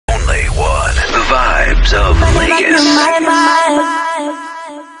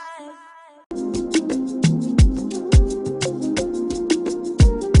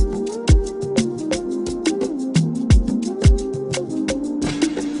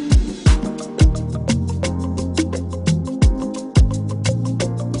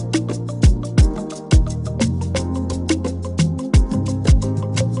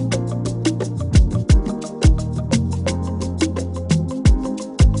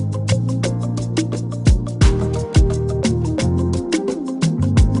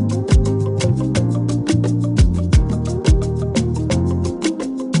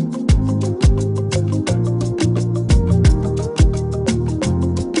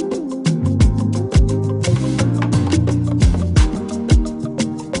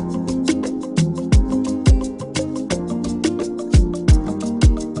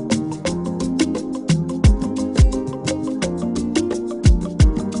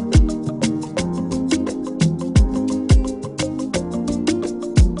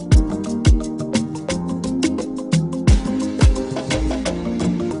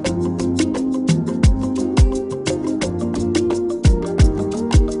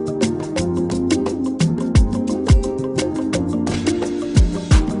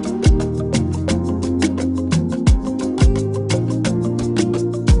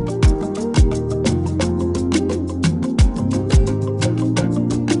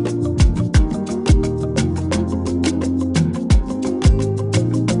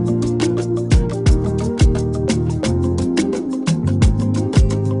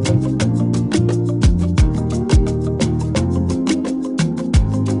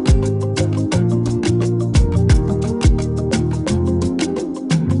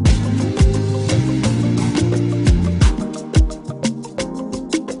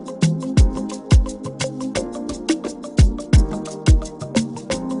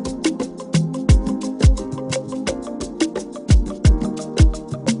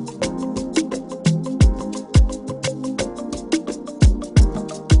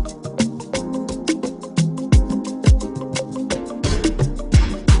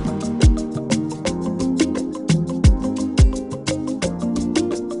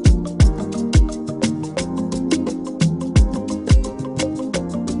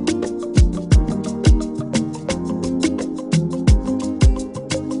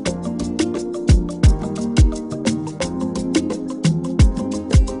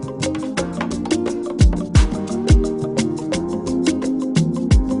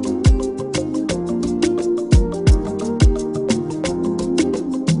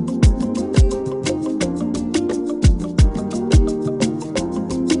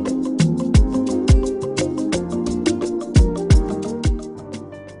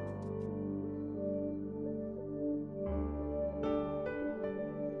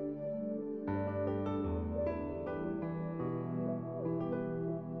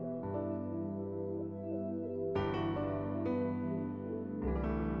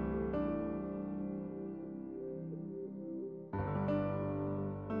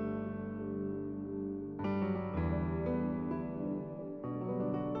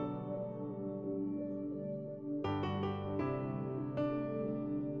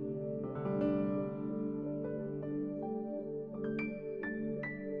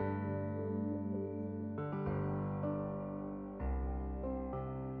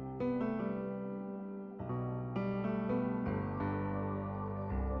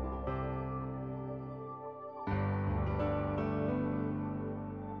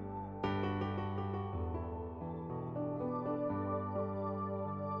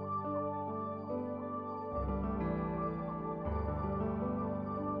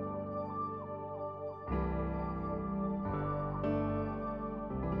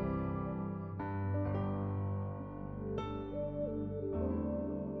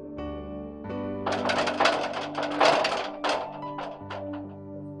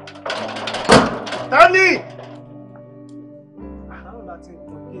Stanley!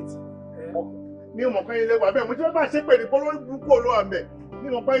 Mi ò mọ̀ pé ilé wà bẹ́ẹ̀, mo ti fẹ́ bá ṣe pé ìdìbò lórí burúkú olówó àmẹ́. Mi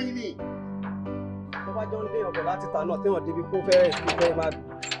ò mọ̀ pé yín ni. Tó bá jọ ń léèyàn bọ̀ láti ta náà téèyàn débi kó fẹ́ máa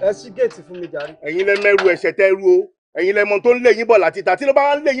ẹ ṣí géètì fún mi jàre. Ẹ̀yin lẹ mẹ́rù ẹ̀ṣẹ̀ tẹ́ rú o. Ẹ̀yin lẹ mọ̀ tó ń lé yín bọ̀ láti ta. Tí ló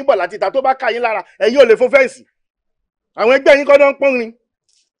bá ń lé yín bọ̀ láti ta tó bá ká yín lára, ẹ̀yin ò lè fo fẹ́ǹsì. Àwọn ẹgbẹ́ yín kọ́ ló ń pọ́n ni.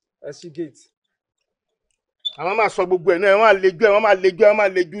 Ẹ ṣí géètì. Àwọn máa sọ gbogbo ẹ̀ náà, wọ́n máa lejú ẹ̀, wọ́n máa lejú ẹ̀, wọ́n máa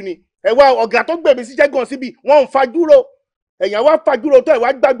lejú ni. Ẹ wá ọ̀gá tó gbèmí síṣẹ́ gan síbi, wọ́n ń fajúro. Ẹ̀yàn wá fajúro tó ẹ̀ wá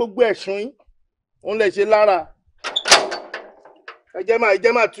gbá gbogbo ẹ̀sùn yín. Òun lè ṣe lára. Ẹ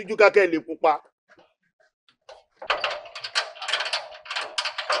jẹ́ máa tújú kákẹ́ lè pupa.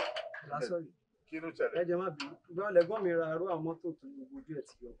 kí ló ṣẹlẹ̀. ẹ jẹ́ má bí bẹ́ẹ̀ lẹ́gbọ́n mi ra arú àwọn mọ́tò tó gbogbo ojú ẹ̀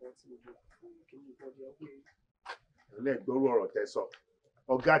ti yọkọ tí gbogbo kí ni ìbọ̀dé ọgbẹ́. ẹlẹ́gbẹ̀rún ọ̀rọ̀ tẹ sọ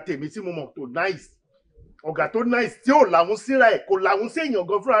ọ̀gá tèmi tí mo mọ̀ tó nice ọ̀gá tó nice tí ò làwọn síra ẹ̀ kò làwọn sí èèyàn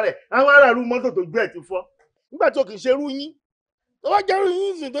gan fúnra rẹ̀ àwọn aráàlú mọ́tò tó gbé ẹ̀ ti fọ́ nígbà tí o kì í ṣerú yín tó bá jẹ́rú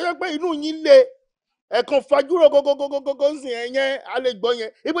yín sìn tó yẹ pé inú yín le ẹ̀kan fajúrò gógógógógógó ń sìn ẹ̀yẹn àlegbọ́ yẹn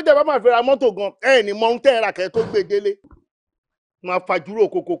ibi tẹ́ bá máa fi ra mọ́tò gan ẹ̀ ní mọ ohun tẹ́ ẹ rà kẹ́ tó gbé délé máa fajúrò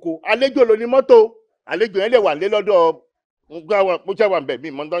kókókó àlejò ló ní mọ́tò àlejò yẹn lè wà lé lọ́dọ̀ mo jẹ́ wà ń bẹ̀ mí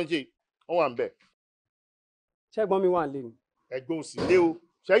mọ́ tán ṣe wọ́n wà ń bẹ̀. ṣẹ́gbọ́n mi wà lé ni. ẹ̀gbọ́n òsì lé o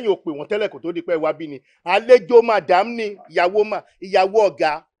sẹ́yìn ò pè wọ́n tẹ́lẹ̀ kó tó di pé wá bí ni àlejò madam ni ìyàwó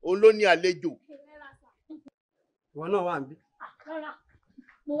ọ̀gá òun ló ní àlejò. ìwọ náà wà ń bí. rárá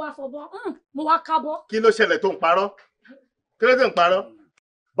mo wá fọbọ mo wá kábọ. kí ló ṣẹlẹ̀ tó ń parọ́ kí ló tó ń parọ́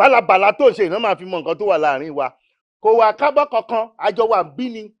bálabàlà tó ń ṣe iná máa fi mọ nǹkan tó wà láàrin wa kò wá kábọ́ kankan àjọ wà ń bí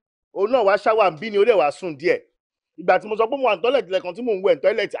ni òun náà wá ṣá wà ń bí ni ó lè wá sùn díẹ̀ ìgbà tí mo sọ pé mo wà ní tọ́lẹ̀tì lẹ́kan tí mò ń wẹ̀ ní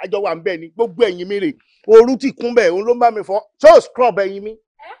tọ́lẹ̀tì àjọ wà ń bẹ̀ ni gbogbo ẹ̀yìn mi rè ooru ti kún bẹ̀ òun ló ń bá mi fọ́ ṣó scrub ẹ̀yìn mi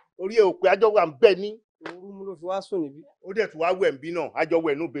orí ẹ̀ òpè àjọ wà ń bẹ̀ ni. ooru mú ló fi wá sùn níbí. ó dẹ̀ tún wá wẹ̀ ń bí náà àjọ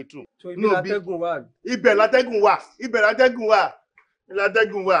wẹ̀ ní bedroom. so ibi látẹ́gùn wà. ibẹ̀ látẹ́gùn wà ibẹ̀ látẹ́gùn wà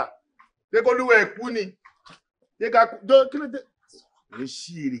látẹ́gùn wà dékòlúwẹ̀ ẹ̀kú ni kí ló dé ní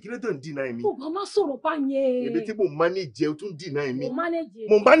ṣíìrì kí ló tó ń dínà ẹ̀mí. ó máa sọ̀rọ̀ bá yẹn. ebi tí mo manage o tún dínà ẹ̀mí.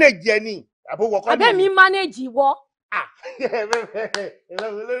 mo manage ẹ ní àbówọ kọ́ mi. abẹ́ mi manage wọ.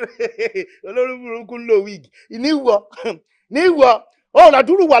 olórí burúkú ń lo wig níwọ ó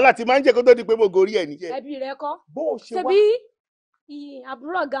làdúrú wà láti máa ń jẹ kó tó di pé mo gorí ẹ nìyẹn. ẹbí rẹ kọ́ bó o ṣe wá. ṣebí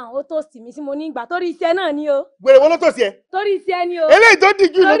àbúrò gan ó tó sì mí sí mo ní ìgbà torí iṣẹ́ náà ni o. gbèrè wọn ló tó sí ẹ. torí iṣẹ́ ni o. eléyìí tó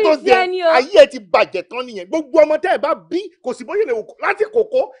dìjú ló tó sí ẹ torí iṣẹ́ ni o. ayé ẹ ti bàjẹ́ tán nìyẹn gbogbo ọmọ tẹ́ ẹ bá bí kò sí bóyá lè wò láti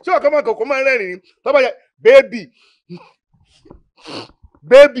kòkó ṣé ọ̀kan máa kòkó máa ń rẹ́rìn-ín tọ́ba yẹ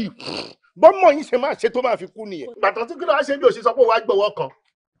bébì bọ́mọ yìí ṣe máa ṣe tó máa fi kú nìyẹn. gbàtàn tí kí ló wá ṣe bí òṣì sọ pé wàá gbọ́wọ́ kan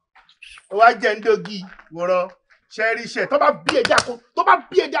wàá jẹ́ ndógi wòran ṣẹ́rí iṣẹ́ tó bá bí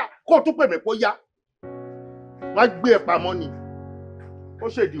ẹja kó o tún pè mí kó yá wàá gbé ẹ pamọ́ ni ó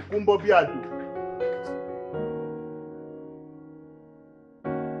ṣèdí kúńbọ́ bí àdó.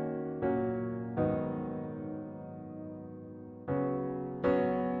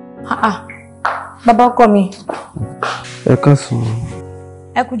 Bàbá ọkọ mi. Ẹ káàsán.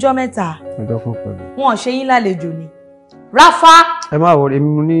 Ẹ kújọ́ mẹ́ta. Ẹ dákun pẹ̀lú. Wọn ò ṣe yín lálejò ni. Ráfá. Ẹ má wọrí, èmi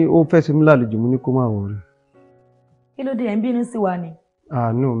mo ní ó fẹ́ ṣe mí lálejò, mo ní kó má wọrí. Kí ló dé ẹ̀ ń bínú sí wa ni?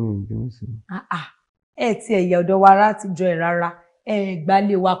 No, mi ò bínú sí. Ẹ ti ẹ̀yà ọ̀dọ̀ wa rárá ti jọ ẹ̀ rárá. Ẹ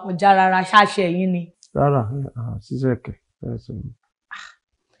gbálẹ̀ wa kọjá rárá ṣáṣẹ yín ni. Rárá, ṣíṣẹ́ kẹ̀ fẹ́ sọ mi.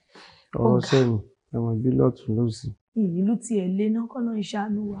 Ọ̀rọ̀ sẹ́yìn, ẹ̀wọ̀n bí lọ́tún lọ́sì. Ìlú tí ẹ lé náà kọ́nà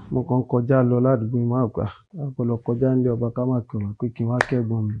ìṣàánú wa. Mo kàn kọjá lọ ládùúgbò mi máa gbà. Àpọ̀lọ̀ kọjá nílé ọba ká máa kẹwàá pé kí n wá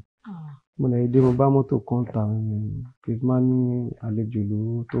kẹ́gbọ́n mi. Mo lè dé mo bá mọ́tò kan tà kí n má ní àlejò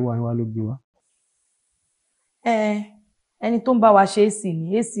lówó tó wà wá ló gbé wá. Ẹni tó ń bá wa ṣe AC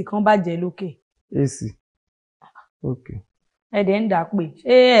ni AC kan bàjẹ́ lókè. AC. Ok. Ẹ̀dẹ̀ ń dà pé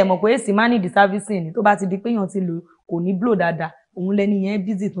ṣé ẹ mọ̀ pé AC máa ní di servicing ni tó bá ti di pé èèyàn ti lò kò ní blow dáadáa òun lẹni yẹn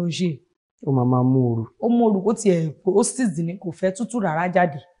busy tó ń ṣe. Ó máa mú ooru. Ó mú ooru kó tiẹ̀ ó sì dì ní kò fẹ́ tútù rárá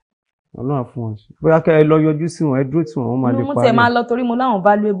jáde. Ọlọ́run fún wọn. Bóyá kẹ́ ẹ lọ yọjú sí wọn ẹ dúró tí wọn máa lè parí. Mo tẹ̀ máa lọ torí mo láwọn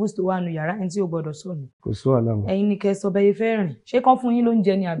valuables tó wà nù yàrá ẹni tí ó gbọ́dọ̀ sọnù. Kò sí wàhálà mọ́. Ẹ̀yin ni kẹ́ sọ bẹ́ẹ̀ fẹ́ rìn ṣé kán fún yín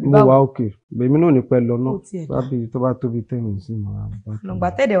lóúnjẹ ni àbí báwo. Mo wá òkè bèmí náà ní pẹ́ lọ náà bábí tó bá tóbi tẹ́mi sí mọ́. Lọ́gbà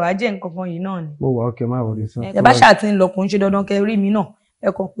tẹ̀dẹ̀ wá jẹ́ nǹkan kan yìí náà ni. Mo wá òkè má wọlé sọ. Ẹ bá ṣáà ti ń lọ kò ń ṣe dandan kẹ́ rí mi náà ẹ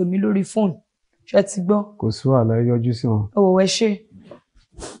kàn pè mí lórí fóònù ṣé ti gbọ́. Kò sí wàhálà ẹ yọjú sí wọn. Ó ẹ ṣe.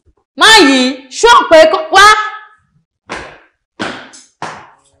 Máa yìí ṣọ́ọ̀pù wá.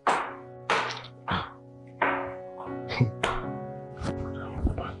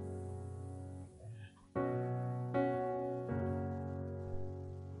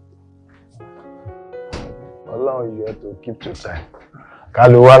 Ọlọ́run you have to keep to time. Ká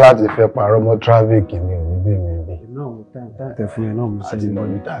ló wá láti fẹ́ parọ́ mọ́ traffic ní òní bí. Náà mo tẹ̀ fún yẹn náà mo sẹ́yìn. Àti mọ̀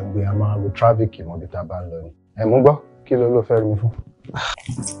bí tá a gbé a máa lo traffic mọ̀ bí tá a bá ń lọ ni. Ẹ mú gbọ́ kí ló fẹ́ rí mi fún.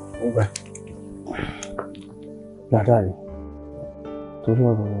 Mo gbà. Dáadáa rẹ̀ torí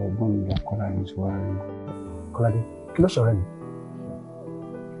ọ̀rọ̀ ọgbọ́n mi ìyá Kọ́lá ni ti wá rí. Kọ́ládé kí ló ṣọ̀rẹ́ mi?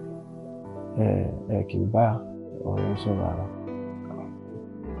 Ẹ kì í bá ọ̀rọ̀ sọ̀rọ̀ ara.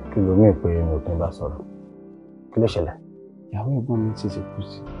 Kí ló mí pé mi ò kí n bá sọ̀rọ̀? Kí ló ṣẹlẹ̀? Ìyàwó ẹ̀gbọ́n mi ti kú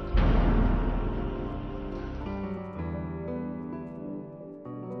sí.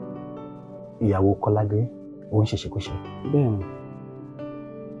 Ìyàwó Kọ́ládé ó ń ṣèṣekúṣe. Bẹ́ẹ̀ni.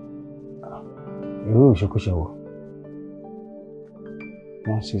 Irú ìṣekúṣe wo?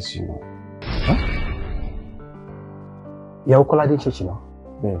 Wọ́n ṣe ṣìnà. Ìyàwó Kọ́ládé ń ṣe ṣìnà?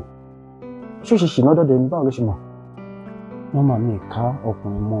 Bẹ́ẹ̀ni. ṣó ṣe ṣìnà dọ́dọ̀ ẹni báwo ló ṣe mọ̀? wọ́n máa mi ká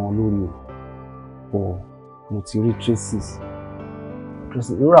ọkùnrin mọ́ ọ lórí o mo ti rí traces.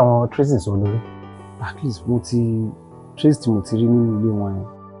 Irú àwọn traces olórí? At least mo ti trace tí mo ti rí nínú ilé wọn yẹn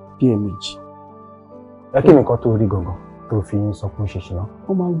bí ẹ̀ẹ̀mejì. Ẹ kí nìkan tó rí gangan tó fi ń sọ pé ó ṣe ṣìnà?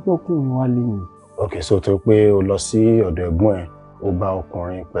 Wọ́n máa ń gbọ́ ọkùnrin wá lé mi. Ok, so tó pé o lọ sí ọ̀dọ̀ ẹ̀gbọ́n ẹ̀ ó bá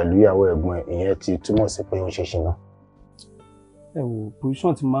ọkùnrin pẹ̀lú ìyàwó ẹ̀gbọ́n ẹ̀, ìyẹn ti túmọ̀ sí pé ó ṣe ṣìnà. Ẹ wo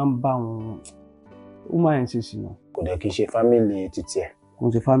position ti máa ń bá wọn ó máa ń ṣe ṣìnà. Kò dẹ̀ kí n ṣe fámìlì títí ẹ̀. Kò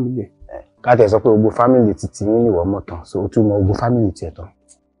ń ṣe fámìlì ẹ̀. Ká tẹ̀ sọ pé gbogbo fámìlì títí yín nìwọ mọ̀ tán, so ó tún mọ gbogbo fámìlì tiẹ̀ tán.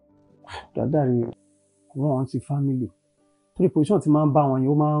 Dáadáa rí wọn ti fámìlì torí position ti máa ń bá wọn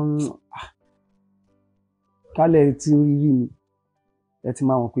yẹn ó máa ń kálẹ̀ tí rí mi ẹ ti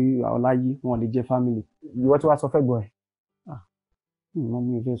máa mọ̀ pé ọláyé wọn lè jẹ́ fámìlì. Ìwọ tí wàá sọ fẹ́ gbọ́ ẹ̀. Mo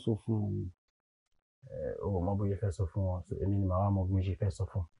bí mo fẹ́ sọ fún wọn ni. O mọ bóyá fẹ́ sọ fún wọn, èmi ni màá mọ bí mo ṣe fẹ́ sọ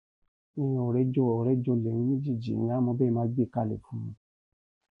fún. ọ̀rẹ́ jọ lẹ́yìn méjèèjì ni àmọ́ bẹ́ẹ̀ máa gbé kalẹ̀ fún wọn.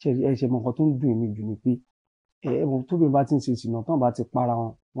 ẹ ṣe mọ nǹkan tó ń dùn mí jù ni pé tóbi bá ti ń ṣe ìsìnà tán bá ti para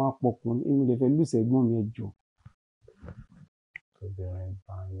wọn wọn á pọkùn èmi lè fẹ́ lùsẹ̀ ẹ̀gbọ́n mi ẹjọ́. Obìnrin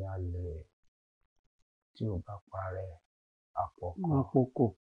bá ń yálẹ̀ tí ò bá parẹ́ àpọ̀kọ̀.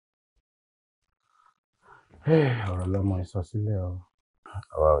 Ọ̀rọ̀ lọ́mọ ìsọsílẹ̀ o.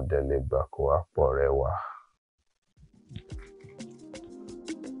 Àwa ò dẹ̀ lè gbà kó wá pọ̀ rẹ wá.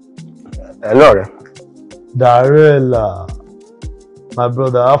 Ẹ lọ́rẹ̀. Darela, my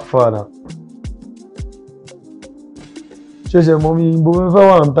brother, how far now? Ṣẹ̀ṣẹ̀ mọ̀ mi bó mi fẹ́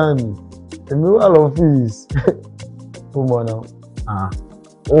wà on time. Èmi wà lọ́fíìsì. Ó mọ̀ náà.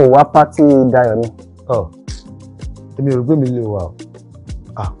 O wá pátí Dayọ̀ ni. Èmi ò rò pé mi lè wà o.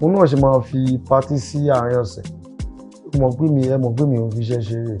 Mo náà ṣe máa fi pátí sí àárín ọ̀sẹ̀. Ẹ mọ̀ pé mi ò fi iṣẹ́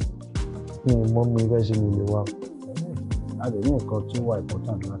ṣeré. Mi ò mọ̀ mi fẹ́ ṣe mi lè wà. A lè ní nǹkan tó wà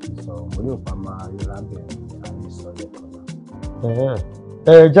important láti sọ. Mo lè pa máa rí rábìnrin àní sọ lẹ́kọ̀ọ́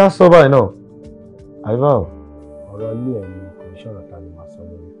náà. Já sọ báyìí náà. Àyíká o. Ọ̀rọ̀ ilé ẹ̀ ni kò ń ṣọ̀rọ̀ ta lè máa sọ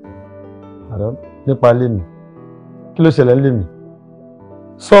lórí fún. Nípa ilé mi. Kí ló ṣẹlẹ̀ nílé mi?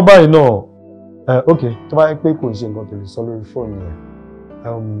 Sọ báyìí náà. Ok, tó bá yẹ pé kò ń ṣe nǹkan tó lè sọ lórí fóònù yẹn.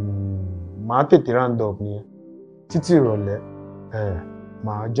 Màá tètè round up nìyẹn. Títí ìrọ̀lẹ́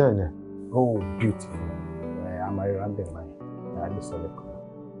màá join ẹ̀. Oh, beautiful. I'm a random man. I just saw it.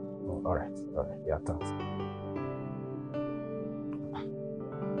 Oh, all right. Yeah, thanks.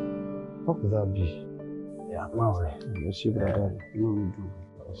 What could that be? Yeah, my way. She brother, no we do.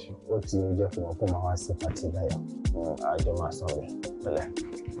 What you just want to come and see party there? I don't know sorry.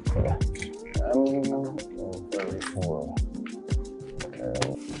 Very full.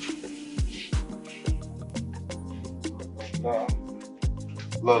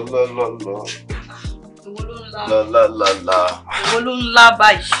 La. Owó ló ń lá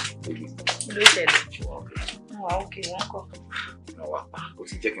báyìí. Kí ló ṣẹlẹ̀? Wà ókè wọ́n kọ́. Mo wà pa, ó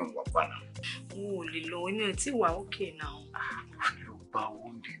ti jẹ́ kí n wà pa náà. Mo ò lè lọ, èmi ò tí wà ókè náà. Ló bá owó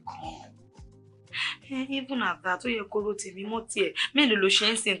nìkan. Even at that, ó yẹ kó ló tèmi mọ́ tiẹ̀. Mélòó ló ṣe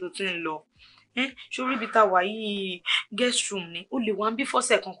ń sìn tó tún ń lọ? Ṣorí ibi tá wà yìí guest room ni. Ó lè wá ń bí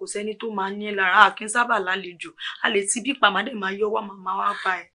fọ́sẹ̀ kan kò sẹ́ni tó máa ní ẹ lára. A kì í sábà lálejò. A lè ti bí pàmádé máa yọ wá màmá wá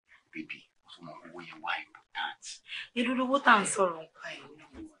bá ẹ. Bébí, ọmọ owó yẹn wá important. Èló lówó tá à ń sọ̀rọ̀ nípa ẹ̀.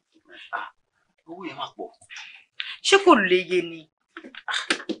 Owó yẹn máa pọ̀. Ṣé kò lè yé ni?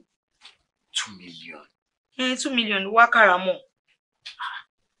 2 million. 2 million wá kàràmọ̀.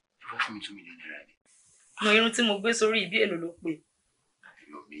 Ìwọ fún mi 2 million naira ni. Mo irun tí mo gbé sórí ìbí èlò ló pé.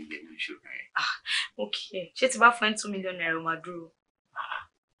 Yóò mi yẹ ní ìṣòro rẹ̀. Okay. Ṣé tí bá fún ẹ 2 million naira o máa dúró?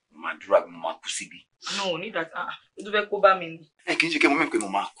 Mo máa dúró àbí mo máa kú síbi. No, ní ìdájọ́. Ó tún fẹ́ kó bá mi ni. Kì í ṣe kí mo mọ̀ pé mo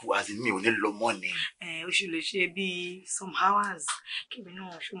máa kú as in mi ò ní lọ mọ́ ni. Ó ṣe lè ṣe bí some hours. Kébì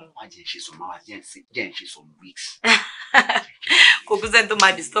náà ṣó mọ̀. Má jẹ́ ń ṣe some hours, jẹ́ ń ṣe some weeks. Kò kú sẹ́ni tó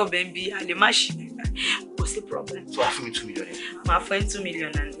máa disturb ẹ̀ ń bí a lè má ṣe kò sí problem. So wá fún mi 2 million naira. Màá fún ẹ 2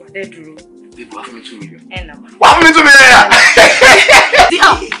 million naira wà dẹ́ dúró. Bébí wá fún mi 2 million. Nà. Wá fún mi 2 million naira.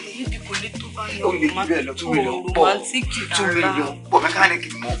 Níbi kò lè tó bá yẹn. Ó lè bí bẹ́ẹ̀ lọ 2 million pọ̀. Romantic 2 million pọ̀ mẹkáníìkì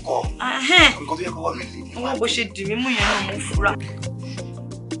ni mo kọ́. Nǹkan tó yẹ kó wà mí lè ní. Wọ́n bó ṣe dì mí mú yẹn náà mo fura.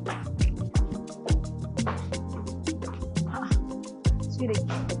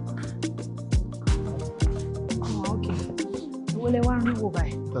 Owó lẹ wá ń rí wò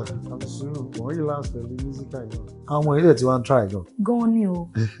báyìí. I'm sure. Wọ́n yìí láǹsì pẹ̀lú mísíkà yìí. Àwọn ọmọ ilé tí wọ́n ń try gan. Gan ni o.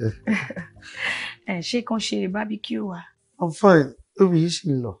 Ṣé kan ṣe barbecue wa? I'm fine. Obi yìí ṣì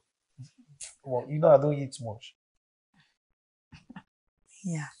ń lọ. Well, you know I don't eat much.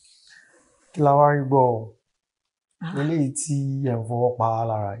 Yeah. Kí la wá rí gbọ́ ọ? Eléyìí tí ẹ̀ ń fọwọ́ pa á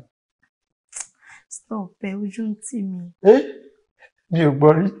lára yìí. Stop ẹ, ojú ń tì mí. Mi ò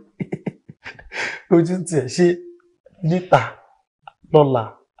gbọ́ rí. ojú ń tiẹ̀ ṣe níta lọ́la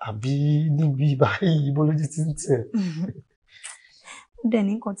àbí níbí báyìí ibo lójú ti ń tiẹ̀. Ó dẹ̀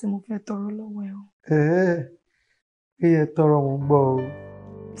ní nǹkan tí mo fẹ́ tọrọ lọ́wọ́ ẹ o. Iye tọrọ mo gbọ́ o.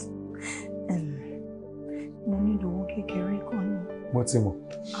 Mo nílò owó kékeré kan ni.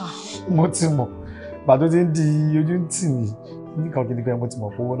 Mo ti mọ̀ bàtó ti ń di ojú ń tì mí nìkan gidi gan mo ti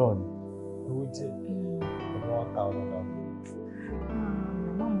mọ̀ pé owó náà ni. Owó jẹ́ ọ̀dọ́ 1,000 náà.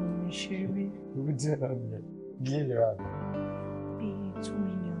 Màmá mo ní ṣe rí. Owó jẹ́ náà nìyẹn bí èlé rà mí. Bíi 2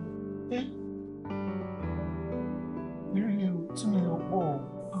 million. Really, 2 million pọ̀.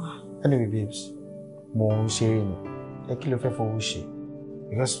 Anyway babes, mo ń ṣeré ni. Ẹ kí ló fẹ́ fowó ṣe?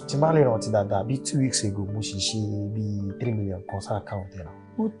 Because tí bá lè rántí dáadáa bí 2 weeks ago mo sì ṣe bí 3 million kan sáà account ẹ̀ náà.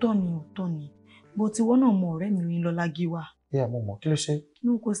 Ó tọ́ ni. Bó ti wọ́n náà mọ ọ̀rẹ́ mi ní Lọ́lágíwá. Yeah, mo mọ̀. Kí ló ṣe?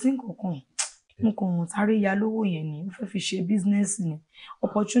 Mo kò sí nǹkan kan. Mo kàn sáré ya lówó yẹn ni. Mo fẹ́ fi ṣe business ni.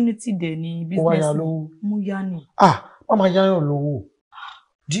 Opportunity dẹ̀ ni business. Ó wá ya lówó. Mo yá ni. Má máa yáyàn lówó.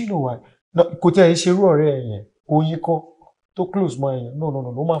 Do you know why? No, kò tí ẹ ṣerú ọ̀rẹ́ ẹ̀ yẹn. Oyin kọ́ tó close mọ́ ẹ̀yẹn. No.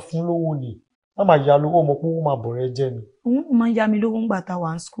 Ó máa fún lówó ni. Má máa ya lówó mọ̀ pé ó máa bọ̀rẹ̀ jẹ́ ni. Òun máa ń yá mi lówó ńgbà tá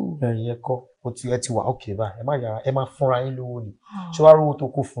wà ní school. Ẹ̀yẹ kọ́. Ẹ ti wà okay báyìí. Ẹ máa fúnra yín lówó ni. Ṣé wàá rówó tó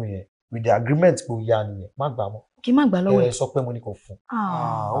kó fún yẹn? With the agreement pé ó yá nìyẹn. Má gbà mọ́. Kí má gbà lọ́wọ́ ẹ̀. Ẹ sọ pé mo ní kò fún.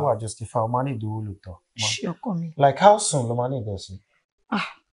 Ó wà justify. O máa ní ìdówó lòótọ́. Ṣé ọkọ mi? Like how soon ló máa ní ìdọ̀sí?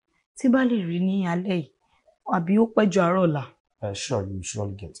 Tí bá lè rí ní alẹ́ yìí, àbí ó pẹ́ ju àárọ̀ ọ̀la. Sure, you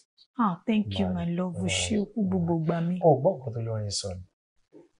surely get it. Thank you, my love. O ṣé o kú gbogbo gbà mí. Gbọ́ nǹkan tó lórin sọ ni.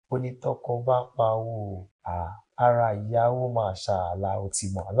 Ó ní tọkọ bá pawó, ara ìyàwó máa ṣàlà ó ti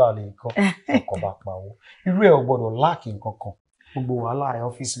mọ̀ àlọ́ lè kọ́ tọkọ bá pawó. Irú ẹ̀ ò gbọ́dọ̀ láàkì nǹkan kan. Gbogbo wàhálà ẹ̀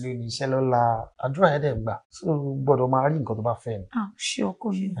ọ́fíìsì ló ní iṣẹ́ lọ́la, àdúrà ẹ̀ dẹ̀ gbà. So gbọ́dọ̀ máa rí nǹkan tó bá fẹ́ ni. Ṣé ọkọ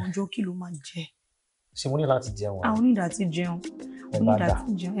mi ọjọ́ kí ló máa jẹ? Ṣé mo ní láti jẹun? Onídàá ti jẹun. Ẹ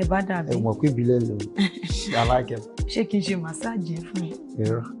bá dà bí. Ẹ mọ̀ pé ìbílẹ̀ lò I like it. Ṣé kí n ṣe màsáàjì fún mi?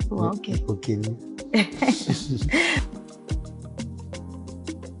 Irọ́. Okay ni.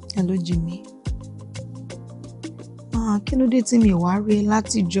 Hello Jimmy. Kí ló dé tí mi wá rí ẹ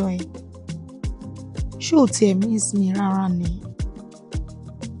látijọ́ ẹ? Ṣé ò tiẹ̀ miss mi rárá ni?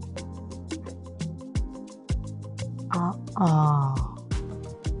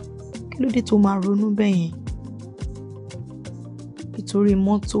 Kí ló dé tó máa ronú bẹ́ẹ̀ yẹn? Nítorí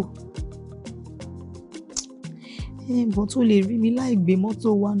mọ́tò. Ẹ̀bùn tó lè rí mi láì gbé mọ́tò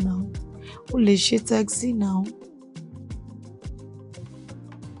wá náà. Ó lè ṣe taxi náà.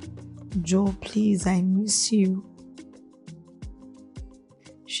 Joe, please, I miss you.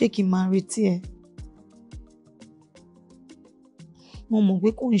 Ṣé kí n máa retí ẹ? Mo mọ̀ pé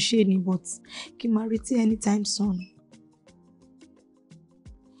kò ń ṣe ni, but kí n máa retí anytime soon.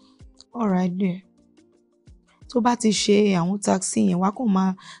 Alright there. Tó bá ti ṣe àwọn taxi yẹn, wá kàn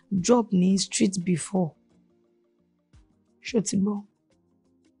máa drop ní street before. Ṣó ti gbọ́?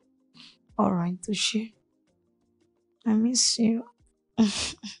 Alright, tó ṣe. I miss you.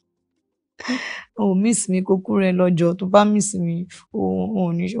 Oh, miss mi kókó rẹ lọ́jọ́. Tó bá miss mi,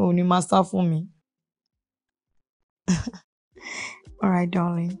 ò ní máa sá fún mi. Alright,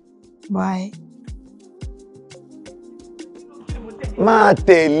 darling. Bye. Má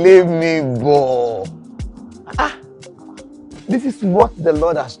tẹ̀lé mi bọ̀. This is what the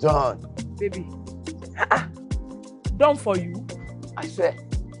Lord has done. Baby. Done for you. I swear.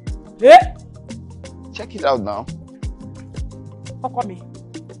 Hey! Check it out now. Ọkọ mi.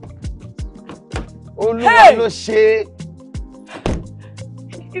 Olúwa ló ṣe.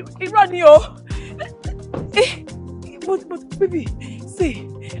 Irọ́ ni o. But baby, see.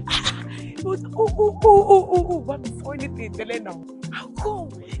 Why me for anything tell now? How come?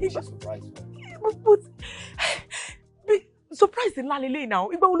 It's a surprise. But surprise ńlá lélẹ́yìn náà.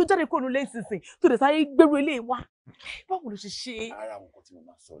 Ìgbà wo ló jáde kúrò nílé ìsinsìn tó dẹ̀ sáré gbèrú eléyìí wá? Báwo ló ṣe ṣe? Ara àwọn nǹkan tí mo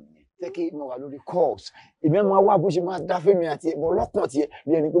máa sọ nìyẹn. Jẹ́ kí mo wà lórí calls. Èmi á máa wá bó ṣe máa dá fẹ́mi àti ẹ̀bọ̀ lọ́kàn tiẹ̀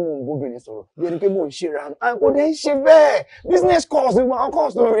bí ẹni pé mò ń bóbìnrin sọ̀rọ̀ bí ẹni pé mò ń ṣe ra nù. Kò dé ń ṣe bẹ́ẹ̀. Business calls ni wọ́n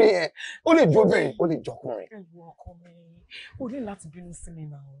calls lórí yẹn. Ó lè jóbìnrin, ó lè jọkùnrin. Ẹ̀wọ̀n ọkọ mi, o ní láti bínú sí mi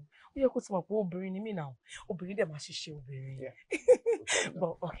náà. Ó yẹ kó ti mọ̀ pé obìnrin ni mí náà. Obìnrin dẹ̀ máa ṣiṣẹ́ obìnrin.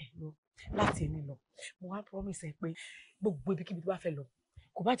 But okay, no. Láti ẹni lọ, mo wá promise ẹ pé gbogbo ibikíbi tó bá fẹ́ lọ,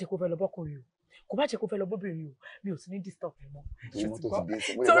 kò bá jẹ́ kó fẹ́ lọ bọ́kùnrin o, kò bá jẹ́ kó fẹ́ lọ bóbìnrin o, mi ò sì ní disturb ẹ mọ́.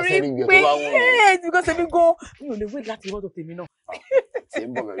 Torí pé because èmi gan mi ò lè wait láti rọ́tò tèmi náà.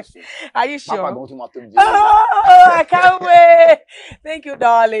 Are you sure? I can't wait. Thank you,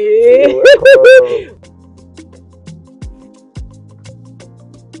 darling.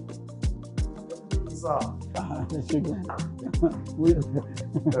 Sir.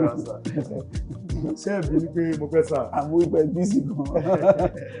 ṣé ẹ̀bí ni pé mo fẹ́ sà. Àwọn ìpẹ́ bísí gan.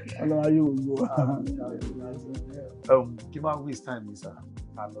 Ọlọ́run ayé ògbó. Kí n máa waste time mi sà,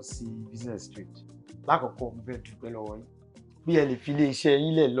 a lọ sí business street. Lákọ̀ọ́kọ́ mo fẹ́ dúpẹ́ lọ́wọ́ yín. Bí ẹ lè fi ilé iṣẹ́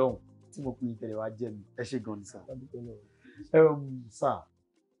yín lẹ̀ lọ́hùn tí mo pín ìtẹ̀lẹ̀ wá jẹ́ mi. Ẹ ṣé gan ni sà. Sà,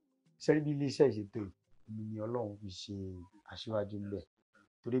 ṣe rí bí ilé iṣẹ́ ìṣètò èmi ni Ọlọ́run fi ṣe aṣíwájú ńbẹ̀.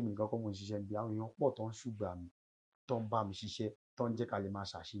 Torí èmi nǹkan kọ́ mo ń ṣiṣẹ́ bí àwọn èèyàn pọ̀ tó ń ṣùgbà mi, tó ń bá mi ṣiṣẹ́, tó ń jẹ́ ká lè máa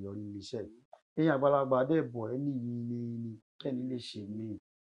ṣàṣeyọrí ilé iṣẹ́ yìí. Èèyàn àgbàlagbà dẹ́bọ̀ ẹ ní ni kẹ́ni lè ṣe mí.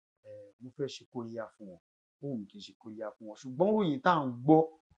 Mo fẹ́ ṣe kóríyá fún wọn, òun kì í ṣe kóríyá fún wọn. Ṣùgbọ́n òyìn tá à ń gbọ́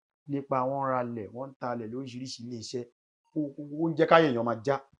nípa wọn ralẹ̀, wọ́n ń talẹ̀ lóríṣiríṣi ilé iṣẹ́, ó ń jẹ́ káyé èèyàn máa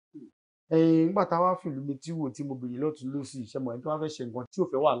já. Nígbà tá a wá fìlú mi tí wò tí mo bèrè lọ́tún lọ́sì ìṣẹ́mọ̀ ẹni tó wá fẹ́ ṣe nǹkan tí ò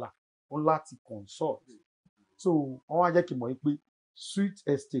fẹ́ wàhálà, ó láti consult. So wọ́n wá jẹ́ kí n mọ̀ pé Sweet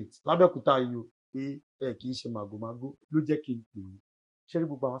Estate lábẹ́òkúta yìí o pé kì í ṣe màgòmágó ló jẹ́ kí n pè é. Ṣé rí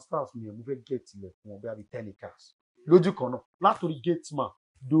gbogbo àwọn staff mi ẹ̀ mo fẹ́ gẹ̀ẹ́tì lẹ̀ fún wọn bí i 10 acres lójú kan náà látòrí gate man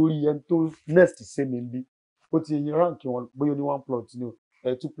dórí ẹni tó next ṣe mi bí ó ti yin ránkì wọn bóyá ní 1 plot ní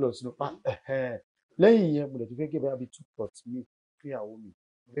 2 plots ní lẹ́yìn yẹn mo lè ti fẹ́ gẹ̀ bí i 2 plots mi fún ìyàwó mi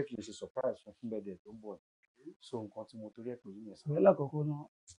mo fẹ́ fi lè ṣe surprise fún bẹ́ẹ̀dẹ̀ tó ń bọ̀ so nǹkan tí mo torí ẹ̀ pè ní yẹn. Ìwé lákọ̀ọ́kọ́ náà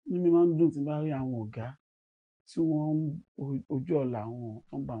ní mi máa ń dùn tí n bá rí àwọn ọ̀gá tí wọ́n ojú ọ̀la àwọn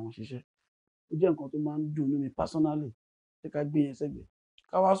tó ń bá wọn ṣiṣẹ́. Ó jẹ́ nǹkan tó máa ń dùn mí personally ṣé ká gbé yẹn sẹ́gbẹ̀ẹ́.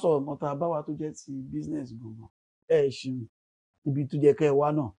 Ká wá sọ̀rọ̀ nǹkan tá a bá wa tó jẹ́ ti business gbọ̀ngàn ṣeun ibi tó jẹ́ kẹ́ ẹ wá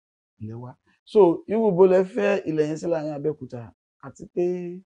náà ilẹ̀ wá. So irú bo lẹ fẹ́ ilẹ̀ yẹn sí láàrin Abẹ́òkúta àti pé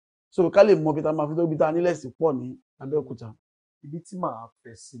so ká lè mọ ibi tá a máa fi tó ibi tá a nílẹ̀ sí pọ̀ ní Abẹ́òkúta. Ibi tí màá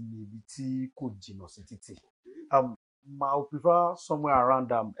fẹ́ sí ni ibi tí kò jìnnà sí títì. I would prefer somewhere around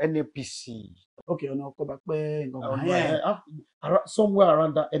NNPC. Okay, ọ̀nà ọkọ̀ bá pẹ́ nǹkan somewhere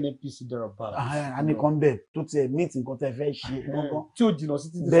around that NNPC thereabout. A ní kan bẹ̀ tó tiẹ̀ meet nǹkan tẹ́ fẹ́ ṣe gangan. Tí ó jìnnà sí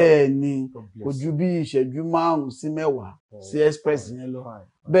títì. Bẹ́ẹ̀ ni kò ju bí ìṣẹ́jú 5 sí 10 sí express yẹn lọ.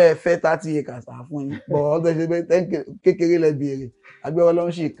 Bẹ́ẹ̀ fẹ́ 30 acres fún yín. Bọ̀ ọ̀dọ̀ ṣe pé kékeré lẹ béèrè agbẹ́wọ́ ló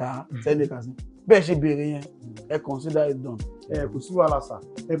ń ṣì ká 10 acres. Bẹ́ẹ̀ ṣe béèrè yẹn ẹ consider it done. Kò sí wàhálà sà.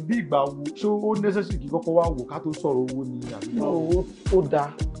 Bí ìgbà wo ṣé ó necessary kí kọ́kọ́ wá wò ká tó sọ̀rọ̀ owó ni àbí. Owó ó dáa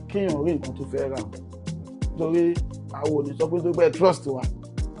kéèyàn rí nǹkan tó fẹ́ rà torí àwọn ò ní sọ pé tó pẹ́ trust wa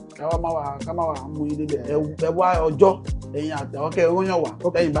ká má wà mú yín débẹ̀ ẹ wá ọjọ́ ẹ̀yin àtàwọn kẹ́ ẹ ròyìn wà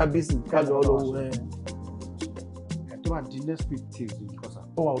lẹ́yìn bá bísí kájọ ọlọ́wọ́ ẹ. tó bá di next week Tuesday because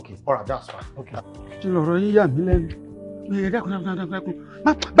ó wà okay. All right, that's fine. Okay. Tí lọ̀rọ̀ yín yà mí lẹ́nu ẹ dákun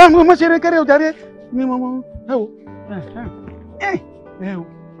bá mi mọ ṣeré kéré ọjà rẹ ní mọ ẹ o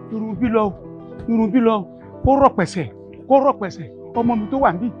irun bí lọ kó rọ pẹ̀sẹ̀ ọmọ mi tó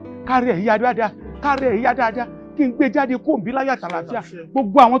wà níbí kárí ẹ̀ yá dáadáa kí n gbé jáde kóòmbí láyọ̀ àtàlàfíà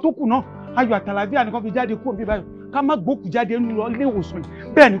gbogbo àwọn tó kù náà ayọ̀ àtàlàfíà nìkan fi jáde kóòmbí báyọ̀ ká má gbókù jáde nínú ilé ìwòsàn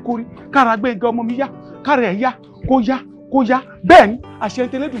yìí bẹ́ẹ̀ ni kórí kára gbé nǹkan ọmọ mi yá kárí ẹ̀ yá kó yá bẹ́ẹ̀ ni àṣẹ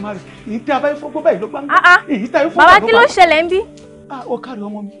Elédùmarè èyí tí a bá fọ́ gbọ́ báyìí ló gbá ń gbọ́ èyí tí a fọ́ bàbá kí ló ṣẹlẹ̀ ń bí. Ó kárí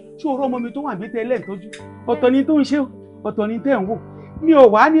ọmọ mi ṣé o rọ ọmọ mi tó wà níbi tẹ́lẹ̀ ìtọ́jú ọ̀tọ̀ ni tó ń ṣe ọ̀tọ̀ ni tẹ́ ń wò mi ò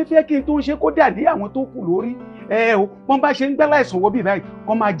wá ní fẹ́ kí n tó ń ṣe kó dàdí àwọn tó kù lórí o wọ́n bá ṣe ń gbẹ́ láìsàn wọ́ bí báyìí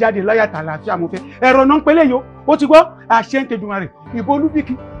kọ́ máa jáde láyà tàlàáfíà mo fẹ́ ẹ̀rọ náà ń pelé yìí ó ti gbọ́ àṣẹ ń tẹ̀dùn rẹ̀ ìbò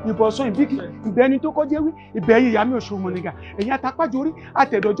olúbíkì ìbò ọ̀sán ìbíkì ìbẹ́ ẹni tó kọjá wí ìbẹ́ yìí ìyá mi ò ṣòro mọ̀nìgà ẹ̀yìn atapájorí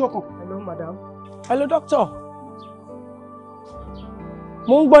àtẹ̀dọ̀jọ́ kan. Hello madam. Hello doctor.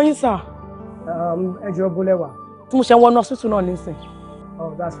 Mo ń gbọ́ yín sà. Ẹ jọ̀ọ́ bólẹ̀ wà. Tí mo ṣe ń wọnú hospital náà nísìn.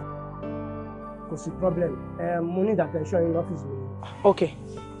 Oh, that's kò sí problem. Mo need attention in office mi. Okay,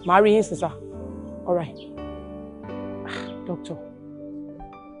 màá rí yín sí sà. All right. Doctor.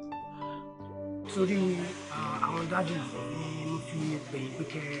 Torí àwọn dájú ni mo fi pè é pé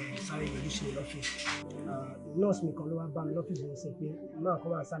kẹ́ sáré yọjú sí mi lọ́fíìsì. Nọ́ọ̀sì mi kan ló wá bá mi lọ́fíìsì mi sọ pé náà kọ́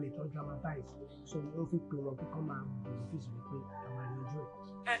máa sáré tán dramatize so mo fi pè wọ́n pé kọ́ máa bọ̀ lọ́fíìsì mi pé àwọn àyànjú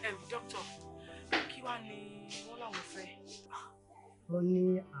ẹ̀. Doctor, kí wàá ní wọ́n láwọn fẹ́? Wọ́n ní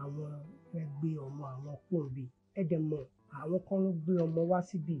àwọn fẹ́ gbé ọmọ àwọn kóńbì ẹ̀dẹ̀ mọ̀ àwọn kan ló gbé ọmọ wá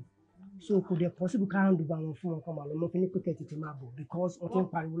síbí so kò dẹ̀ possible ká ń dùbà wọn fún wọn kan màlúù mo fi ní pé kẹ́ tètè máa bọ̀ because wọ́n ti ń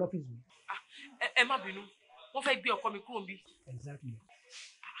pariwo lọ́fíìsì mi. Ẹ má bínú wọ́n fẹ́ gbé ọkọ mi kúrò níbí. Exactly.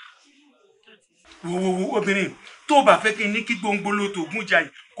 wo obìnrin tó bá fẹ́ kí n ní kí gbóngbóló tó gún jà yìí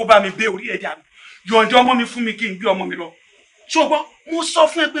kó bá mi bẹ́ orí ẹ̀ dànù yọ̀ǹda ọmọ mi fún mi kí n gbé ọmọ mi lọ ṣùgbọ́n mo sọ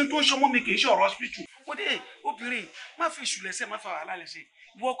fún ẹ pé tó ń ṣe ọmọ mi kì í ṣe ọ̀rọ̀ hospital ó dé obìnrin má fi ìṣù lẹ́sẹ̀ má fa wàhálà lẹ́sẹ̀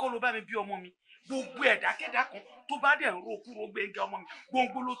ìwọ kọ́ ló bá mi bí ọmọ mi gbogbo ẹ̀dákẹ́dá kan tó bá dẹ̀ ń ro kúrò gbẹ̀ngẹ̀ ọmọ mi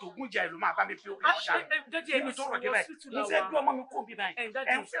gbóngbóló tó gún jà ìlú máa bá mi bí orí ìṣà rẹ̀ níbi tó rọ̀ dé báyìí mo fẹ́ bí ọmọ mi kò bí báyìí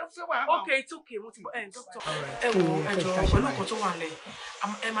ẹ̀ ń fẹ́ wàhálà. Okay, it's okay mo ti bọ̀ doctor ẹ wo ẹ jọ pẹ̀lú ọkọ̀ tó wà lẹ̀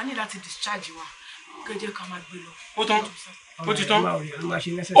ẹ máa ní láti discharge wa kẹjẹ ká máa gbé lọ. Ó tán ó ti tán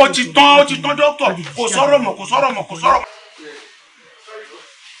ó ti tán dókítà kò sọ̀rọ̀ mọ́ kò sọ̀rọ̀ mọ́ kò sọ̀rọ̀ mọ́.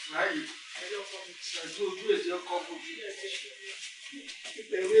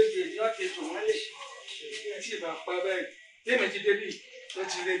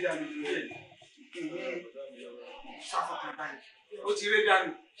 Ó ti ré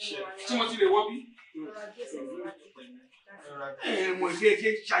dànù tí mo ti lè wọ́ bí. Mo ìgbé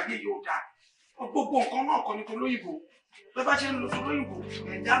ẹgbẹ́ ṣàgbé yóò dà gbogbo nǹkan náà kọ́ ni tó lóyìnbó bẹ́ẹ̀ bá ṣe ń lo tó lóyìnbó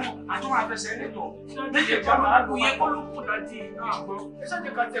ẹ̀dá náà àtúnwò àfẹsẹ̀ ẹlẹ́tọ̀ méjì ẹ̀dá máa lò yẹ kó ló kù dájú àgbọ̀ ẹ ṣáà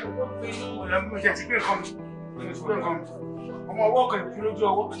jẹ́ ká tẹ̀ kó gbé inú ọ̀rẹ́ mi jẹ́ ti gbé nǹkan mi ọmọ ọwọ́ kan ìkú lójú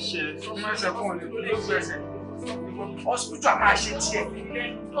ọwọ́ ọmọ ẹsẹ̀ fún òní lójú ẹsẹ̀ hospital máa ṣe tiẹ̀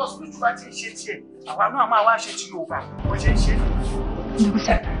hospital bá ti ṣe tiẹ̀ àwa náà máa wá ṣe ti Yorùbá wọ́n ṣe ń ṣe.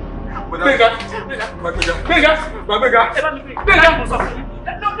 Gbéga mo sọ fún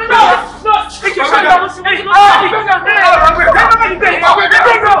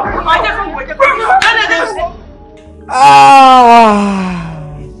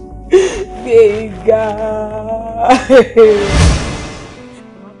Gbéga.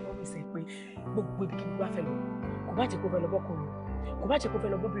 Gbogbo ibi kí n bá fẹ́ lọ, kò bá jẹ́ kó fẹ́ lọ bọ́kùnrin, kò bá jẹ́ kó fẹ́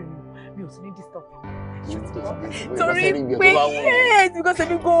lọ bọ́bìnrin, mi ò sí ní disturb. Torí pé because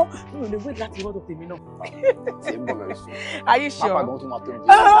èmi go mi ò lè wait láti wọ́n tó tèmi náà. Are you sure?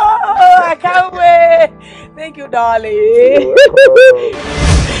 Oh, I can't wait. Thank you, darling.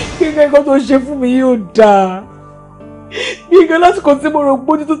 Kí ni nǹkan tó ṣe fún mi yóò dáa? Bí nǹkan lásìkò tí mo rò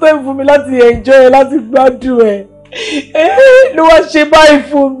gbójú tó tẹ́ fún mi láti enjoy láti gbádùn ẹ̀. Ló wá ṣe báyìí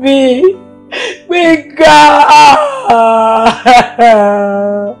fún mi. Gbéga.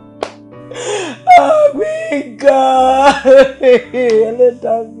 Gbéga.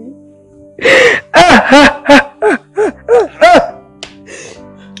 Ẹlẹ́dàá mi.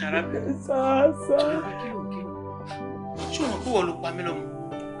 Sàásà. Ṣé o mọ̀ pé wọ́n ló pa mí lọ́mọ?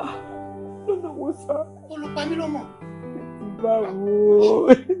 Lọ́nà wo sá? Wọ́n ló pa mí lọ́mọ. Báwo?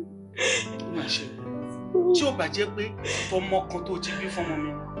 Tí ó bá jẹ́ pé ọmọ kan tó ti bí fọ́mọ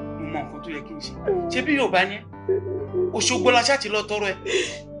mi mo mọ nǹkan tó yẹ kí n ṣe. Ṣé bí Yorùbá ní Òṣogbo la ṣáà ti lọ tọrọ ẹ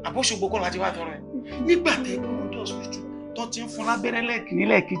àbóṣogbo kọ́ la ti wá tọrọ ẹ. Nígbà tẹ ọmọdé hospital tó ti ń fún lábẹ́rẹ́ lẹ́ẹ̀kìnní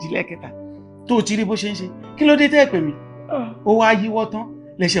lẹ́ẹ̀kejì lẹ́ẹ̀kẹta tó ti rí bó ṣe ń ṣe kí ló dé tẹ́ ẹ pè mí? Ó wá yíwọ́ tán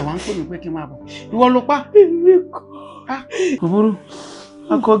lẹ́sẹ̀ wá ń pè mí pé kí n máa bọ̀. Ìwọ ló pa. Kò burú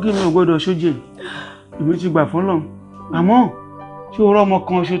akọ́gí mi ò gbọ́dọ̀ sójè ìwé ti gbà fún lọ́n àmọ́ ṣé o rọ́ ọmọ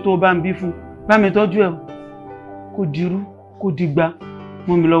kan ṣe tó bá ń bí fún bá mi tọ́jú ẹ̀ kó dirú kó digba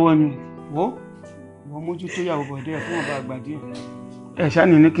mọ́ mi lọ́wọ́ ni wọ́n mójú tó yàwó bọ̀dẹ́ ẹ̀ fún ọba àgbà díẹ̀ ẹ̀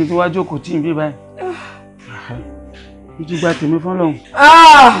ṣáàní ní kí n tó wá jókòó tí ń bí báyìí ojú gba tèmi fún lọ́hùn.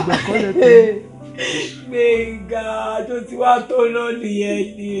 Ìgbà kọ́lẹ̀ tèmi. Gbéga tó ti wá tó lónìí ẹ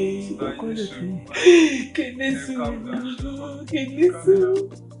ní. Kìíní sùúrù kìíní sùúrù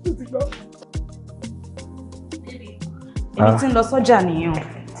tó ti gbọ́. Èmi tí ń lọ sọ́jà nìyẹn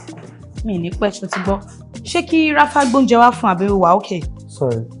mi ní pẹ́ ṣó ti gbọ́ ṣé kí Ráfá gbóúnjẹ wá fún àbẹ̀wò wa okay.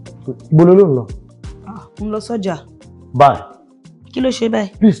 Sorry gbolo ló ń lọ. Ń lọ sọ́jà. Bye. Kí ló ṣe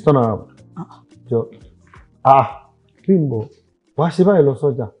báyìí? Please turn around. Bímbọ́ wàá ṣe báyìí lọ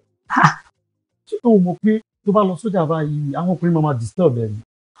sọ́jà. Ṣé o mọ̀ pé tó bá lọ sọ́jà báyìí àwọn ọkùnrin máa disturb ẹ ni?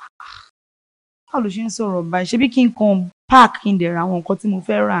 Báwo ló ṣe ń sọ̀rọ̀ báyìí ṣebí kí n kàn park kí n dẹ̀ ra àwọn nǹkan tí mo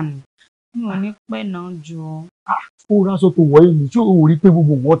fẹ́ rà ni mi ò ní pẹ́ náà jọ. Ó ráṣọ tó wọ̀ yìí ṣé o rí pé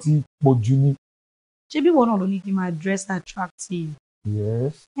gbogbo wọn ti pọ̀ jù ni? Ṣebí ìwọ náà ló ní kí n máa dress attractive.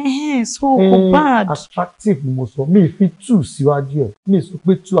 Yes. So kò bad. Attractive ni mo sọ mi fi two síwájú ẹ̀ mi sọ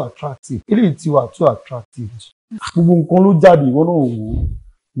pé too attractive eléyìí ti wà too attractive. Gbogbo nǹkan ló jáde ìwọ náà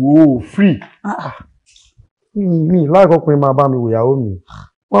wò ó free. Mi láìkọ́ ọkùnrin máa bá mi wò ìyàwó mi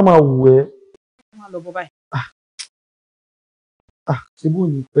wọ́n máa wù ẹ́. Má lọ bọ́ báyìí. Ṣé bó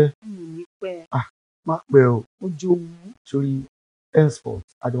ní pẹ́? Má pẹ́ o. Ojú òwú. Sórí henceforth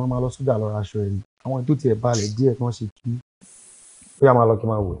àjọ máa lọ sójà lọ raṣọ ẹ̀ ni àwọn tó tiẹ̀ balẹ̀ díẹ̀ tí wọ́n ṣe kí ó yá máa lọ kí n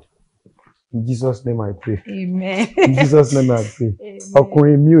máa wò. In Jesus name I pray. Amen. In Jesus name I pray.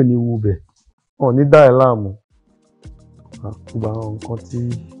 Ọkùnrin mi ò ní wù bẹ̀ wọn ò ní dá ẹ láàmú. Gbogbo àwọn nǹkan tí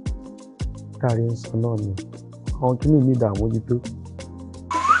kárí ń sọ náà ni àwọn kìíní mi dà mójútó.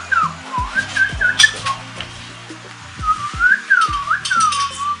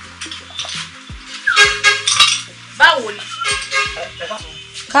 Báwo ni?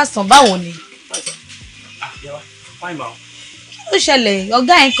 Kásán báwo ni? Kí ló ṣẹlẹ̀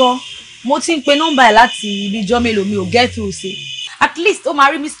ọ̀gá ẹ̀ kan mo ti ń pe nọ́mbà ẹ̀ láti ibi ijọ́ mélòó mi ò get through sí at least ó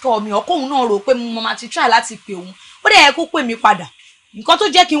máa rí miss call mi ọkọ òun náà rò pé mo máa ti try láti pè òun ó dẹ̀ yẹ kó pè mí padà nǹkan tó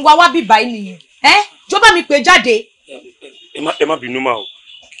jẹ́ kí n wá bí báyìí nìyẹn jọba mi pè jáde. ẹ má bínú máa o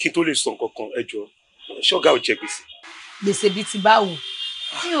kí n tó lè sọ nǹkan kan ẹ jọ̀ọ́ ṣọ́gà ò jẹ gbèsè. Gbèsè bíi ti báwo?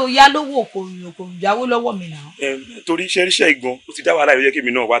 Mi ò yá lówó kò yáwó lọ́wọ́ mi náà. Torí iṣẹ́ ìgbọ̀n ó ti dá wàhálà yóò yẹ kí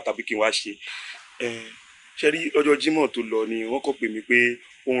mi náà wá tàbí kí n wá ṣe. Ṣe rí ọjọ́ Jímọ̀ tó lọ ni wọ́n kọ́ pè mí pé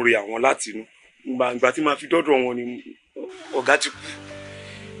ó ń re àwọn láti inú. Ìgbà tí màá fi dọ́dọ̀ wọn ni ọ̀gá ti kú.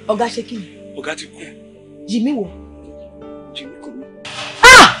 Ọ̀gá ṣe kí ni? Ọ̀gá ti kú. Jimmy wo? Jimmy kò ní.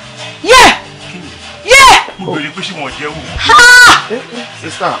 Mo bèrè pé ṣé wọ́n jẹ́ wò.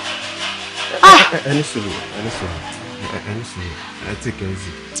 Sister, ẹni sùúrù ẹ take it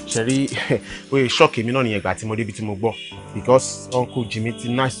easy. Ṣẹ̀rí oye ṣọ́ọ̀kì mi náà nìyẹn ìgbà tí mo débi tí mo gbọ́ because Uncle Jimmy ti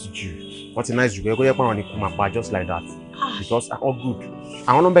nice jù wọ́n ti nice jù kó yẹ pé àwọn ni kò máa pa just like that because all good.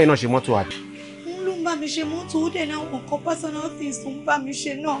 Àwọn nọ́mbà yìí náà ṣe mọ́tò àbí. N ló ń bá mi ṣe mọ́tò ó dẹ̀ náà nǹkan personal things tó ń bá mi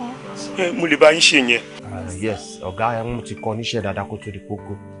ṣe náà. Mo lè bá yín ṣe yẹn. Yes, ọ̀gá ẹ̀wọ̀n ti kọ́ níṣẹ́ dáadáa kó tó di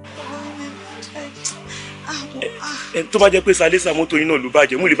kókó. Tó bá jẹ́ pé Salisa mọ́tò yín náà ló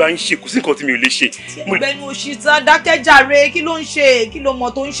bàjẹ́ mo lè bá yín ṣe kò sí nǹkan tí mi ò lè ṣe. Ìgbẹ́nu òṣìṣẹ́ dákẹ́jàre kí ló ń ṣe kí ló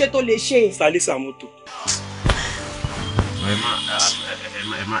mọ̀ tó ń ṣe tó lè ṣe. Salisa mọ́tò.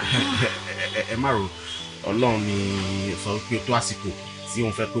 Ẹ má rò Ọlọ́run ni sọ pé tó àsìkò tí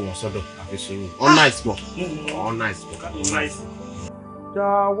òun fẹ́ pé wọ́n sọ́dọ̀ àfi sùúrù. All nice bọ̀.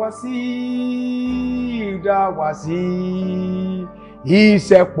 Dá wa sí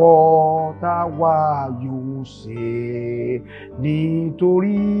ìṣẹ́pọ̀ táwa yóò ṣe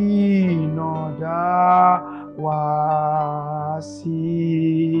nítorí iná dá wa sí.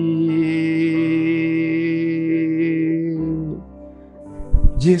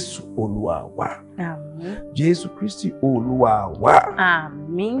 Jésù Olúwa wa. Àmín. Jésù Kristi Olúwa wa.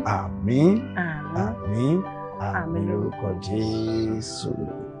 Àmín. Àmín. Àmín. Àmín. Àmín lórúkọ Jésù.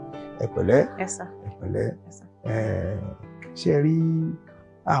 Ẹ pẹ̀lẹ́. Ẹ sà. Ẹ pẹ̀lẹ́. Ṣé rí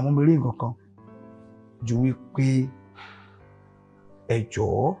àwọn ọmọ eré nǹkan kan ju wípé ẹ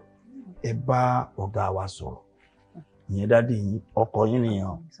jọ̀ọ́ ẹ bá ọ̀gá wa sọ̀rọ̀ ìyẹn dáàdì yín ọkọ yín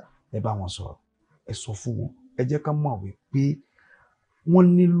nìyẹn ẹ bá wọn sọ̀rọ̀ ẹ sọ fún wọn ẹ jẹ́ ká mọ̀ wípé wọ́n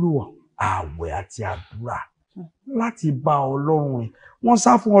nílò ààwẹ̀ àti àdúrà láti bá Ọlọ́run rìn wọ́n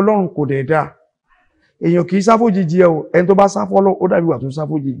sá fún Ọlọ́run kò dẹ̀ dáa èèyàn kì í sá fójijì ẹ o ẹni tó bá sá fún Ọlọ́run ó dàbí ìwà tó sá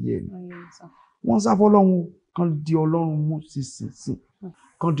fójijì ẹ ni wọ́n sá fún Ọlọ́run kan di Ọlọ́run mú sísìn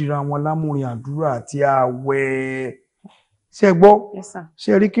kan dira wọn lámúrin àdúrà àti ààwẹ̀ ṣe gbọ́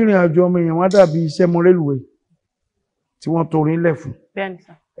ṣe rí kírin àjò ọmọ èèyàn wá dàbí iṣẹ́ mọ́rẹ́lùwẹ̀ tí wọ́n torí ńlẹ̀ fún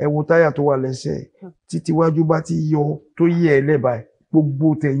ẹ wo táyà tó wà lẹ́sẹ̀ títí wájú bá ti yọ tó yẹ ẹ lẹ́bàá gbogbo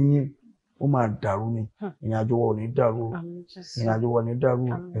tẹ̀yìn ó máa dàrú ni ìrìn àjò wa ò ní dàrú ìrìn àjò wa ò ní dàrú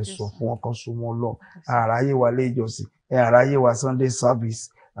ẹ sọ fún wọn kan so wọn lọ àráyé wa lé ìjọsìn ẹ àráyé wa Sunday service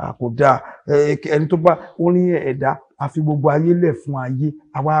àkódà ẹni tó bá ó ní ẹ̀dá àfi gbogbo ayé lẹ̀ fún ayé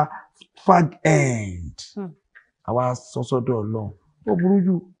àwa fag end àwa sọ́sọ́dọ̀ Ọlọ́run ó burú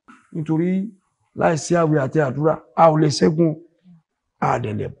jù nítorí láìsí àwẹ̀ àti àdúrà a ò lè ṣẹ́gun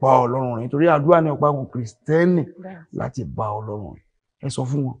àdẹ̀lẹ̀ bá Ọlọ́run rìn nítorí àdúrà ní ọ̀pá àwọn kìrìsìtẹ́nì láti bá Ọlọ́run rìn ẹ sọ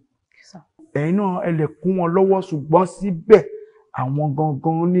fún wọn ẹ̀yin náà ẹ lè kún wọn lọ́wọ́ ṣùgbọ́n síbẹ̀ àwọn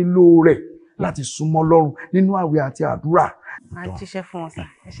gangan nílò rẹ̀ láti súnmọ́ Ọlọ́run nínú àwẹ̀ àti àdúrà. a jíṣẹ́ fún wọn sá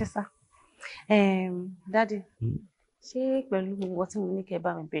ẹ ṣé sá dádì ṣé pẹ̀lú gbogbo tí mo ní kẹ́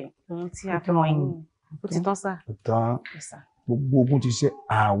bá mi bẹ̀rẹ̀ ohun tí a fi wọ̀nyí ó ti tán sá. tán gbogbo ogun ti ṣe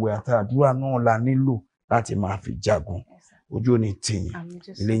àwẹ̀ àti àdúrà náà la nílò láti máa fi jagun ojú ò ní tìyìn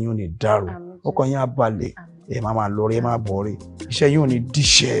ilé yín ò ní dàrú ọkàn yín á balẹ̀ ẹ máa lọ rí ẹ máa bọ̀ rí iṣẹ́ yín ò ní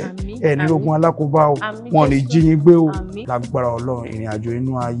díṣẹ́ ẹ ní ogun alákòóbá o wọn ò ní jí yín gbé o lágbára Ọlọ́run ìrìn àjò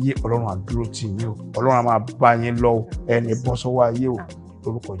inú ayé Ọlọ́run á dúró tì yín o Ọlọ́run á máa bá yín lọ o ẹ ní bọ́ sọ́wọ́ ayé o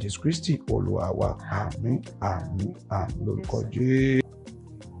lórúkọ Jésù Kristi Olúwa wa àmín àmín àmín lórúkọ Jésù.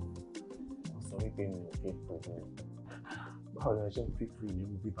 sọ wípé mi ò fi tó báwo ni ẹ ṣe ń fi fún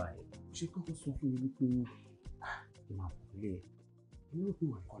ìlú bíbá ẹ ṣé kókó sọ fún mi wípé máa bọ̀ lé ẹ ní òkú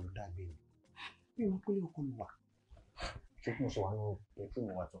ìwà ló dàgbé ni bí wọn pé ọkọ mi wà ṣé kí n ṣe wà ní ẹgbẹ́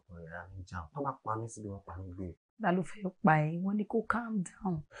mi wà tọkùnrin rẹ̀ ní ìjà wọn bá pa mí síbi wọn pa mí gbé. ta ló fẹ́ pa ẹ́ wọ́n ní kó calm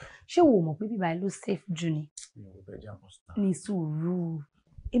down ṣé wo mọ̀ pé bíbá ẹ ló safe jù ni ní sùúrù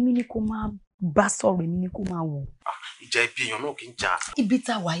èmi ni kó máa bá sọ̀rọ̀ èmi ni kó máa wò. ìjà ibi èèyàn náà kì í jà. ibi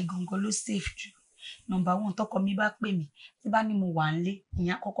tá a wà yìí gangan ló safe jù nọ́mbà 1 tọkọ mi bá pè mí tí bá ní mo wà nílé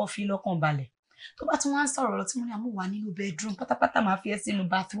ìyẹn àkọ́kọ́ fi lọ́kàn balẹ̀ tó bá tún wá ń sọ̀rọ̀ lọ tí mo ní àmúwà nínú bedroom pátápátá máa fi ẹ́ sínú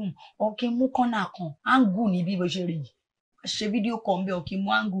bathroom ọ̀kẹ́ mú kọ́nà kan áńgù ní bí bó ṣe rí yìí ṣe fídíò kan bẹ́ẹ̀ ọ̀kẹ́ mú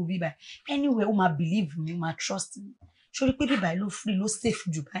áńgù bí báyìí anyway ó máa believe me ó máa trust me sórí pé bíbáyìí ló free ló safe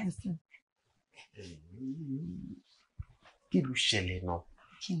jù báyìí sí. kí ló ṣẹlẹ̀ náà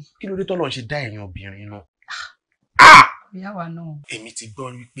kí ló dé tọ́lọ́ ṣe dá ẹ̀yin obìnrin náà. ìyá wa náà. èmi ti gbọ́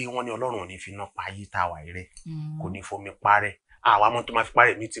wípé wọ́n ní Ọlọ́run ò ní fi iná pa ayé tá a wà rẹ̀ kò ní fomi parẹ́ àwa mọ tó máa fi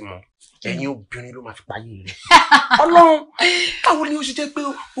parí mi ti mọ ẹ̀yin obìnrin ló máa fi parí rẹ̀. Ọlọ́run báwo ni ó ṣe jẹ́ pé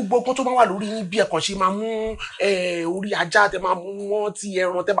gbogbo ọgbọ́n tó máa wà lórí yín bí ẹ̀kan ṣe máa mú orí ajá tẹ máa mú wọn ti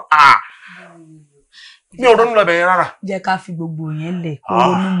ẹran tẹ máa mi ò ronú lọ bẹ̀rẹ̀ rárá. Jẹ́ ká fi gbogbo yẹn lẹ̀ kó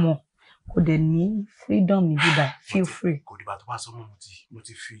ronú mọ́ kó dẹ̀ ní freedom ní bíbá feel free. Kò dìbà tó bá sọ mọ́ mo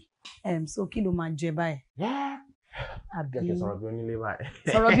ti free. So kí ló máa jẹ báyìí? Àbí kí sọ̀rọ̀ bí onílé báyìí.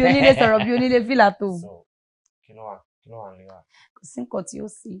 Sọ̀rọ̀ bí onílé fìlà tó. Kí ló wà nílé wa? Kò sí nǹkan tí ó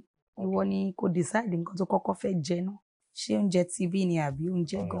sì ìwọ ni kò decide nǹkan tó kọ́kọ́ fẹ́ jẹ náà. Ṣé oúnjẹ TV ni àbí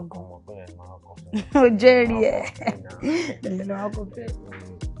oúnjẹ gangan? Ó jẹ́rìí ẹ̀. Ìlú ọkọ̀ fẹ́.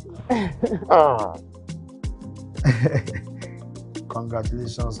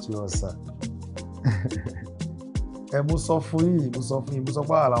 Congratulations to you, sir. Mo sọ fún yín, mo sọ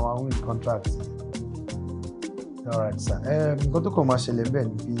pé àlà máa win contract. All right, sir. Nǹkan tó kàn máa ṣẹlẹ̀ bẹ́ẹ̀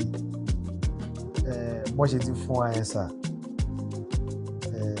ni bí bọ́n ṣe ti fún wa yẹn, sir.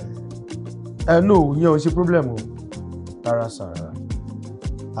 No, yẹn ò ṣe problem o. Rárá, sir.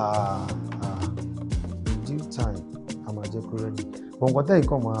 In due time, a máa jẹ́ kó ready. But nǹkan tẹ́yìn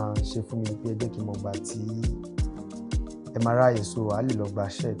kan máa ṣe fún mi pé ẹ jẹ́ kí n mọ̀ gbà tí ẹ máa ráyè so a lè lọ gba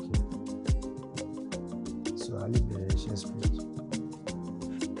ṣẹ́ẹ̀kì. So a lè bẹ̀rẹ̀ iṣẹ́ spirit.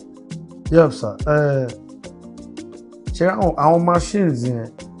 Yes, sir. Ṣé àwọn machines yẹn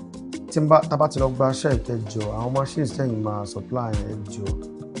tí tá bá ti lọ gba ṣẹ́ẹ̀kì ẹ jọ àwọn machines tẹ́yìn máa supply ẹ jọ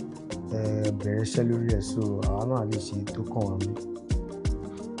bẹ̀rẹ̀ iṣẹ́ lórí ẹ̀ so àwa náà lè ṣe tó kàn wá mí.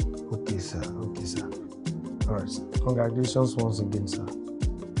 Okay, sir. Okay, sir. All right, sir. Congratulations once again, sir.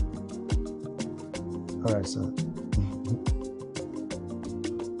 All right, sir.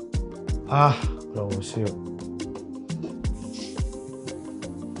 Lọ́wọ́ ṣe o.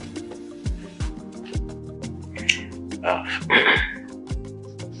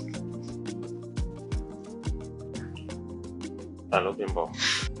 Hello, Bimbo.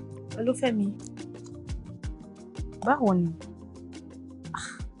 Hello, Fẹ́mi. Báwo ni?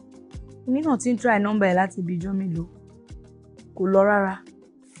 Èmi náà ti ń try nọ́mbà ẹ̀ láti ibi ijọ́ mélòó. Kò lọ rárá.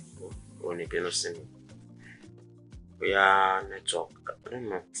 Ó ní bínú sí mi. Bóyá network, I don't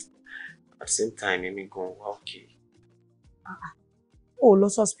know. At the same time, èmi gan wá okay. Ó lọ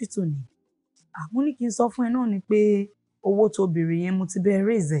sí hospital ni. Mo ní kí n sọ fún ẹ náà ni pé owó tó béèrè yẹn mo ti bẹ́ẹ̀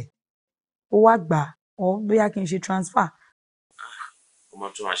raise ẹ̀. Ó wá gbà ọ́ bóyá kí n ṣe transfer. Ó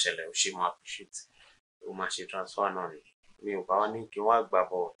máa tún máa ṣẹlẹ̀ ó ṣe máa appreciate. Ó máa ṣe transfer náà ni. Mi ò bá wá ní kí n wá gbà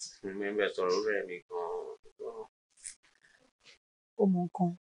bọ̀ mi ń bẹ̀ sọ̀rọ̀ rẹ̀ mi gan-an. Ó mọ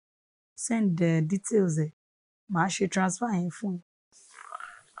nǹkan. Send the details ẹ̀. Màá ṣe transfer yẹn fún ẹ.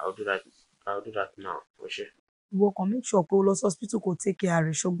 I'll do that now. Okay. Ìwọ kàn make sure pé o lọ sí hospital kó take care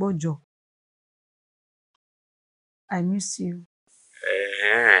rẹ̀ ṣùgbọ́n jọ. I miss you.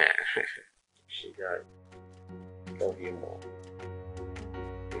 She got love you more.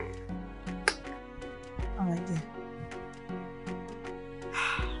 All right, then.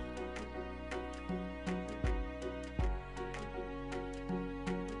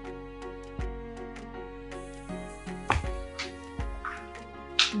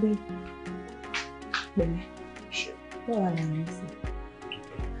 Babe. Bẹ́ẹ̀ni. Báwo wà lẹ́yìn sí?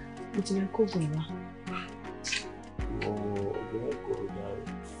 Mo ti lè kó gbìn wá.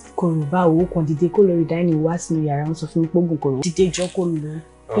 Kòrò báwo kàn dìde kó lórí dáìní wá sínú yàrá ń sọ fún mi pé oògùn kòrò. Dìde jọ kó lò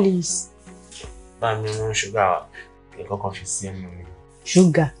ó, please. Bá mi mú ṣúgà wá, kí n kọ́kọ́ fi sí ẹnu mi.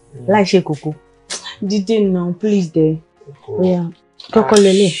 Ṣúgà láì ṣe kòkó. Dìde náà, please dẹ̀. Oya, kọ́kọ́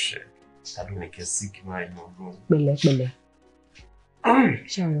lélẹ̀. Tàbí ní kẹ́ sí kí máa inú ọdún. Pẹ̀lẹ́pẹ̀lẹ̀.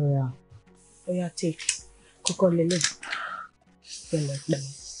 Ṣàròyà. Oya take. Kọ́kọ́ lélẹ̀. Pẹ̀lẹ́pẹ̀lẹ̀.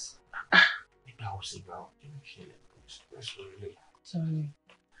 Nígbà wo sí ìgbà wo kí n ṣẹlẹ̀ lórí. Sorry.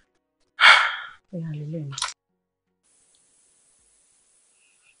 Oya lélẹ̀ ni.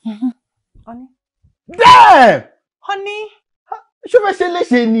 Honey. Damn! Honey. Ṣé o fẹ́ ṣe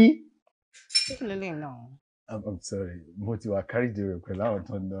léṣe ni? Ṣé lélẹ̀ náà? I'm sorry, mo ti wà carried away pẹ̀lú àwọn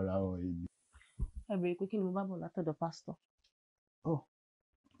tó ń lọ́ra wọn yìí. Ẹ bèrè pé kí ni mo bá bọ̀ látọ̀dọ̀ pásítọ̀. Oh,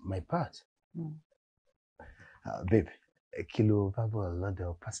 my part. Babe, kí ló bá bọ̀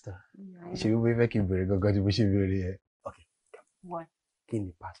lọ́dọ̀ pásítọ̀? Ṣé wípé fẹ́ kí n bèrè gangan tí mo ṣe bèrè ẹ? Okay. What? Kí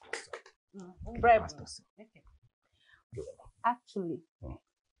ni pásítọ̀ sọ? Bribe. Actually,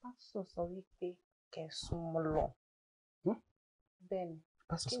 pásítọ̀ sọ wípé kẹsùn mọ́ lọ. Bẹ́ẹ̀ni,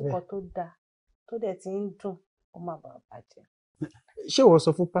 kí nǹkan tó dáa tó dẹ̀ ti ń dùn ó má bàa bàjẹ́. Ṣé ìwọ sọ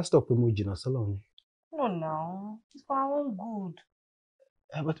fún pásítọ̀ pé mo jìnnà sọ́lọ̀ ni? No, now. It's for our own good.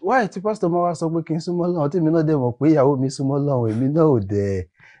 But why tí pásítọ̀ máa wá sọ pé kí n súnmọ́ Ọlọ́run tí èmi náà dẹ̀ mọ̀ pé ìyàwó mi súnmọ́ Ọlọ́run èmi náà ò dẹ̀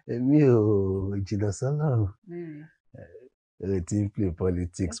èmi ò jìnnà sọ́lọ́run. o ti ń play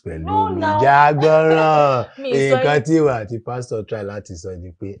politics pẹ̀lú mi jágbọ́ràn nǹkan tí ìwà àti pásítọ̀ try láti sọ ni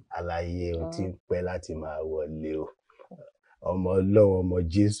pé àlàyé o ti ń pẹ́ láti máa wọlé o ọmọ Ọlọ́run ọmọ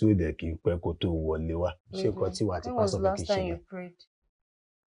Jésù dẹ̀ kì í pẹ́ kó tó wọlé wá ṣé nǹkan tí ìwà àti pásítọ̀ fẹ́ kí ṣe yẹn.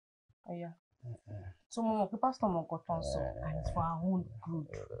 So mo mọ̀ pé pásítọ̀ mọ̀ nǹkan tó ń sọ and it's for our own good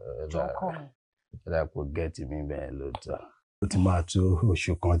jọ kọ́ mi. Kò gẹ́tì mi bẹ́ẹ̀ lóòótọ́. Ó ti máa tó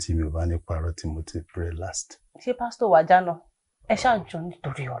oṣù kan tí mi ò bá ní parọ́ tí mo ti pray last. Ṣé pásítọ̀ wà jáná? Ẹ ṣáà jọ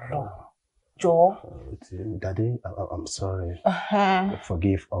nítorí Ọlọ́run. Jọ. Daddy, I'm sorry.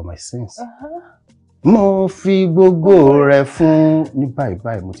 Forgive all my sins. Mo fi gbogbo rẹ̀ fún ní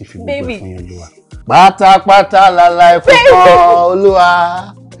báyìí mo ti fi gbogbo rẹ̀ fún yín Olúwa. Pátápátá lálàí fún Olúwa.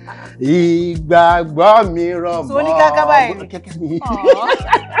 Ìgbàgbọ́ mi rọ̀ mọ́. So ní káká báyìí.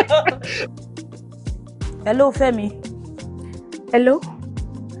 Hello Fẹ́mi. Hello.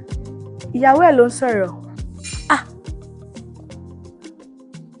 Ìyàwó ẹ̀ ló ń sọ̀rọ̀.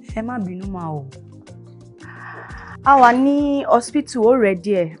 Ẹ má bínú máa o. A wà ní hospital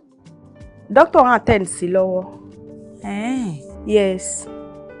already ẹ̀. Doctor ń attend sí lọ́wọ́. Yes.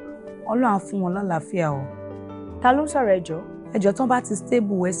 Ọlọ́run á fún wọn lálàáfíà o. Ta ló ń sọ̀rọ̀ ẹjọ́? Ẹjọ́ tán bá ti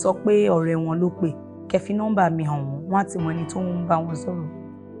stable ẹ sọ pé ọ̀rẹ́ wọn ló pè. Kẹ́ fi nọ́mbà mi hàn wọ́n, wọ́n á ti mọ ẹni tó ń bá wọn sọ̀rọ̀.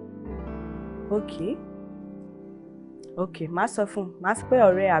 Okay, má sọ fún un. Má sọ pé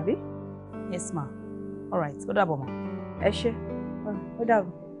ọ̀rẹ́ àbí? Yes ma. All right, ó dàbọ̀ ma. Ẹ ṣé. Ó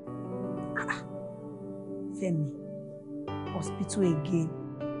dàbọ̀. Fẹ́mi, hospital again.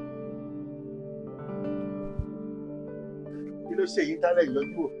 Kí ló ṣe yìí tálẹ̀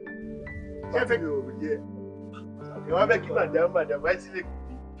ìyọjú o? Ṣé fẹ́ mi ò rí ẹ? Ìwọ́n bẹ́ kí màdàmú ẹ sílẹ̀ kù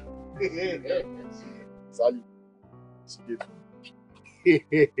bí. Sálí, sígé tó.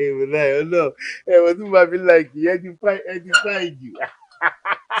 Wòlá ẹ̀ ọlọ́ ẹ̀wọ̀n tí mo máa fi láìkì ẹ ti fáì jù.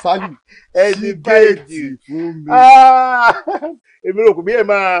 Sálí, ẹ ti fáì jù. Èmi rò kò bí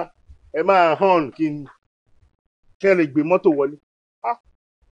ẹ máa hàn kí ẹ lè gbé mọ́tò wọlé.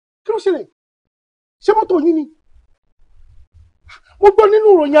 Kí ló ṣẹlẹ̀? Ṣé mọ́tò yín ni? Mo gbọ́ nínú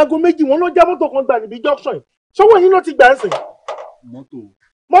ìròyìn aago méjì wọn ló já mọ́tò kan gbà níbi junction yìí. Ṣọwọ́ yín ló ti gbà ń sìn.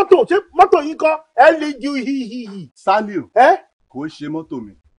 Ṣé mọ́tò yín kọ́ ẹ lè ju hihihi. Sálí o, kò ṣe mọ́tò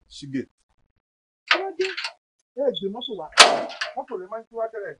mi, ṣígè. Ẹ gbé mọ́tò wa. Mọ́tò rẹ̀ máa ń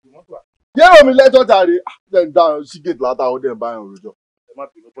tíwájú rẹ̀ gbé mọ́tò wa. Yé omi lẹ́jọ́ tàrí, ẹ̀ ń dá ṣígè látàwọn ọdẹ ń bá yàn rojọ́. Ẹ má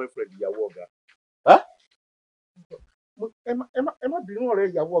bínú boyfriend ìyàwó ọ̀gá. Ẹ má bínú ọ̀rẹ́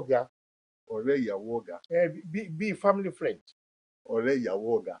ìyàwó ọ̀gá. Ọ̀rẹ́ ìyàwó ọ̀gá. Bí family friend. Ọ̀rẹ́ ìyàwó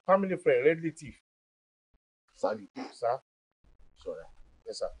ọ̀gá. Family friend, relative. Sálí. Sá. Ṣọ́ra.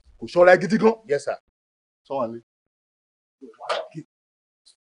 Yes sir. Kò ṣọ́ra gidi gan. Yes sir. Sọ́wọ́n lé.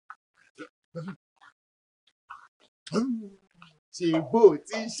 Ṣèbó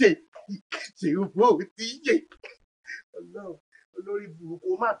tí ń ṣe. Ṣèbó tí ń ṣe. Olórí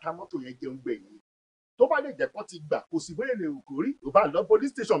burúkú má ta mọ́tò yẹn jẹun gbẹ̀yìn. Tó bá lè jẹ́ kó ti gbà kò sì bóyá lè kò rí tó bá lọ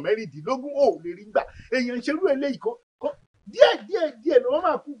police station mẹ́rìndínlógún ò lè rí gbà èèyàn ń ṣerú eléyìí kó díẹ̀ ni wọ́n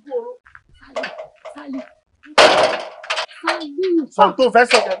máa kú oró. Sálí. Sọ tó fẹ́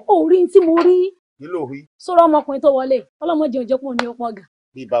sọ. Orí tí mo rí. Kí ló rí? Sọ̀rọ̀ ọmọkùnrin tó wọlé ọlọ́mọdé òjò pọ̀ ní ọ̀pọ̀ ọ̀gá.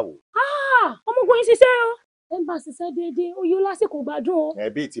 Bí báwo? Ọmọkùnrin ṣiṣẹ́ o. Ẹ ń bá ṣiṣẹ́ déédéé ó yó lásìkò gbádùn o.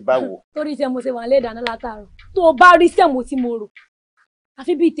 Ẹbí ti báwo? Torí iṣẹ́ mo ṣe wà lé ìdáná látàárọ̀. Tó o bá rí iṣẹ́ mo tí mo rò.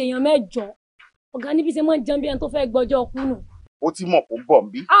 Àfi bíi tèèyàn mẹ́jọ. Ọ̀gá níbi ṣe máa ń jẹun bí ẹni tó fẹ́ gbọ́jọ́ ọkú nù. Ó ti mọ̀ kó bọ̀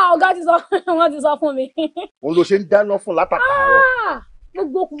nbí. Ọ̀gá ti sọ wọ́n ti sọ fún mi. Òun ló ṣe ń dáná fún látàkàrọ̀.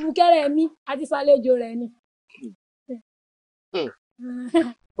 Gbogbo kùkùkẹ́rẹ́ mi àti sàlejò rẹ̀ ni.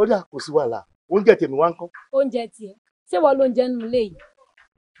 Ó dà kò sí wàhálà oúnjẹ tèmi wá ń kọ́. Oúnjẹ tiẹ̀ ṣé wọ́n ló ń jẹ́ nínú ilé yìí?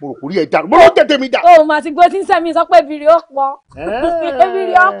 Mo rò kò rí ẹ dàrú mo ló ń tètè mi dà. Ó mà ti gbọ́ tí ń sẹ́mi sọ pé ebìrì ó pọ̀.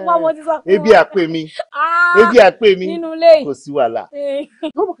 Ebìrì ó pọ̀ mo ti sọ fún wọn. Ebi àpè mi. Ebi àpè mi. Nínú ilé yìí. Kò sí wàhálà.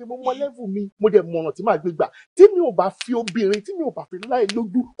 Lọ́wọ́ kí mo mọ lẹ́fù mi mo dẹ̀ mọ ọ̀nà tí màá gbé gbà tí mi ò bá fi obìnrin tí mi ò bá fi láì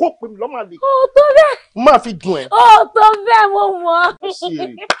lójú kó pè mí lọ́mọ àlè. Ó tó bẹ́ẹ̀. Má fi dùn ẹ́. Ó tó bẹ́ẹ̀ mo mọ̀.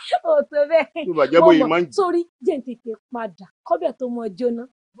 Ó tó bẹ́ẹ̀. Tó bàjẹ́ bóyá máa ń jù. Sórí jẹ́ ń tètè padà kọ́bẹ̀ tó mọ jóná.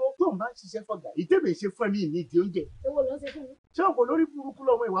 Tó ń bá ń ṣiṣẹ́ fọ̀gà ìtẹ̀bẹ̀ ṣe fún mi ní ìdí oúnjẹ. Èwo ló ń ṣe fún mi? Ṣé òkò lórí burúkú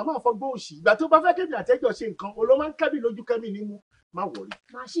lọ́mọ ìwà máa fọgbọ́n òṣì ìgbà tó bá fẹ́ kébì àtẹ́jọ́ ṣe nǹkan oló máa ń kẹ́bì lójú kẹ́mì nímú má wọ̀rí.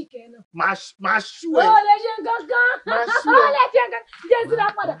 Màá ṣì kẹ́ náà. Máa ṣú ẹ. Ó lè ṣe gángan. Máa ṣú ẹ. Ó lè ṣe gángan. Jẹ́ síra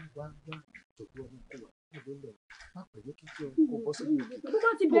padà. Tó bá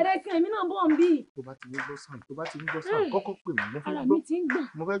ti bẹ̀rẹ̀ sí èmi náà bọ̀ ń bí. Tó bá ti ń gbọ́ sáà kọ́kọ́ pè mí Ara mi ti ń gbọ̀n.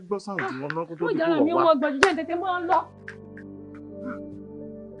 mo fẹ́ gbọ́ sáà tí wọ́n náà kó tó Ó di jàrà mi wọ̀ wá. wọ́n gbọ̀jú jẹ́ tètè mọ́ ń lọ.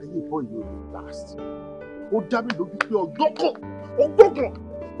 Ayé ìbọn yìí ò lè last. Ó dá mi lójú pé ọjọ́ kan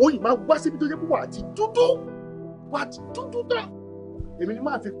oyin máa wá síbi tó jẹ́ pé wà á ti dúdú tán. Èmi ni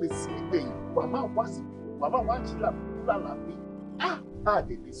máa fi pèsè ìgbẹ̀yìn wà máa wá sí wà máa wá jí lálàáfíà a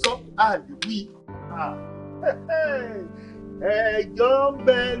lè lè sọ a lè wí ẹjọ́ ń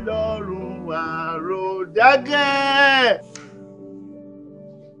bẹ lọ́rùn àròdágẹ́.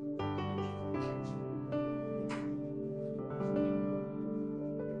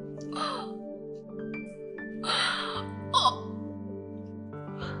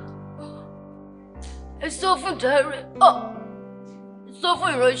 ẹ sọ fún Dáre sọ fún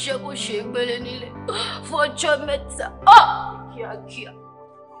ìránṣẹ́ kó ṣe ìgbélé nílé fún ọjọ́ mẹ́ta kíákíá.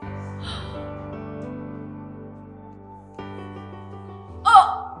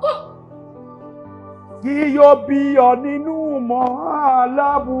 Yíyọ bí ọ nínú mọ́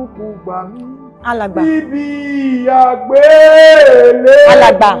alábùkù gbà mí. Alàgbà. Ibi àgbélé.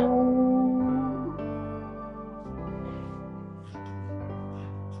 Alàgbà.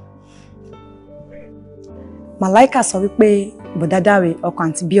 Màláìkà sọ wípé bọ̀dá Dáre ọkọ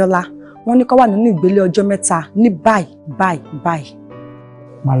àǹtí Bíọ́lá wọ́n ní kó wà nínú ìgbélé ọjọ́ mẹ́ta ní báyìí.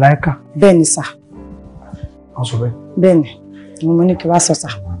 Màláìkà. Bẹ́ẹ̀ ni sà. Wọ́n sọ bẹ́ẹ̀. Bẹ́ẹ̀ ni mo ní kí wá sọ sà.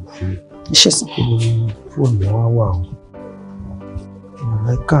 Ìṣesùn. Fóònù ẹ̀ wá wà o.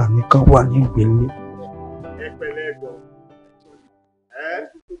 Màláìkà ní ká wà ní ìgbélé. Ẹ pẹ̀lẹ́ ẹ̀gbọ́n.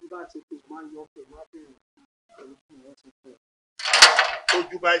 Ojú bá ṣe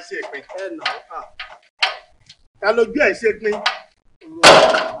pin. Ta lójú ẹ̀ ṣe pin?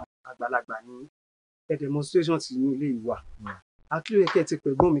 Àgbàlagbà ni demonstration ti ní ilé ìwà. Akílóye kẹ́ ti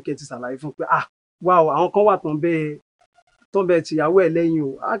pẹ̀gbọ́n mi kẹ́ ti ṣàlàyé fún pé wá o àwọn kan wà tán bẹ́ẹ̀ tìyàwó ẹ̀ lẹ́yìn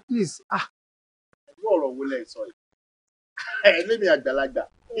o at least. Irú ọ̀rọ̀ wo lẹ sọ yìí? Lémi àgbàlagbà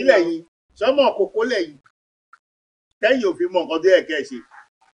ilẹ̀ yìí sọ́mọ̀ kókó lẹ́yìn tẹ́yìn òfin mọ nǹkan tó yẹ kẹ́ ẹ ṣe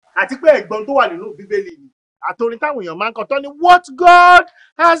àti pé ẹ̀gbọ́n tó wà nínú Bíbélì ni àtòrin táwọn èèyàn máa ń kọ tán ni what God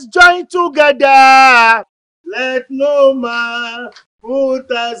has joined together let no man put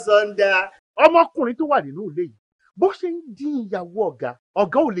asunder. Ọmọkùnrin tó wà nínú ilé yìí bó ṣe ń dín ìyàwó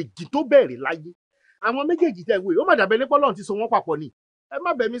ọ̀gá ò lè jì tó bẹ̀rẹ̀ láyé. Àwọn méjèèjì tẹ̀ wé ó má dàbẹ̀ lépọ́ lọ́run ti so wọ́n papọ̀ ni. Ẹ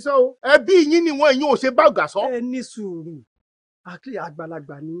má bẹ̀ mí sọ o ẹbí yín ni wọ́n ẹ̀yin ò ṣe bá ọ̀gá sọ. Ẹ ní sùúrù àkílẹ̀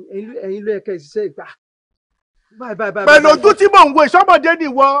àgbàlagbà ni ẹ̀yin ló yẹ kẹ́ ẹ ṣiṣẹ́ ìgbà. Pẹ̀lú ojú tí mò ń wo ìṣọ́mọdé ni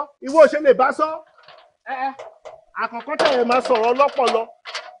ìwọ ò ṣe lè bá sọ. Àkọ́kọ́ tẹ̀ ẹ máa sọ̀rọ̀ ọlọ́pọlọ.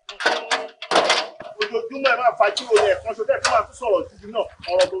 Ojoojúmọ́ ẹ máa fajú orin ẹ̀kan ṣoṣẹ́ tí wọ́n á tún sọ̀rọ̀ títí náà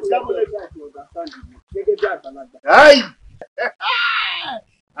ọ̀rọ̀ tó jábọ̀ lẹ́yìn àti ọ̀gá sáǹdì gẹ́gẹ́ bí àgbàlagbà.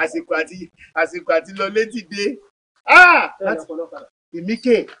 Àsìkò àti lọ létí dé.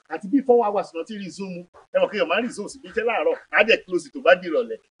 Ìmíkè àti bí 4 hours náà ti rí zoom ẹ̀wọ̀n kéèyàn máa ń rí zoom sí iṣẹ́ láàárọ̀ á dẹ̀ close tó bá di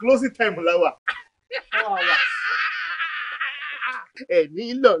ìrọ̀lẹ́ closing time láwà. Ẹ̀ní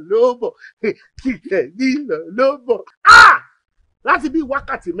lọ ló bọ̀ ẹ̀ní lọ ló bọ̀ láti bí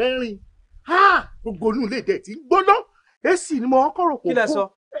wákàtí mẹ́rin gbogbo inú ilé ìdẹ̀ tí ń gbóná èsì ni mo kọ́ rò pò kí lẹ sọ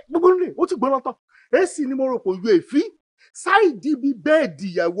gbogbo inú ilé ó ti gbóná tán èsì ni mo rò pò yọ èéfín sáìdì bíi bẹ́ẹ̀dì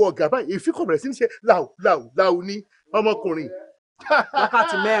ìyàwó ọ̀gá báyìí èéfín kò bẹ̀rẹ̀ sí ní ṣe láù ní ọmọkùnrin.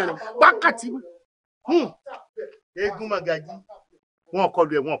 Wákàtí mẹ́rin. Wákàtí eégún magají wọn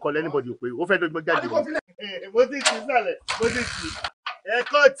kọlu ẹ wọn kọlu anybody ò pé ó fẹ́ dọ́gbọ́n jáde wọn. Mo ti kì í sàlẹ̀ mo ti kì í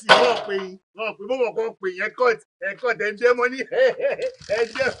ẹ̀kọ́ọ̀tì wọn pè bó wọn kọ́ pè ẹ̀kọ́ọ̀tì ẹ̀ ń dẹ́ mọ́ ní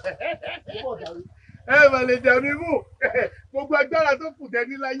ẹ̀jẹ̀ ẹ mà lè dàmí mú gbogbo agbára tó kù tẹ́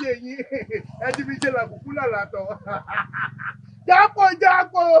ní láyé yín ẹ ti fi ṣe làkùkù làlàtọ̀ jápọ̀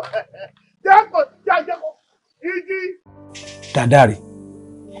igi. Dàdá rẹ̀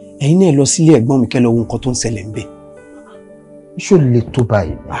ẹ̀yin náà lọ sílé ẹ̀gbọ́n mi kẹ́ lọ wo nǹkan tó ń ṣẹlẹ̀ ńbẹ̀. Ṣó lè tó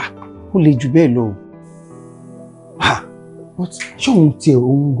báyìí? Ó lè jù bẹ́ẹ̀ lọ. Ṣé òun tiẹ̀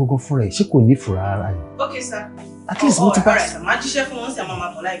òun gangan fúnra ẹ̀ ṣé kò ní ìfura rárá ni? Okay, sir. At least mo ti bá. Alright, sir. Máa jíṣẹ́ fún wọn sí àwọn ọmọ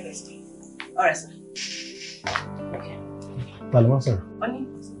àbọ̀ láìpẹ́ sí. Alright, sir. Ta ló wá sọ̀rọ̀? Wọ́n ní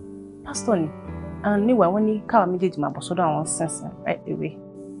pásítọ̀ ni níwà wọ́n ní káwa méjèèjì máa bọ̀ sọ́dọ̀ àwọn sínsìn right away.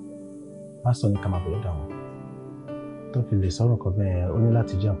 Pásítọ̀ ní ká máa bọ̀ lọ́dọ̀ àwọn. Tó fi lè sọ̀rọ̀ kan bẹ́ẹ̀ ó ní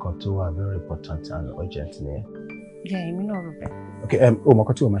láti jẹ́ nǹkan tó wà very important and urgent nìyẹn. Jẹ́ èmi náà rò bẹ́ẹ̀. Okay, ó mọ̀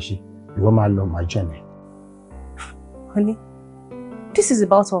nǹkan tí wọ́n máa ṣe ìwọ máa lọ máa jẹ́ mi. Honey, this is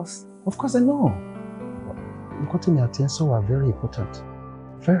about us. Of course I know. Nǹkan tí mi àti ẹ sọ wà very important.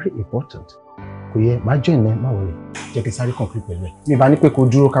 Very important. Kò yẹ máa jẹ́ ìná máa wọlé. Jẹ́ kí n sáré conclude pẹ̀lú ẹ̀. Mi bá ní pé kó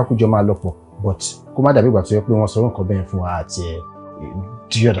dúró kákújọ máa lọ pọ̀ but kó má dàbí ìgbà tó yẹ pé wọ́n sọ̀rọ̀ nǹkan bẹ́ẹ̀ fún wa àti ẹ̀.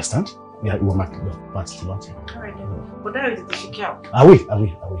 Do you understand? Ìwọ máa lọ máa ti lọ sí. But that is the chicken. I will.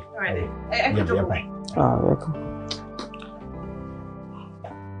 Alright then. Yeah, bye. Welcome.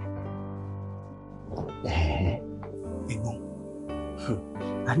 Ẹ̀gbọ́n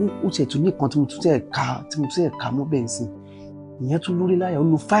àní ó tiẹ̀ tún ní nǹkan tí mo tún tẹ̀ ká mọ́ bẹ́ẹ̀ sí ìyẹn tún lórí láyà ó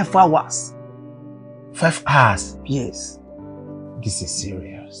lo 5 hours. 5 hours? Yes. This is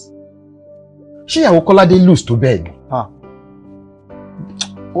serious. Ṣé ìyàwó Kọ́ládé lose tó bẹ́ẹ̀ ni?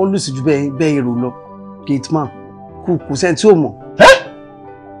 ó lù sí ju bẹ́ẹ̀ èrò lọ gateman kò sẹ́ni tí ò mọ̀.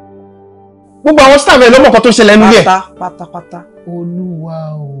 Gbogbo àwọn staff ẹ̀ ló mọ̀ kan tó ṣẹlẹ̀ nílé ẹ̀. Pátápátá. Olúwa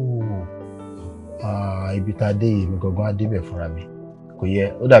o. Ibi tá a dé yìí mi gangan á débẹ̀ fúnra mi. Kò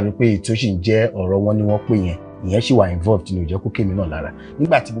yẹ ó dàbí pé ètò sì ń jẹ́ ọ̀rọ̀ wọn ni wọ́n pè yẹn. Ìyẹn sì wà involved ní ó jẹ́ kó kémi náà lára.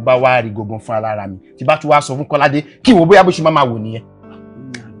 Nígbà tí mo bá wá rí gangan fúnra lára mi, tí bá tún wá sọ fún Kọ́ládé kí wo bóyá bó ṣe máa wò nìyẹn.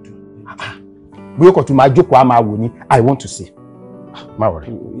 Bóyá kò tún máa jókòó á máa wò ní I want to see. Má wọrí.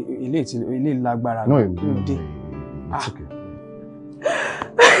 Ilé lágbára. No, dé. It's okay.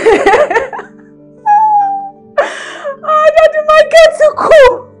 Daddy Market ti kú.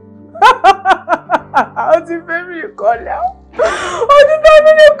 Ó ti fẹ́ mi kọ́lá. Ó ti fẹ́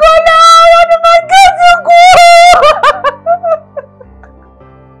mi kọ́lá. Daddy Market ti kú.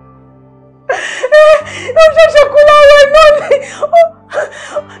 Ó ṣẹ̀ṣẹ̀ kú lára ẹ̀ náà ni.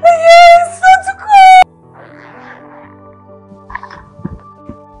 Yes, ó ti kú.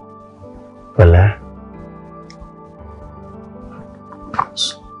 Pẹ̀lẹ́.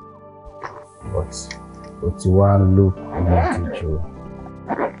 But you want look like you.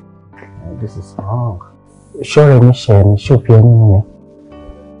 This is wrong. Sure, me share me show fi ẹni yẹn.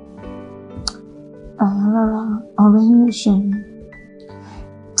 Rárá, ọ̀rẹ́ yín ò ṣe mí.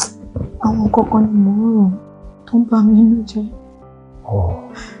 Àwọn kankan ni mò ń rò tó ń bà mí nínú jẹ́. Oh.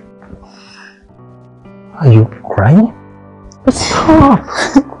 Are you crying? Stop.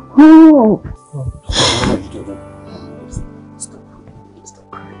 Oh.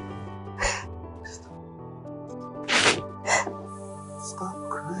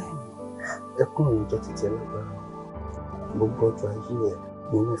 Ẹkún mi jẹ́ títí ẹlẹ́gbẹ̀rún. Gbogbo ọjọ́ ayé ẹ̀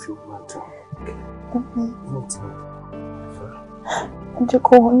nínú ìfi máa dùn. Ní ti ìfẹ́. Ẹ jẹ́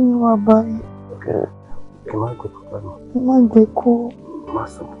kó wọ́n yín wá báyìí. Ẹ má gbé kó báyìí. Ẹ má gbé kó. Má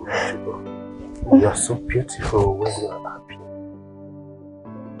sọ fún mi ṣùgbọ́n. You are so beautiful when you are happy.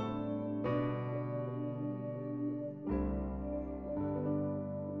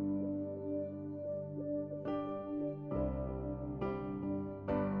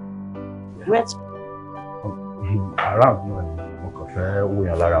 Wet. Around you and mo kàn fẹ́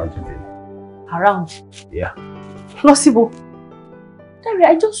wòyàn lára ọjọ́ bẹ́ẹ̀. Around. Yeah. Lọ síbo. Terry,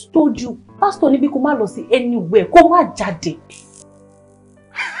 I just told you, Pastor níbi kó má lọ sí anywhere, kó má jáde.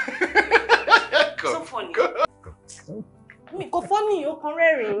 So funny. Mi kò funny, ó kàn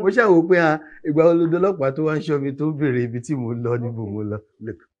rẹ́rìn. Mo ṣàwò pé ìgbà olódó ọlọ́pàá tó wá ń ṣọ́ mi tó béèrè ibi tí mo lọ níbo mo lọ.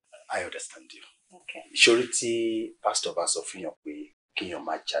 Look, I understand you. Okay. Ìṣòro tí Pastor bá sọ fún yàn pé kíyàn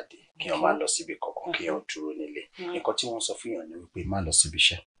má jáde, kíyàn má lọ síbi kankan, kíyàn dúró nílé. Nǹkan tí wọ́n sọ fún yàn ni wípé má lọ síbi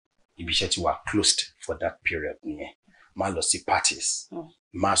iṣẹ́. Ibi iṣẹ́ ti wà closed for that period nìyẹn. Má lọ sí parties.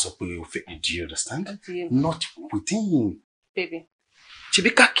 Má sọ pé o fẹ́, do you understand? Not within. Baby. Ṣebí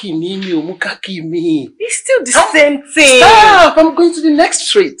káàkì mi ò mú káàkì mi. It's still the same thing. Stop! I'm going to the next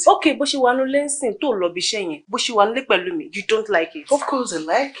street. Okay, bó ṣe wà ní lẹ́sìn tó lọ bí iṣẹ́ yẹn, bó ṣe wà nílé pẹ̀lú mi, you don't like it. Of course I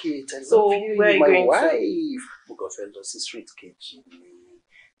like it. I So, love you. where are You're you my going to? wife. Mo kàn fẹ́ lọ sí street kejì mi.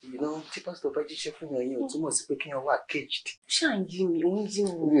 You know, tí Pastor bá jíṣẹ́ fún yàn yín ò túmọ̀ sí pé kí yàn wà caged. Ṣáà ń yí mi, òun yí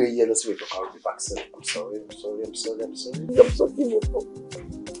mi. Mi ò yẹ lọ sí ìtọ́ka I'll be back soon. I'm sorry.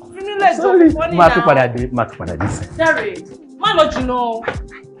 Fínílẹ̀ jọ fún wọn nínú. máa tún padà dé sí. Terry, má lọ jìnnà o.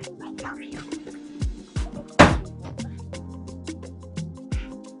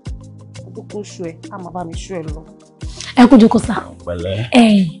 Kúkú ṣu ẹ, a máa bá mi ṣu ẹ lọ. Ẹ kú jókòó sá. Pẹ̀lẹ́.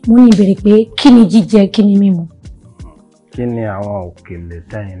 Mo ní ìbéèrè pé kí ni jíjẹ kí ni mímu? Kí ni àwọn òkèlè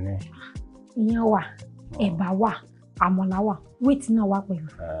tẹ́yìn ní? Iyán wà, ẹ̀bà wà, àmàlà wà, wíìtì náà wà pẹ̀lú.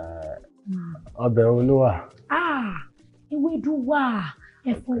 Ọbẹ̀ wo ló wà? Ewédú wà,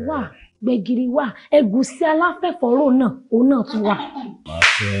 ẹ̀fọ́ wà, gbẹ̀gìrì wà, ẹ̀gúsí aláfẹ̀fọ́rò náà, òun náà tún wà. Màá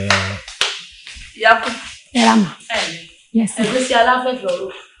fẹ́. Ìyá kù. Ẹ ra mà. Yes. Ẹ̀gúsí aláfẹ̀fọ́rò.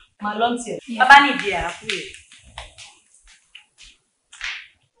 Màá lọ tiẹ̀. Bàbá ní ìdí àkú yẹn.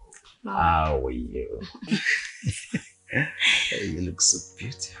 How are you? You look so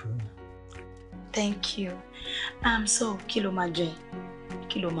beautiful. Thank you. So kí ló máa jẹ?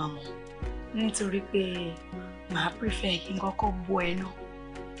 Kí ló máa mu? Nítorí pé màá prefer kí n kọ́kọ́ bọ́ ẹ náà.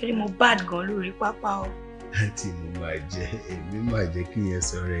 Torí mo bad gan lórí pápá o. Tí mo máa jẹ, èmi máa jẹ́ kí yẹn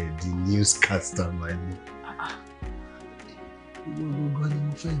sọ̀rọ̀ ẹ̀ di newscaster máa ní. Gbogbo ni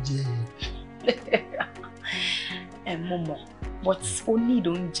mo fẹ́ jẹ. Mo mọ̀, but ó need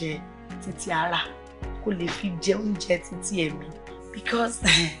oúnjẹ títí ara kó lè fi jẹ oúnjẹ títí ẹ̀mí because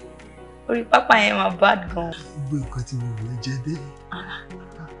orí pápá yẹn máa bad gan. Gbogbo nǹkan tí mo fẹ́ jẹ dé.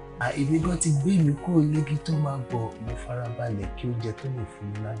 Èmi gan ti gbé mi kúrò légi tó máa bọ̀, mo farabalẹ̀ kí oúnjẹ tó lè fún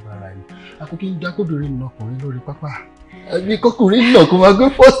mi lágbára ni. Àkókò ń dákòbìnrin nà ọkùnrin lórí pápá. Àbí kọkùnrin náà kó máa gbé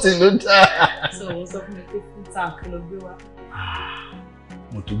fọ́ọ̀sì ló dáa. So wọ́n sọ fún mi pé full tank ló gbé wá.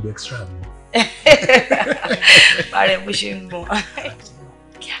 mo tún gbé extra mi. Bàrẹ̀ bó ṣe ń gbọ̀n.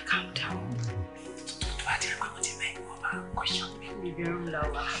 Kí a calm down. Tó bá ti rí pé mo ti bẹ́ẹ̀ wọ́n máa question mi. Ìbẹ̀rù là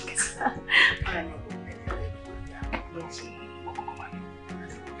wà.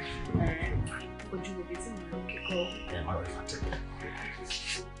 Ojú òbí tí mo lọ kíkọ́.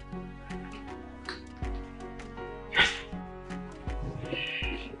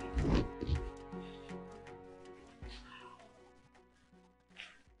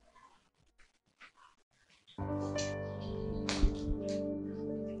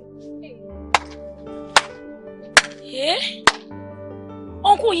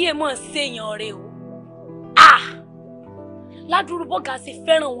 Uncle yìí mọ̀ ṣèyàn rẹ̀ o. Ládùúrú bọ́gà ṣe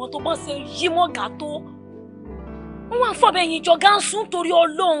fẹ́ràn wọn tó bọ́ ṣe yí mọ́gà tó. Wọ́n wá fọ́bẹ̀ yín jọ gánsù torí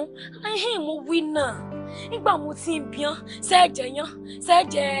Ọlọ́run. Mo wí náà. Nígbà mo ti ń bíán, ṣẹ́ẹ̀jẹ̀ yán,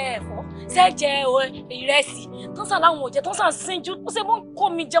 ṣẹ́ẹ̀jẹ̀ ẹ̀fọ́, ṣẹ́ẹ̀jẹ̀ ìrẹsì. Tán sà láwọn òjẹ́, tán sà sínjú. Mo ṣe mọ́ kó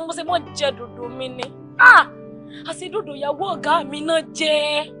mi jẹ, mo ṣe mọ́ jẹ dòdò mi ni. Àṣẹ dòdò ìyàwó ọ̀gá mi náà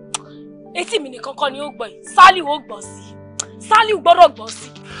jẹ́. Etí mi nìkan kọ́ ni ó gbọ́ yìí. Sálíù ó gbọ́ sí. Sálíù gbọ́dọ̀ gbọ́ sí.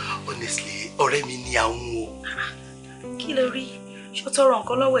 Honestly, ọ̀rẹ́ mi ni àwọn o. Kí ló rí? Ṣó tọrọ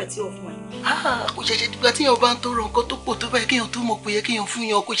nǹkan lọ́wọ́ ẹ̀ tí ò fún ẹ? Kò ṣẹ̀ṣẹ̀ dìgbà tí èèyàn bá ń tọrọ nǹkan tó pọ̀ tó báyìí kéèyàn tó mọ̀ pé yẹ kéèyàn fún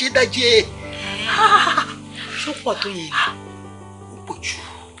yàn kò ṣe é dájẹ́. Ṣó pọ̀ tó yẹ? Ó pọ̀ jù.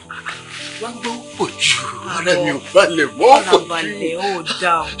 Wá gbọ́ ó pọ̀ jù. Ara mi ò balẹ̀ mọ́ ó pọ̀ jù. Ara balẹ̀ ó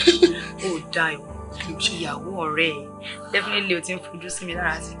dá o. Ó dá o. Kì í ṣe ìyàwó ọ̀rẹ́ ẹ̀. Definitely o ti ń fojú sí mi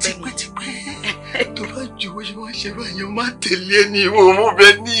lára sí pẹ́ mi. Tipẹ́tipẹ́ tó bá ju bó ṣe máa ń ṣe báyìí máa ń tẹ̀lé ẹni ìwọ ọmọ bẹ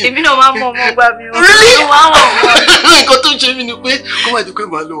ní. Èmi náà máa ń mọ ọmọ gbà mí o. Nǹkan tó ń ṣe mí ni pé kó má di pé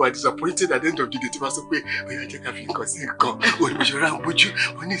màá lọ wà disappointed at the end of the day tí wọ́n sọ pé ọ̀yà jẹ́ ká fi nǹkan sí nǹkan olùbíṣọ́ra ń bójú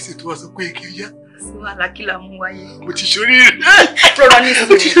wọn ní ìsìn tó wọ́n sọ pé kí ó yá. Sí wàhálà kí la mú wáyé. Mo ti ṣorí rẹ̀. Rọra ní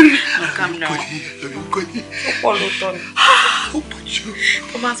sùúrù. Calm down. Ó pọ̀ ló tọ́ ni. Ó pọ̀ jù.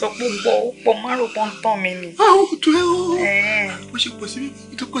 Tó máa sọ pé ó pọ̀ márùn pọ̀ ń tán mi ni. Ó tó ẹ́ o. Bó ṣe pọ̀ sí mi,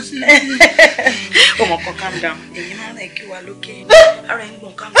 tó pọ̀ sí mi. Ọmọ kan calm down. Èyí máa ń rẹ̀ kí wa lókè. Ara ẹ̀ ń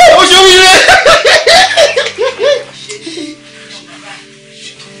gbọ̀n calm down. Ó ṣe wí rẹ̀.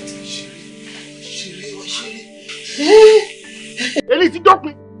 Èlì ti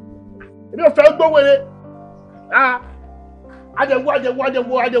dọ́pin. Èmi ò fẹ́ gbọ́ wẹrẹ.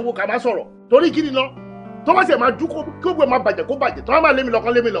 Adẹ̀wò kà má sọ̀rọ̀. Torí kí ni lọ? Tó bá ṣe máa dún kó gbé máa bàjẹ́ kó bàjẹ́. Tó máa lé mi lọ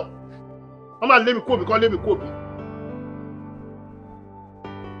kán lé mi lọ. Wọ́n máa lé mi kó mi kán lé mi kó mi.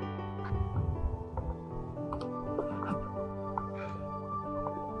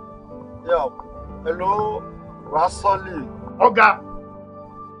 Hello, Rasoli. Ọ̀gá,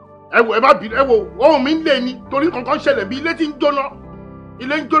 ẹ má bínú, ohun mi ń lé ni torí kankan ṣẹlẹ̀ bí ilé tí ń jóná.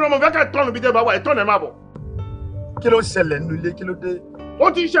 Ilé ń jóná mo fẹ́ kẹ́ tọ́nu bí tẹ́ bá wà ẹ̀ tọ́nu ẹ̀ má bọ̀. Kí ló ń ṣẹlẹ̀ nínú ilé? Kí ló dé?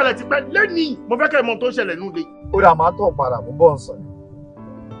 Ó ti ń ṣẹlẹ̀ tipẹ́ lẹ́nìí mo fẹ́ kẹ́ mọ tó ń ṣẹlẹ̀ nínú ilé. Ó dà máa tọ̀ padà mú bọ́ ǹsán.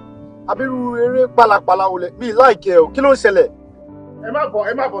 Abirú eré pálapàla wo lẹ mi láìkẹ́ o, kí ló ń ṣẹlẹ̀? Ẹ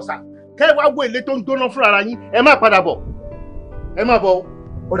má bọ̀ sà. Kẹ́ ẹ wá wo ilé tó ń jóná fúnra ara yín, ẹ má padà bọ̀. Ẹ má bọ̀ o.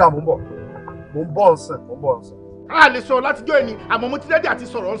 Ó dà mú bọ̀. Mo ń bọ̀ ǹsán. A lè sọ látijọ́ ẹni àmọ́ mo ti dẹ́dẹ́ àti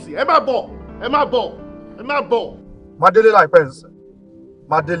sọ̀rọ̀ ǹsìn. Ẹ má bọ̀. Má délé láìpẹ́ ǹsán.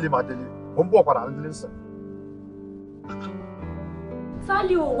 Má délé. Mo ń bọ̀ padà nílé ǹsán.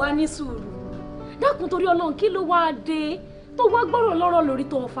 Sálíù ò wá ní sùúrù. Dákun torí Ọlọ́run kí ló wáá dé tó wá gbọ́rọ̀ lọ́rọ̀ lórí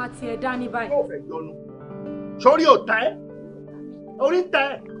tó fa tiẹ̀ dání báyìí. Yóò fẹ́ yọnu. Sórí ò ta ẹ́. Orí ń ta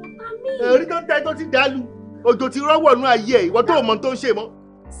ẹ́. Orí tó ń ta ẹ́ tó ti dàlú. Òjò ti rọ́wọ́ nú ayé ẹ̀ ìwọ tó mọ tó ń ṣe mọ́.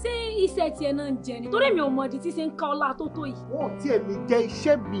 Ṣé iṣẹ́ tiẹ̀ náà ń jẹ ni? Torí mi ò mọ ìdí tí ṣe ń ká ọlá tó tó yìí. Wọ́n ti ẹ̀mí jẹ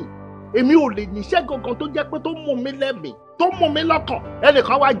iṣẹ́ mi. Èmi ò lè níṣẹ́ gangan tó jẹ́ pé tó mú mi lẹ́mìí, tó mú mi lọ́kàn.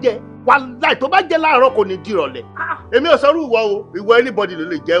 Ẹnìkan wá jẹ, wàláì tó bá jẹ láàárọ̀ kò ní di ìrọ̀lẹ́. Èmi ò sọrú ìwọ o, ìwọ anybody ló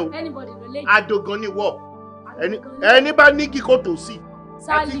lè jẹ o. Adogan ni wọ. Ẹni bá ní kíkó tó sí.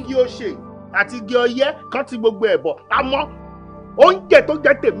 Àti kí ó ṣe, àti kí ó yẹ, kán ti gbogbo ẹ̀ bọ̀. Àmọ́ oúnjẹ tó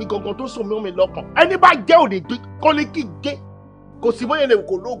jẹ́ tèmi gangan tó sùn mí lọ́kàn. Ẹni bá jẹ́ òní kọ́lé kí gé. Kò sí bóyá lè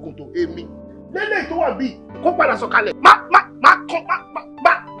kó lóògùn tó èmi. Lélẹ̀ tó wà bíi kó padà sọ̀kalẹ̀. Má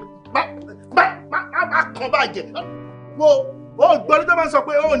kàn bàjẹ́. Wo o gbọ́dọ̀ tó máa sọ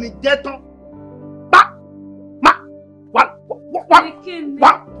pé o ò ní jẹ́ tán.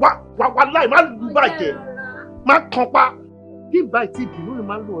 Wà láì má lù bàjẹ́. Má kàn pa. Tí báyìí tí ìbínú ni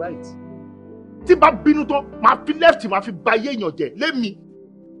máa ń lò right. Tí bá bínú tán, máa fi left máa fi ba ayé èèyàn jẹ lémi.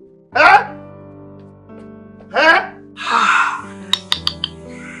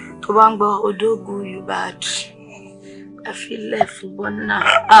 Tó bá ń gbọ́ odógun you bad. I feel left fún Bọ́nà.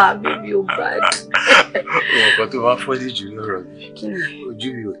 Baby o bad. Nǹkan tó bá fọ́ ní jù lọ́rọ̀ mi. Ojú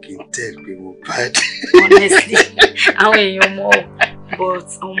mi ò kí ń tẹ̀ pé mo bad. Honestly, àwọn èèyàn mọ̀ but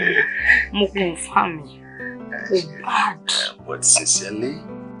mo confirm o bad. but sincerely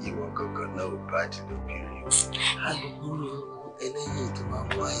ìwọ gangan náà ò bá di lóbìnrin alùpùpù ẹlẹ́yìn tó máa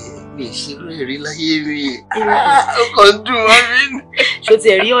ń wáyé mi ìṣirò ẹ̀rí láyé mi ọkọ̀ ń dùn wá mí. ṣó ti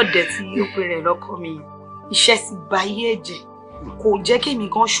ẹ̀rí ọ̀dẹ̀ tí ó pè rẹ̀ lọ́kọ mi iṣẹ́ sì ba ayé ẹ̀jẹ̀ kò jẹ́ kémi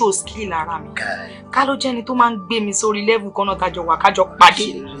gan show skill lára mi ká ló jẹ́ni tó máa ń gbé mi sórí level kan náà tájọ wà kájọ pàdé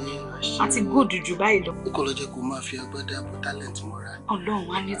àti gúdù jù báyìí lọ. ó kọ́ lọ jẹ́ kó máa fi agbádá bó talent mọ́ra. ọlọ́run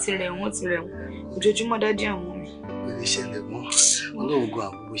á ní tirẹ̀ wọ́n ojoojúmọ́ dájú àwọn mi. pẹ̀lú ìṣẹ̀lẹ̀ mọ́ ọlọ́run gan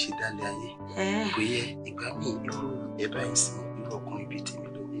àwọn bó ṣe dálé ayé kò yẹ ìgbà míì irú ẹ̀bá ìsìn irú ọkùnrin bíi tèmi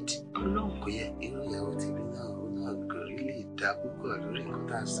ló méjì kò yẹ irú ìyàwó tèmi náà ó náà gòrí lè dá púpọ̀ lórí nǹkan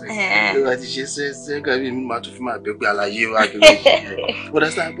tá a sọ yìí ló bá ti ṣe sẹ́sẹ́ kàbí mi máa tún fi máa bẹ́gbẹ́ àlàyé wa kí ló ṣe yẹ bọ́dà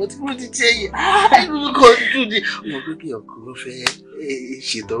sáà bọ́ tí mo ti ṣe yẹ ẹnu kò dùn ní ọmọ pé kí ọkùnrin fẹ́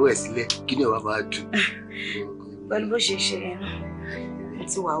ṣètọ́wọ́ ẹ̀ sílẹ̀ kí ni ọba máa dùn. pẹ̀lú bó ṣe ṣe yẹn náà mo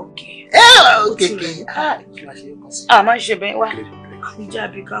ti wà òkè. òkè má ṣe bẹ́ẹ̀ wá ìjà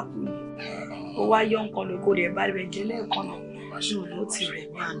bí ká kú ni ó wá yọ nǹkan lóko rẹ̀ bá rẹ̀ jẹ́ lẹ́ẹ̀kan náà ló ti rẹ̀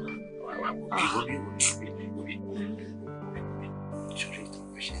ní àná.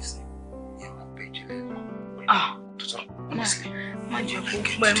 má jẹ́ kó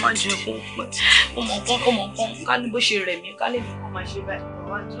pẹ́ ó mọ̀ nǹkan ká ní bó ṣe rẹ̀ mí ká lè ní kó máa ṣe báyìí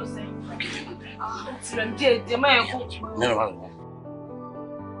wá tó sẹ́yìn ó ti rẹ̀ mí díẹ̀ má yẹ kó pẹ́.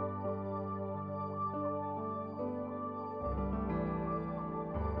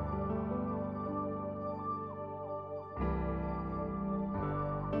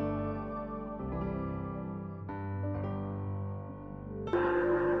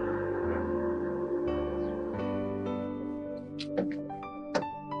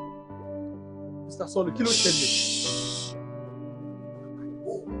 Sọ̀rọ̀ kí ló ṣẹlẹ̀?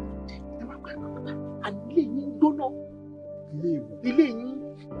 Ilé yín ń jóná. Ilé yín.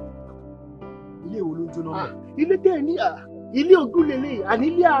 Ilé wo ló ń jóná náà? Ilé tẹ́ ẹ ní ilé ojúlélẹ̀ àní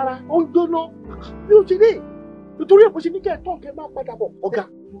ilé ara ó ń jóná. Bí o ṣe dé, nítorí ẹ̀kọ́ ṣe ní kẹ́ ẹ̀ tán kẹ́ ẹ máa padà bọ̀ ọ̀gá.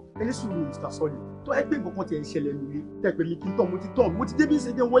 Ẹni sùúrù Mr. Sọ́ọ̀lì tó ẹgbẹ́ nǹkan tiẹ̀ ń ṣẹlẹ̀ nílé tẹ̀pẹ̀ mi kì í tán mo ti débi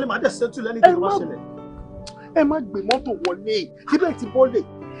ìṣèjẹun wọlé màá dẹ̀ sẹ́tù lẹ́ni tí wọ́n ṣẹlẹ̀. Ẹ má gbé mọ́tò wọlé síbẹ̀ ti bọ́lẹ̀.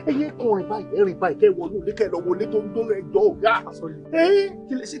 Ẹyẹ kan rìn báyìí kẹ́ wọnú ilé kẹ́ lọ wọlé tó ń dóná ẹjọ́ ọ̀gá.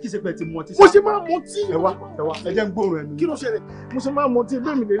 Ṣé kìí ṣe pé ti mọtí? Mo ṣe máa mọtí. Ẹ wá ẹ jẹ́ ń gbóòórùn ẹnu. Kí ló ṣẹlẹ̀? Mo ṣe máa mọtí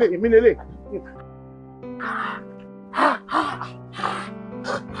bẹ́ẹ̀ mi lélẹ̀ èmi lélẹ̀.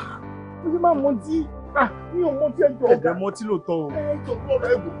 Mo ṣe máa mọtí. Mi ò mọtí ẹjọ́ ọ̀gá. Ẹ̀dẹ̀ mọtí lóòótọ́ o. Ẹjọ́ lọ́rọ̀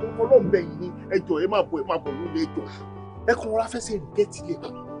ẹ̀gbọ́n ọlọ́run bẹ̀yìn ni ẹjọ́ ẹ máa bọ̀ nílé ẹjọ́. Ẹ kàn rọra fẹsẹ̀ rìn gẹ́tì lè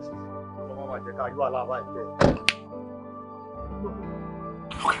kàn. Ọmọ máa jẹ ká yọ aláàbá ìfẹ́.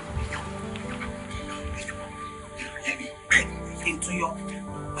 Into your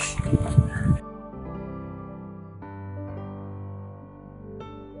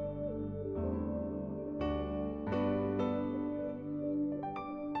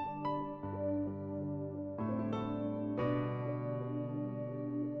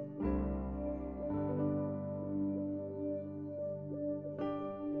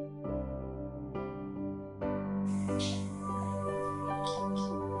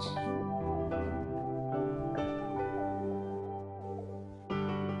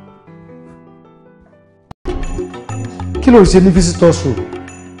kí ló ń ṣe ní visitors room.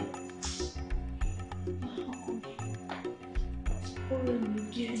 ó rẹ̀ mí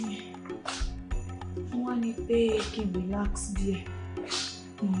díẹ̀ ni wọ́n ní pé kí n relax díẹ̀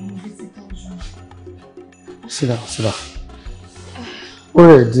ní visitors room. sit down. ó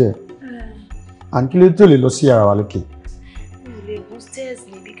rẹ̀ díẹ̀ and kí ló tó lè lọ sí yàrá wa lókè. mi ò lè gun stairs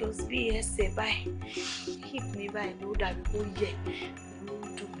ni because bí ẹsẹ̀ báyìí hip mi báyìí ló dàbí kó yẹ ló ń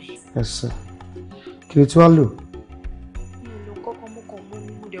dùn mí. ẹsẹ̀ kí ló tí wàá lò.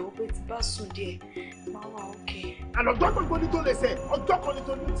 Sùn díẹ̀ máa wà òkè. Àlọ́jọ́ gbogbo ní tó lè ṣe ọjọ́ kan ní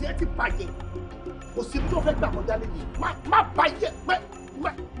tó ní tiẹ̀ ti bàjẹ́ kò sí tó fẹ́ gbà kọjá lẹ́yìn má bàjẹ́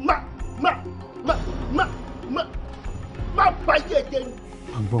má bàjẹ́ jẹ́ ni.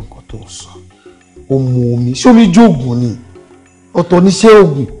 àgbọ̀ nǹkan tó ń sọ ó mu omi ṣé omi jó oògùn ni ọ̀tọ̀ níṣẹ́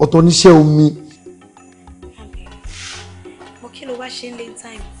oògùn ọ̀tọ̀ níṣẹ́ omi. mo kí ló wá ṣe ń lé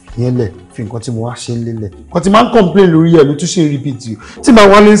time. ìyẹn lẹ̀ fi nǹkan tí mo wá ṣe ń lélẹ̀ kan tí máa ń complain lórí ẹ̀ ló tún ṣe repeat tí màá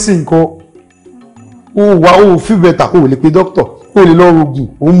wálé sí nǹkan ó wà ó feel better ó lè pe doctor ó lè lọ rògùn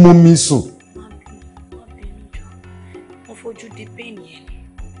ó ń mú mi sùn. mo fojú di pain yẹn.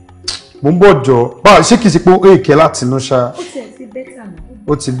 mo ń bọ̀ jọ báwo ṣé kìí ṣe pé ó èké láti inú ṣá. ó tiẹ̀ ti bẹ́tà náà.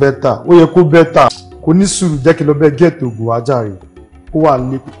 ó ti bẹ́tà ó yẹ kó bẹ́tà kò ní sùúrù jẹ́ kí n lọ bẹ́ẹ̀ gẹ́ẹ̀tì ògùn ajáre kó wà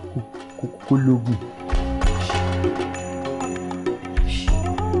lé kó lógùn.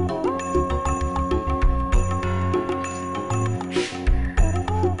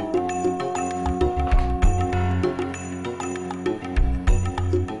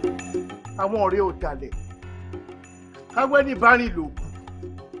 àwọn ọ̀rẹ́ ọ̀dàlẹ̀ káwẹ́ ní bárìn lò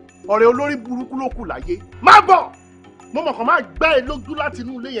ọ̀rẹ́ olórí burúkú ló kù láyé má bọ̀ mo mọ̀ kàn máa gbá ẹ lójú láti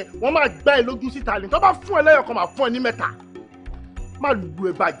inú ilé yẹn wọ́n máa gbá ẹ lójú síta ni tó bá fún ẹ lẹ́yọ̀ kan máa fún ẹ ní mẹ́ta má lu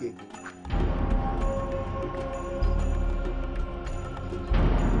ẹ bàjẹ́.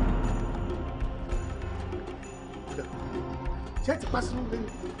 ṣé ti pa sínú ilé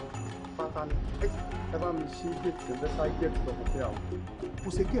yẹn pátá ni ẹ bá mi ṣí géètì kẹfẹ sáyé géètì lọkọ fẹ àwọn kò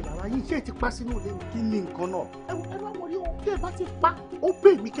ṣe géètì ara yín ṣé ti pa sínú ilé yẹn kí ni nǹkan náà ẹ bá wọlé o tẹ ẹ bá ti pa ó pè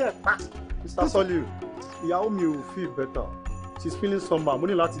mí kẹ ẹ pa. Mr. Soliu ìyàwó mi ò feel better she's feeling somehow mo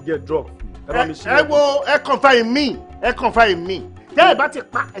ní láti get drug ẹ bá mi ṣí. ẹ wo ẹ confide me ẹ confide me tẹ ẹ bá ti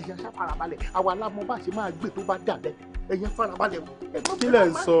pa ẹyẹ ṣá farabalẹ̀ àwa alámọ bá ṣe máa gbé tó bá dà lẹ ẹyẹ farabalẹ̀ o. kí lẹ̀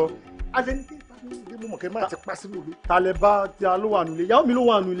ń sọ. mo mọ̀ kẹ́ máa ti pa sínú ilé. talẹ̀ bá ti a ló wà nulẹ̀ ìyàwó mi ló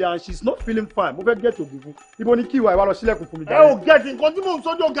wà nulẹ̀ and she is not feeling fine mo fẹ́ get ògùn fún ibo ni kí ìwà ìwà lọ sílẹ̀kùn fún mi. ẹ ò gẹ̀ẹ́sì nǹkan tí mò ń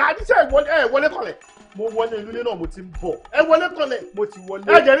sọ́jọ́ ga àdíṣẹ́ ìwọlé kọlẹ̀. mo wọlé inú ilé náà mo ti ń bọ̀. ẹ wọlé kọlẹ̀. mo ti wọlé.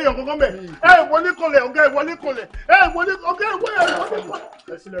 ẹ jẹ́rìí yàn kankan bẹ̀. ẹ wọlé kọlẹ̀ ọ̀gá ẹ wọlé kọlẹ̀. ẹ wọlé ọ̀gá ẹ wọlé kọlẹ̀.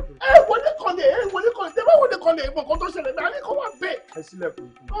 ẹ sílẹ̀kùn. ẹ wọlé kọlẹ̀ ẹ wọlé kọlẹ̀ tẹ bá wọlé kọlẹ̀ ìmọ̀ kan tó ṣẹlẹ̀ bẹ́ẹ̀ àníkọ́ wà bẹ́ẹ̀. ẹ sílẹ̀kùn.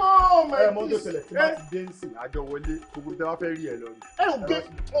 oh my god. ẹ mọ tó ṣẹlẹ̀ tí wọ́n ti dé ń sìn àjọ wọlé gbogbo tẹ bá fẹ́ rí ẹ lọ ni. ẹ ò gé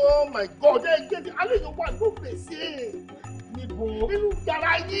oh my god ẹ gé àlejò wà ló fèsì níbo nínú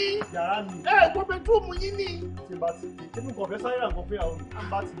yàrá yín yàrá mi ẹ gbọ́ bẹdúrúmù yín ni. tí n bá ti dé kí n kàn fẹ́ sáré àgbọ̀ pé àwọn tí n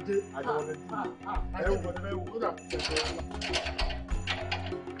bá ti dé àjọwọ́ bẹdúrúmù ẹ wò bọ́dẹ mẹ́wò.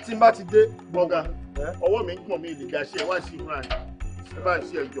 tí n bá ti dé gbọ̀ngà ọwọ́ mi ń gbọ̀n mi lè ga ṣe ẹ wá sí ìfúnra ẹ bá ń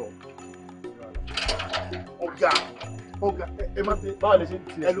ṣe ẹjọ́ ọ̀gá ọ̀gá ẹ má dé báwo lè ṣe ń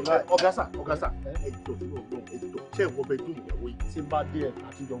tiẹ̀ sí báyìí. ọ̀gá sà ẹjọ́ tí yóò lóun ẹjọ́ ṣé ìwọ bẹdúrúmù ìyàwó yìí. tí n bá dé ẹ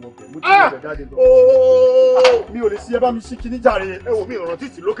àti ìjọba ọbẹ̀ mo ti ń bẹ̀ jáde lọ. mi ò lè sí ẹ bá mi ṣí kíní jàre. ẹ wò mí ìrántí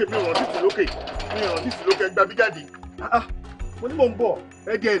tì lókè gba bí jáde. mo ní mò ń bọ̀.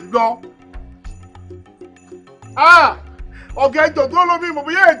 ẹ jẹ́ lọ. ọ̀gá ẹjọ́ tó lọ mi mọ̀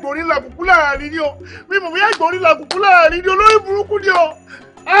bóyá ìgbòrí làkùkú láàrin ni o mi mọ̀ bóyá ìgbòrí làkùkú láàrin ni olórí burúkú ni o.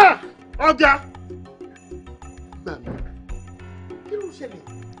 ọ̀gá gbà mí kí ló ṣẹlẹ̀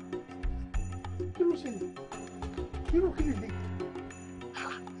irú kí lè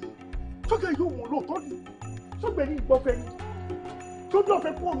sọ́jà yóò wọ́n lóòótọ́ ni sọ́gbẹ́ ní ìgbọ́fẹ́ ni tó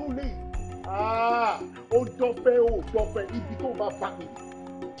dọ̀fẹ́ kúrò ní ilé yìí ó dọ̀fẹ́ ibi tó bá bá mi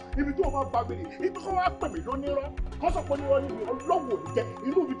ibi tó wá pè mí lónírọ́ kọ́ sọ pé níwọ́n níbi ọlọ́wọ́ ò ní jẹ́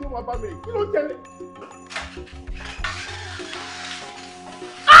inú ibi tó wá bá mi kí ló jẹ́lẹ̀.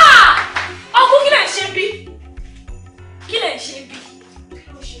 ọkùn kí lè ṣe bí kí lè ṣe bí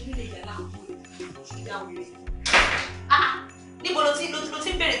lè yàrá àwọn ìyàwó rẹ̀ níbo ló ti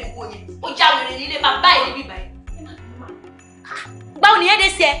ń bèrè gbogbo yẹn ó já wèrè nílé bàbá ẹ̀ níbí báyìí. báwo ni ẹ dé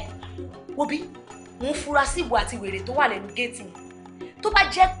sí ẹ wo bí mò ń fura sí ìwọ àti wèrè tó wà lẹ́nu géètì yẹn tó bá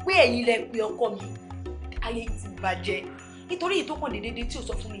jẹ́ pé ẹ̀yin lẹ pe ọkọ mi ayé ti bàjẹ́ nítorí èyí tó kàn déédéé tí ò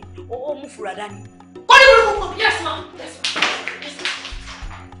sọ fún mi ó mú fura dání. kọ́ ní burúkú kò yes ma.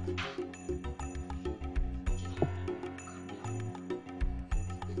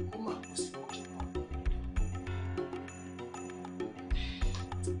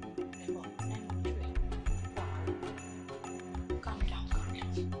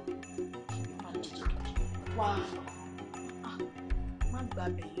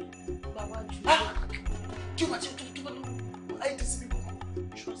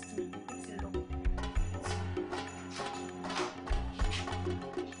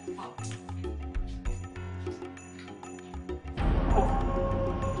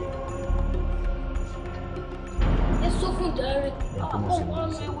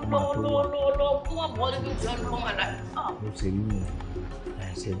 ṣe rí nù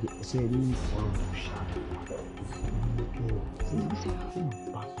ṣe rí ọ̀rọ̀ ṣáà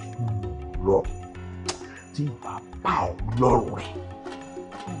lọ tí bá bá ọ lọ́rùn rẹ̀.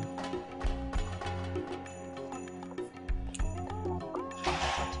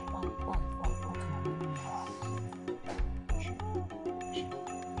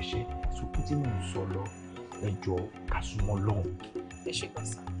 ṣe sùkú tí mò ń sọ lọ ẹjọ́ kásùmọ́ lọ́hùn. ẹ ṣe gbọ́n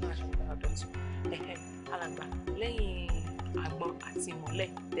sá máa ṣe gbọ́n dọ̀tún alàgbà lẹ́yìn àgbọn àti ìmọ́lẹ̀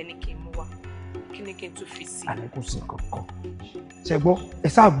tẹ́ni kí n mú wá kí ni kí n tún fi sí. àní kò sí kankan ṣe gbọ́ ẹ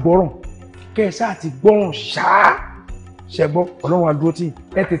ṣáà gbọ́ràn kẹ́ ẹ ṣáà ti gbọ́ràn ṣáá ṣe gbọ́ ọlọ́run àdúró tí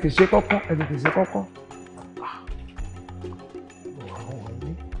ẹ tètè ṣe kọ́kọ́.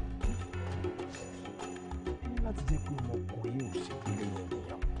 láti jẹ́ pé ọmọkùnrin yóò ṣègbélé yẹn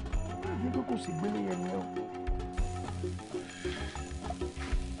nìyẹn láti jẹ́ pé kò ṣègbélé yẹn nìyẹn.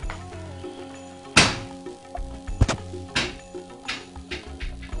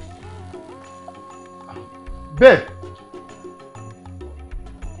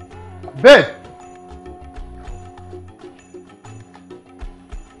 Babe!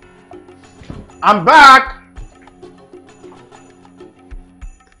 I'm back!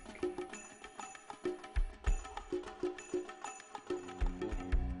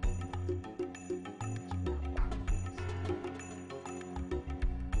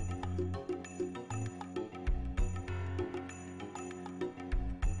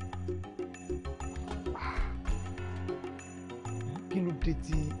 Kí ló dé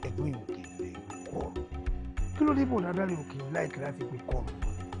tí ẹ̀gbọ́n yìí kì í lè kọ́? Kí ló dé bò náà dálé òkè láìkí láti pè kọ́?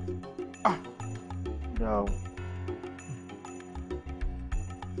 Dá o.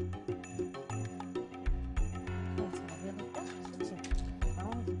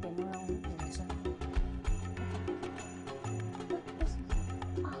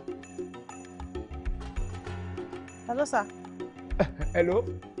 Hello, sir. Hello.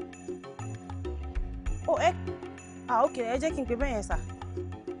 Oh, okay. Ẹ jẹ́ kí n pè bẹ́ẹ̀ yẹn, sir.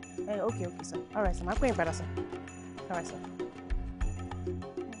 Okay, sir. All right, sir. Màá pè yín padà, sir. All right, sir.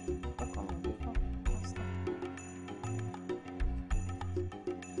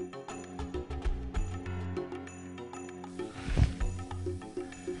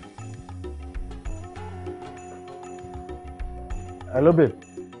 Hello, babe.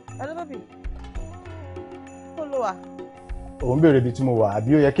 Hello, baby. Ó lọ wà. Òun béèrè ibi tí mo wà,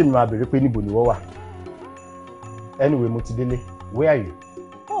 àbí ó yẹ kí mi máa béèrè pé níbo ni wọ́n wà. Anyway, mo ti délé. Where are you?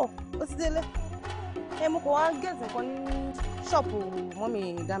 Oh, ó ti délé. Mo kò wá gẹ̀ẹ́sì kan ní ṣọ́ọ̀pù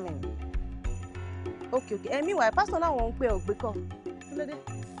mọ́mì Dámẹ́rin. Okay. Meanwhile, pásítọ̀ náà wọ́n ń pè ọ̀gbẹ́ kan. Kí ló dé?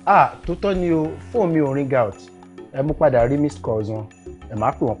 Tó tọ́ ni o, fóònù mi ò ring out. Ẹ mú padà rí missed calls wọn. Ẹ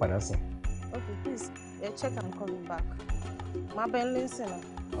máa pè wọ́n padà sí. Okay, please. Check and call me back. Má bẹ́ẹ̀ ń lé sí náà.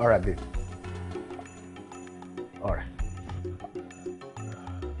 All right, babe. All right.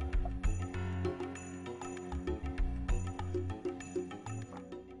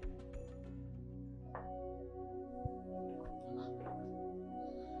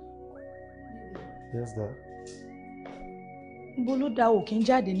 Yes, Dad. Bó ló dá òkè ń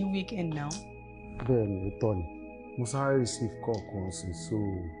jáde ní weekend now? Bẹ́ẹ̀ ni, ó tọ́ ni. Mo sáré receive call kan sí, so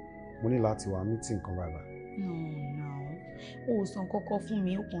mo ní láti wá meeting kan bàbá. No. O ò sàn kọ́kọ́ fún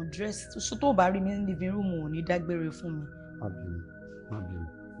mi, o kàn dress. So tó bá rí mi ní living room ò ní dágbére fún mi. Má bínú.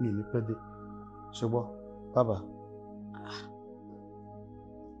 Mi ò ní pẹ́ dé. Ṣùgbọ́n, bàbá.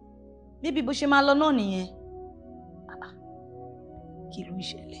 Bíbí bó ṣe máa lọ náà nìyẹn. Kí ló ń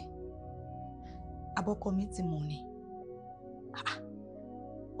ṣẹlẹ̀? Abọ́kọ mi ti mọ̀ ni.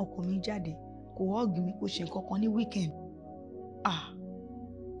 Ọkọ mi jáde, kò hug mi kò ṣe nǹkan kan ní weekend.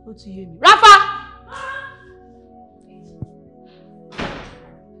 Ó ti yé mi. Ráfà!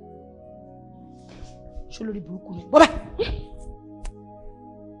 Ṣó lórí burúkú mi? Bọ́bẹ̀!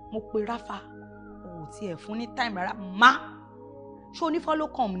 Mo pe Ráfà, ò tiẹ̀ fún ní time rárá. Má! Ṣó ní follow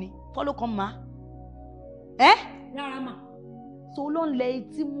come ni? Follow come má? Rárá mà. So ló ń lẹ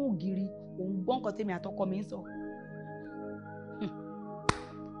etí mú ògiri, òun gbọ́ nǹkan tèmi àtọkọ mi ń sọ.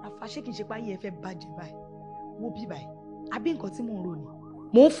 Ráfà ṣé kìí ṣe pé ayé ẹ fẹ́ bàjẹ́ báyìí? Wo bí báyìí? Àbí nǹkan tí mò ń rò ni?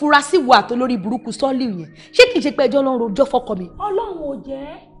 Mò ń fura sí wo àtò lórí burúkú sọ́ọ̀lì yẹn. Ṣé kìí ṣe pé ẹjọ́ ló ń rojọ́ fọ́kọ mi? Ọlọ́run ò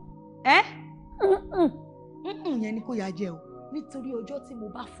jẹ́. Yẹn ni kò yá jẹ o. Nítorí ọjọ́ tí mo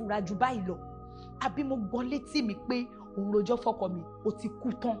bá fura jù báyìí lọ, àbí mo gbọ́ létí mi pé òun rojọ́ fọ́kọ mi, ó ti kú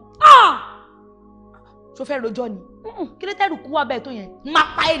tán. Ṣó fẹ́ rojọ́ ni? Kí ló tẹ́rù kú wá bẹ́ẹ̀ tó yẹn? Má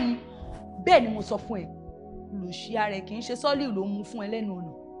pa ẹ́ ni. Bẹ́ẹ̀ ni mo sọ fún ẹ. Lòṣì ara ẹ̀ kì í ṣe sọ́ọ̀lì ló ń mú fún ẹ lẹ́nu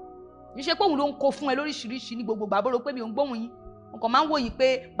ọ̀nà. Kì í ṣe pé òun ló ń kó fún ẹ lóríṣiríṣi ní gbogbo gbàgbọ́ pé mi ò ń gbóhùn yín. Nǹkan máa ń wò yìí pé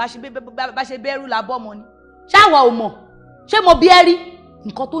bá ṣe bẹ́rù la bọ́ ọmọ ni. Ṣáwa ò mọ̀? Ṣé mo bí ẹ rí?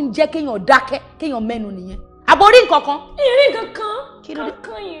 Nǹkan tó ń jẹ́ kéèyàn dákẹ́, kéèyàn mẹ́nu nìyẹn. Àbórí nǹkan kan? Ìrí kankan. Kí ló dé?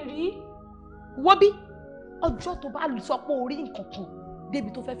 Kankan ìrí. Wo bí? Ọjọ́ tó bá sọ pé orí nǹkan kan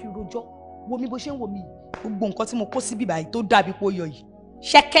débi tó fẹ́ fi rojọ́, wo mi bó ṣe ń wo mi. Gbogbo nǹkan tí mo kó síbí báyìí tó dàbí pé ó yọ yìí.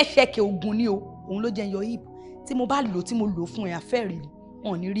 Ṣẹ́kẹ́ṣẹkẹ̀ ogun ni o. Òun ló jẹ́ yọ hip. Tí mo bá lò tí mo lò fún ẹ àfẹ́rẹ́ ni,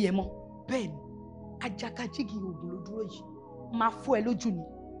 wọn ò ní rí ẹ mọ́. Bẹ́ẹ̀ ni, ajakajigi oògùn ló dúró yìí. Máa fọ́ ẹ lójú ni.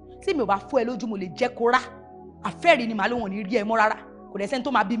 Tí mi ò bá fọ́ ẹ lójú mo lè jẹ́ kó rá. Àfẹ́rẹ́ ni màá lóun ò ní rí ẹ mọ́ rárá. Kò dẹ̀ sẹ́ni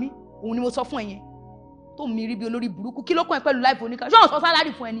tó máa bí mi. Òun ni mo sọ fún ẹ yẹn. Tó mi rí bí olórí burúkú. Kí ló kàn ẹ́ pẹ̀lú láìpẹ́ oníkà? Ṣé òun sọ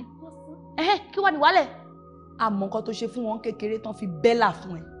sálárì fún ẹ ni? Kí wá ní wálẹ̀? Àmọ́ nǹkan tó ṣe fún wọn kékeré tán fi bẹ́là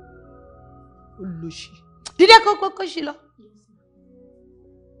fún ẹ. Olóṣì. Dídé kókó ṣí lọ.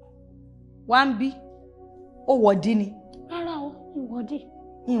 Wá ń bí. Ó wọ̀dí ni. Rárá o, ìwọ́dí.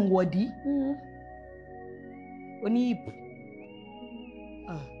 Ìwọ̀dí? Oní ìbò.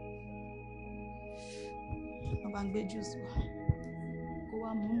 Wọ́n bá ń gbé jùsù wá. Kó wá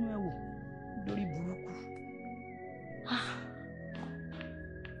múnú ẹ̀ wò lórí burúkú.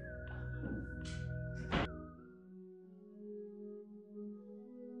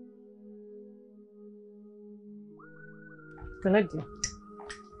 Pẹ̀lẹ́ díẹ̀.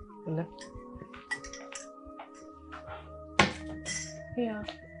 Pẹ̀lẹ́. Yeah.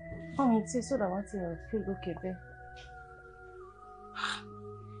 Tí sódà wá ti feel okay bẹ́ẹ̀.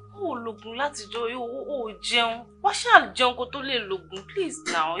 Ó lògùn láti jọ ó jẹun. Wá ṣáà jẹun kó tó lè lògùn. Please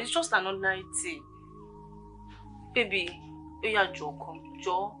now, it's just an ordinary tea. Baby, ó yá jọ ọkọ,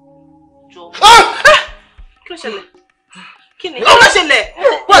 jọ. Kí ló ṣẹlẹ̀? Kí ni? Kí ló ṣẹlẹ̀?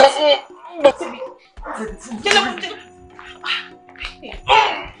 What? Kí ló ṣẹlẹ̀?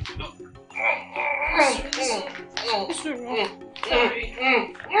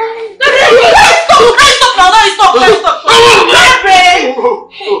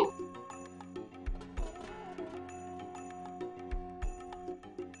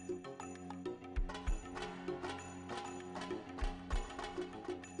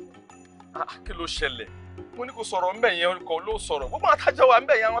 Kí ló ṣẹlẹ̀? Mo ní kó sọ̀rọ̀ ńbẹ̀ yẹn kọ́ ló sọ̀rọ̀. Gbogbo àtàjọ wa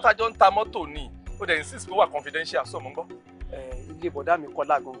ńbẹ̀ yẹn àwọn àtàjọ ń ta mọ́tò ni. Ó dẹ̀ insist pé wà confidential sọ mọ́ gbọ́. Ilé bọ̀dá mi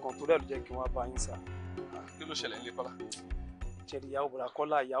Kọ́lá gangan torí ẹ̀ ló jẹ́ kí wọ́n bá yín sà. Kí ló ṣẹlẹ̀ nílé Kọ́lá? Jẹ́rìí ìyàwó bọ̀dá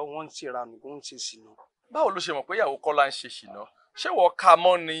Kọ́lá ìyàwó wọn ń ṣèrànù kó ń ṣe ṣìnà. Báwo ló ṣe mọ̀ pé ìyàwó Kọ́lá ń ṣe ṣìnà? Ṣé wọ́n ka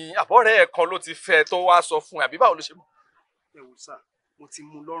mọ́ ni àbọ̀rẹ́ ẹ̀ kan ló ti fẹ́ tó wá sọ fún ẹ àbí báwo ló ṣe mọ̀? Ẹ wò sà, mo ti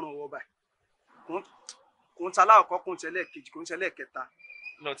mú lọ́rùn ọwọ́ báyìí. Kò ń ta aláwọ̀kọ́, kò ń ṣẹlẹ̀ kejì, kò ń ṣẹlẹ̀ kẹta.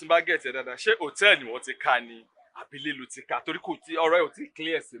 Náà tí n bá gẹ̀ẹ́tì ẹ dáadáa, ṣé hòtẹ́ẹ̀lì wọ́n ti ká ni àbílẹ̀ ló ti ká torí kò tí ọ̀rọ̀ ẹ̀ ò tí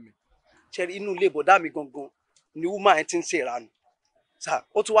clear sí mi. Ṣẹ́rí inú ilé bọ̀dá mi gangan ni woman ẹ ti ń ṣèrànù. Sà,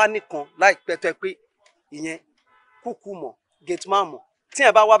 ó tún wá nìkan láìpẹ́ tó ẹ pé ìyẹn kúkú mọ̀, gate man mọ̀. Tí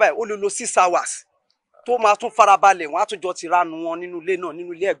ẹ bá wá báyìí, ó lè lo 6 hours tó máa tún farabalẹ̀, wọ́n á tún jọ ti ránu wọn nínú ilé náà,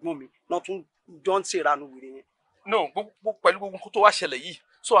 nínú ilé ẹ̀gbọ́n mi, náà tún jọ ń ṣèrànù wèrè yẹn. No, pẹ̀lú gbogbo nǹkan tó wá ṣẹlẹ̀ yìí,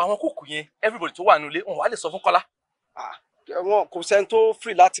 so àwọn kúkú yẹn everybody tó wà nínú ilé wọn wá lè sọ fún Kọ́lá. Wọn kò sẹ́ni tó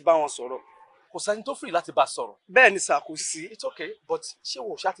free láti bá wọn sọ̀rọ̀. Kò sẹ́ni tó free láti bá sọ̀rọ̀. Bẹ́ẹ̀ ni sà, kò sí. It's okay, but ṣé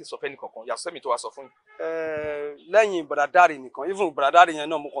wo ṣáà ti sọ fẹ́ni kankan yàtọ̀ sẹ́mi tó wá sọ fún yín? Lẹ́yìn bàdàdàrì nìkan, even bàdàdàrì yẹn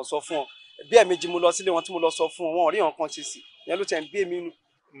náà mo kàn sọ fún ọ. Bí ẹ̀ẹ̀mejì mo lọ sílé wọn tí mo lọ sọ fún ọ, wọn ò rí nǹkan ṣe sí. Ìyẹn ló tẹ̀ ń bí èmi nù.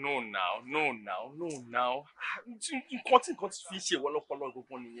 No now. Nǹkan tí fi ṣe ìwọ lọ́pọlọ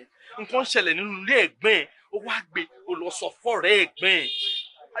gbogbo nìyẹn. Nǹkan ṣẹlẹ̀ nínú ilé ẹ̀gbọ́n ẹ̀, ó wá gbé, ó lọ sọ fọ́rẹ́ ẹ̀gbọ́n ẹ̀.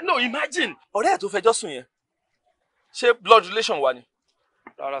 No, imagine. Ọ̀rẹ́ ẹ̀ tó fẹjọ́ sùn yẹn. Ṣé blood relation wa ni?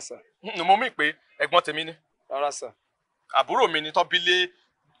 Rárá sà. Mo mí pé ẹ̀gbọ́n tèmi ni. Rárá sà. Àbúrò mi ni tán bí lé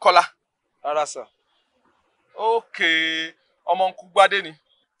Kọ́lá. Rárá sà. Okay, ọmọ ń kú Gbádé ni.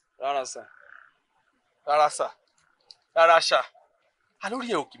 Rárá sà. Rárá ṣá. Alórí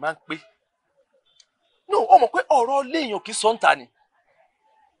ẹ̀ ò kì máa ń pé. No, ó mọ̀ pé ọ̀rọ̀ léèyàn kì í sọ ń ta ni.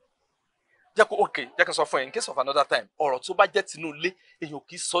 Jẹ́ kí n sọ fún ẹ in case of another time. Ọ̀rọ̀ tó bá jẹ́ tinú ilé èèyàn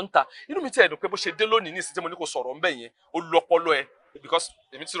kì í sọ ń ta. Inú mi ti ẹ̀dùn pé bó ṣe dé lónìí ní ìsìn tí mo ní kó sọ̀rọ̀ ńbẹ̀ yẹn, ó lọ́pọlọ ẹ. Because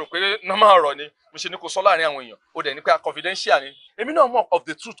èmi ti rò pé normal ọ̀rọ̀ ni mo ṣe ní kó sọ láàrin àwọn èèyàn. Ó dẹ̀ ní pé confidential ni. Èmi náà mọ̀ of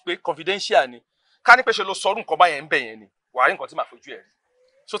the truth pé confidential ni. Ká ní pé ṣe ló sọ orú nǹkan báyẹn ńbẹ̀ yẹn ni. Wàá rí nǹkan tí màá fojú ẹ̀ rí.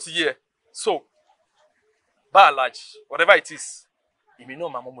 Ṣó ti yé ẹ? So, by and large, whatever it is, èmi náà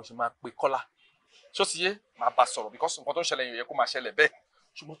máa mọ̀ mo ṣe máa pe Kọ́lá. Ṣó ti yé? Màá bá sọ̀rọ̀ because nǹkan tó ń ṣẹlẹ̀ yẹn kó máa ṣẹlẹ̀ bẹ́ẹ̀.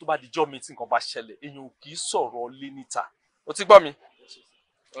 Ṣùgbọ́n tó bá dijọ́ mi tí nǹkan bá ṣẹlẹ̀, èèyàn ò kì í sọ̀rọ̀ lé níta. O ti gbọ́ mi?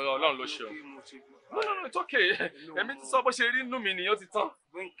 Ọlọ́run ló ṣe o. No, it's okay. Èmi ti sọ bó ṣe rí inú mi nìyẹn ó ti tán.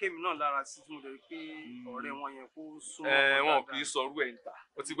 Kémi náà lára sí tí mo dẹ̀ pé ọ̀rẹ́ wọn yẹn kó sún. Wọn kì í sọ orú ẹ̀ ń ta.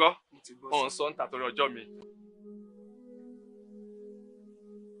 O ti gbọ́? Wọ́n ń sọ ń ta torí ọjọ́ mi.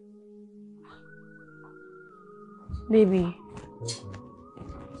 Baby,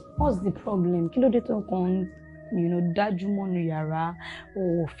 what's the problem? Kí ló dé tó kàn dájú mọ́nu yàrá,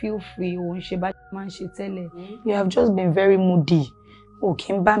 feel free, ń ṣe bá máa ń ṣe tẹ́lẹ̀. You have just been very moody.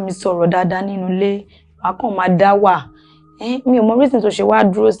 Kì í bá mi sọ̀rọ̀ dáadáa nínú ilé, wàá kàn máa dá wà. Mi ò mọ reason tó ṣe wá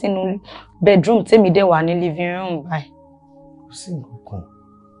dúró sínú bedroom tèmi dẹ̀ wà ní living room báyìí. Kò sí nǹkan kan.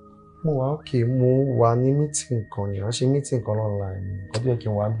 Mo wà okay, mo wà ní meeting kan ni, wọ́n ṣe meeting kan online ni, nǹkan tó yẹ kí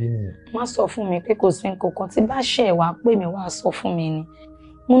n wá bí nìyẹn. Má sọ fún mi pé kò sí nǹkan kan tí bá ṣe wá pè mí wá sọ fún mi ni.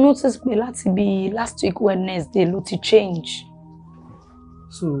 Mo notice pé láti bí last week Wednesday ló ti change.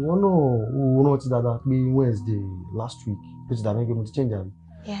 So wọ́n náà wo rántí dáadáa pé Wednesday last week ló ti dàbí pé mo ti change àbí.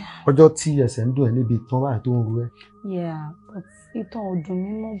 Ọjọ́ tí ẹsẹ̀ ń dùn ẹ́ níbi ìtàn báyìí tó ń ru ẹ́. Yeah, but ìtàn ò dùn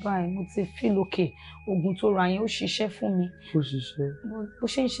mí mọ́ báyìí, mo ti feel okay. Oògùn tó ra yẹn ó ṣiṣẹ́ fún mi. Ó ṣiṣẹ́. Bó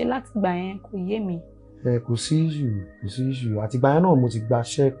ṣe ń ṣe láti gbà yẹn kò yé mi. Kò sí issue. Àtìgbà yẹn náà mo ti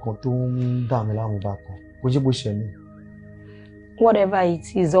gbaṣẹ́ kan tó ń dà mí láàmú bákan. Kò ṣe bó ṣe mí. Whatever it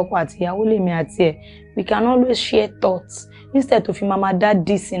is, ọkọ àti ìyàwó lèmi àti ẹ̀, we can always share thoughts instead tó fi máa dá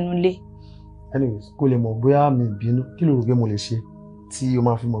dì sínú ilé. Anyways, kó lè mọ̀ bóyá mi bínú, kí ló rò pé mo lè ṣe tí o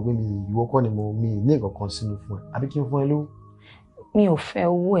máa fi mọ̀ pé mi ìwọ kọ́ ni mi ní nǹkan kan sínú fún ẹ, àbí kí n fún ẹ lówó? Mi ò fẹ́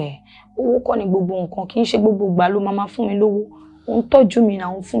owó ẹ̀, owó kọ́ ni gbogbo nǹkan, kì í ṣe gbogbo ìgbà ló máa fún mi lówó. Òun tọ́jú mi náà,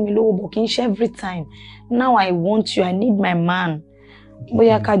 òun fún mi lówó, but kì í ṣe every time. Now I want you, I need my man.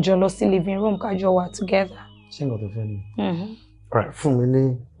 Bóyá ká jọ lọ sí living room, ká jọ wà together. Ṣé nǹkan tó fẹ́ ni? Right, fún mi ní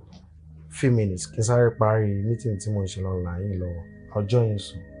few minutes kí n sáré parí meeting tí mo ń ṣe lọ́la yín lọ́wọ́. I'll join you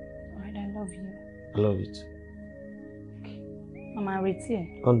soon. Alright, I love you. I love it. Mama, retí ẹ.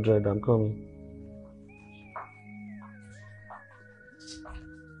 100, I'm coming.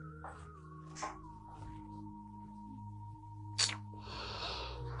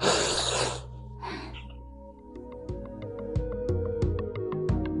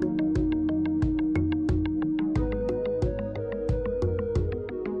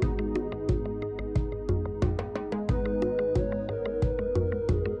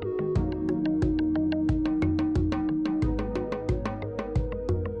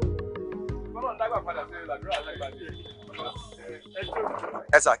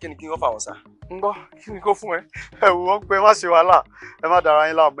 Sà, kí ni kí n fà wọ́n sà? ń gbọ́ kí ni kó fún ẹ. Ẹ wò wọ́n pé má ṣe wàhálà ẹ má dára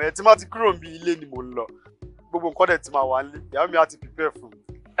yín láàmú ẹ tí má ti kúrò níbi ilé ni mò ń lọ gbogbo nǹkan dẹ̀ ti máa wà nílé ìyá mi á ti prepare fún mi.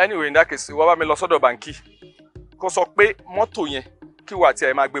 Anyway, in that case wọ́n bá mi lọ sọ́dọ̀ bàǹkì kó sọ pé mọ́tò yẹn kí wà tí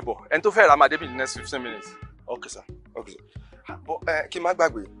ẹ máa gbé bọ̀ ẹni tó fẹ́ rà máa débì ní next 15 minutes. Okay sir, okay sir. Kí n má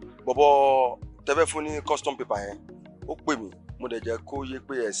gbàgbé bọ̀bọ̀ tẹ́fẹ́ fún ní custom paper yẹn ó pè mí mo dẹ̀ jẹ́ kó yé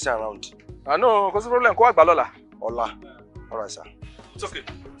pé ẹ̀ sí around. No, kò sí problem kó wá gbà lọ́la. Ọ̀la, alright sir. It's okay.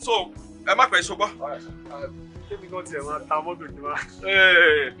 So ẹ má pẹ́ ṣùgbọ́n. Kémi kan tiẹ̀ máa ta mọ́tò kí wá.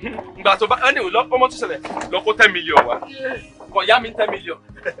 Ìgbà tó bá anyway ọmọ tó ṣẹlẹ̀ lọ kó 10 million wá. Kọ̀ yá mi 10 million.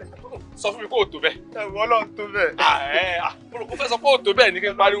 Sọ fún mi kó o tó bẹ́ẹ̀. Ẹ̀wọ̀n Ọlọ́run tó bẹ́ẹ̀. Mo fẹ́ sọ pé o tó bẹ́ẹ̀ ní kí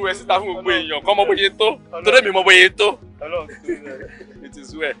n pariwo ẹ síta fún gbogbo èèyàn kọ́ mọ bóyá tó. Torí mi mọ bóyá tó. Ọlọ́run tó bẹ́ẹ̀. It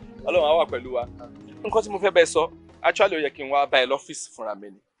is well. Ọlọ́run á wà pẹ̀lú wa. Nǹkan tí mo fẹ́ bẹ́ẹ̀ sọ actually ó yẹ kí n wá bá ẹ lọ́fíìsì fúnra mi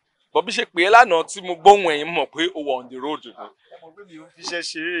ni. Bọ̀ bí ṣe pé lánàá tí mo gbóhùn ẹ̀yin mọ̀ pé o wà on the road. Mo gbé mi ò fi ṣe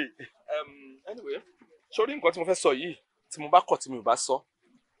ṣeré. Anyway, sórí nǹkan tí mo fẹ́ sọ yìí tí mo bá kọ̀ tí mi ò bá sọ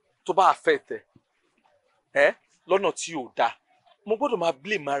tó bá fẹ́ tẹ̀ lọ́nà tí ò dáa mo gbọ́dọ̀ máa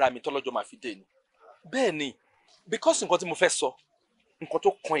blame ara mi tọ́lọ́jọ́ máa fi dé ni. Bẹ́ẹ̀ ni because nǹkan tí mo fẹ́ sọ nǹkan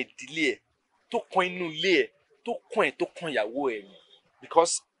tó kan ìdílé ẹ̀ tó kan inú ilé ẹ̀ tó kan ẹ̀ tó kan ìyàwó ẹ̀ ni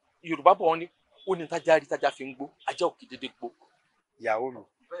because Yorùbá bọ̀ wọ́n ní ó ní tájá rí tájá fi ń gbó ajá òkè dédé gbó. Ìyàwó mi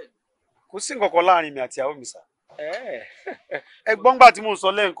kò sí nǹkan kan láàrin mi àti ìyàwó mi sà. Ẹ̀gbọ́n gbà tí mò ń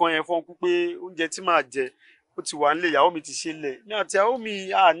sọ lẹ́ẹ̀kan yẹn fún ọkú pé oúnjẹ tí màá jẹ ó ti wà nílé ìyàwó mi ti ṣe lẹ̀ ní àti ìyàwó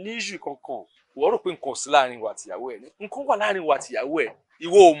mi à ní ìṣù kankan. Wọ́n rò pé nǹkan ò sí láàrin wa àti ìyàwó ẹ̀ ni nǹkan wà láàrin wa àti ìyàwó ẹ̀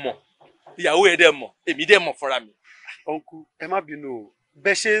ìwọ ò mọ̀ ìyàwó ẹ̀ dẹ̀ mọ̀ èmi dẹ̀ mọ̀ fúnra mi. Ọ̀nkú ẹ má bínú o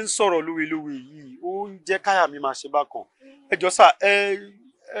bẹ́ẹ̀ ṣe ń sọ̀rọ̀ lówelówe yìí ó ń jẹ́ káyà mi máa ṣe bákan ẹ jọ sà ẹ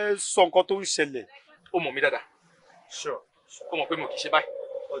sọ nǹkan tó ń ṣẹlẹ̀. Ó mọ̀ mí dáadáa. Sure. Ó mọ̀ pé mo kì í ṣe báyìí.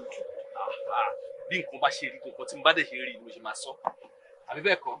 Bí nǹkan bá ṣe rí nǹkan tí mo bá dẹ̀ ṣe rí ni mo ṣe máa sọ. Àbí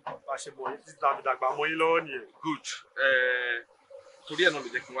bẹ́ẹ̀ kọ́? Bá a ṣe mọ̀ yín títí tàbí dàgbà mọ́ yín lọ́wọ́ nìyẹn. Good. Torí ẹ̀ náà ló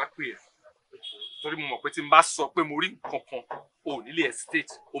jẹ́ kí n wá pè ẹ́. Torí mo mọ̀ pé tí n bá sọ pé mo rí nǹkan kan ò nílé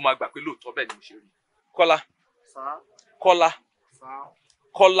estate ó máa gbà pé lóòótọ́ bẹ́ẹ̀ ni mo ṣe rí. Kọ́lá. Kọ́lá.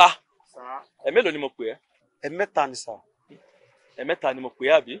 Kọ́lá. Ẹ̀mélòó ni mo pè ẹ́? Ẹ̀mẹ́ta ni sà. Ẹ̀mẹ́ta ni mo pè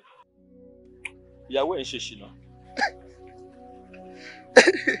ẹ́ àbí? Ìyàwó ẹ̀ ń ṣe ṣìnà.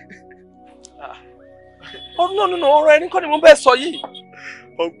 No, ọ̀rọ̀ ẹni kọ́ ni mo bẹ́ẹ̀ sọ yìí.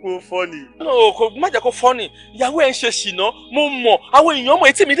 Ọgbọ́n fọ́ọ̀nì. No, kò má jẹ́ kó fọ́ọ̀nì. Ìyàwó ẹ̀ ń ṣe ṣìnà, mo mọ̀, àwọn èèyàn mọ̀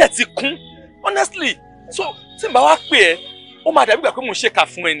etí mi dẹ̀ ti kún. Honestly, so tí n bá wá pè ẹ́, ó máa dàbí ìgbà pé mo ń ṣèkà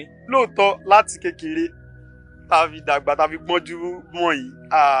fún ẹni. Lóòótọ́ láti kékeré tá a fi dàgbà tá a fi gbọ́njú mọ̀ yìí,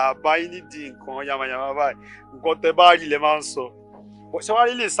 àbá yín nídìí nǹkan yamayama báyìí. Nǹkan tẹ bá rí lẹ máa ń sọ. Ṣé wàá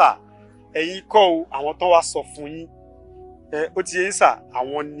rí lè sà? Ẹ̀yin kọ́ o, àwọn tó wá sọ fún yín. Ó ti yé ń sà,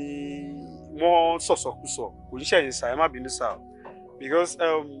 àwọn ni wọ́n sọ̀sọ̀kúsọ̀ kò ní ṣẹ̀yìn sà ẹ má bínú sà because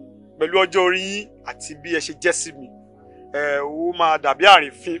pẹ̀lú ọjọ́ orí yín àti bí ẹ ṣe jẹ́ sí mi ó máa dàbí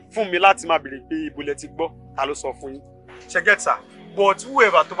àrífín fún mi láti máa béèrè pé ibo lẹ ti gbọ́ ta ló sọ fún yín ṣe get sà but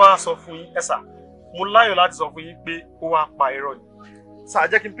whoever tó bá sọ fún yín ẹ sà mo láyọ̀ láti sọ fún yín pé ó wá pa irọ́ ni sà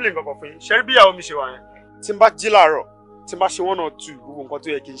jẹ́ kí n play nǹkan kan fún yín ṣe rí bí ìyàwó mi ṣe wà yẹn tí n bá jí láàárọ̀ tí n bá ṣe 1 or 2 gbogbo nǹkan tó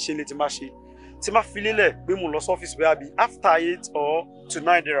yẹ kí n ṣe lé tí n bá ṣe tí n bá fi lélẹ̀ pé mo lọ sọ́fíìsì bẹ́ẹ̀ bí after 8 or to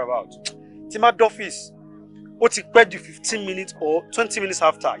 9 thereabout tí n bá dọ́fíìsì ó ti pẹ́ ju 15 minutes or 20 minutes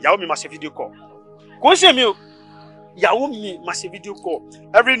after ìyàwó mi máa ṣe video call kò ń ṣe mi o ìyàwó mi máa ṣe video call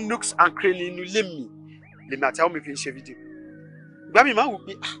every nooks and cranny inú ilé mi lèmi àti ìyàwó mi fi ń ṣe video ìgbà mi máa wò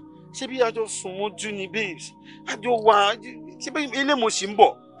pé ṣé bí àjọ sùn mọ́jú ni babes àjọ wà ṣé bí ilé mo ṣì ń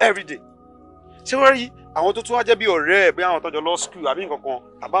bọ̀ everyday ṣé wọ́n rí àwọn tó tún wá jẹ́ bí ọ̀rẹ́ ẹ̀ bí àwọn tọ́jọ́ law school àbí nǹkan kan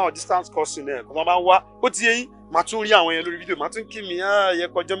àbáwọn distance cousin ẹ̀ kò máa ń wá ó ti yẹ yín màá tún rí àwọn yẹn lórí fídíò màá tún kí mi yẹ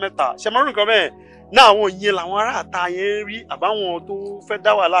kọjọ́ mẹ́ta ṣe máa ń rí nǹkan bẹ́ẹ̀ náà àwọn yẹn làwọn aráàta yẹn rí àbáwọn tó fẹ́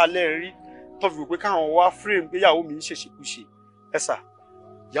dá wàhálà alẹ́ rí tó fi rò pé káwọn wá frame pé ìyàwó mi ń ṣèṣekúṣe ẹ sà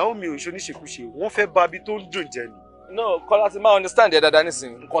ìyàwó mi ò ṣe oníṣekúṣe wọ́n fẹ́ bà bí tó ń dùn jẹ́ ni. no Kọ́lá ti máa understand ẹ dáadáa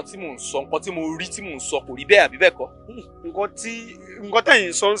nísìnyí nǹkan tí mò ń sọ nǹkan tí mo rí tí mò ń sọ kò rí bẹ́ẹ̀ àbí bẹ́ẹ̀ kọ́. nǹkan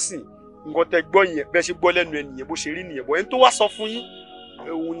tẹ̀yìn sọ ń sìn nǹkan tẹ gbọ́ yẹn bẹ́ẹ̀ ṣe gbọ́ lẹ́nu ẹ nìyẹn bó ṣe rí nìyẹn bọ̀ ẹni tó wá sọ fún yín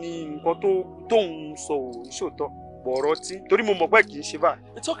òun ni nǹkan tó ń sọ ò ṣòótọ́ bọ̀rọ̀ tí torí mo mọ̀ pé kì í ṣe báyìí.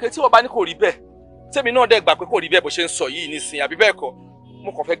 it's okay tí wọ́n bá ní kò rí bẹ́ẹ̀ tèmi náà dẹ̀ gbà pé kò rí bẹ́ẹ̀ bó ṣe ń sọ yìí nísìnyí àbí bẹ́ẹ̀ kọ́ mo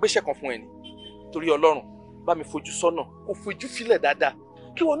kàn fẹ́ gbéṣẹ́ kan fún ẹ ni torí Ọlọ́run bá mi fojú sọ́nà kó fojú fílẹ̀ dáadáa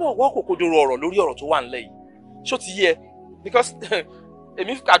kí wọn náà wá kòkòdoro ọ̀rọ̀ lórí ọ̀rọ̀ tó wà ńlẹ̀ yìí ṣó ti yé ẹ because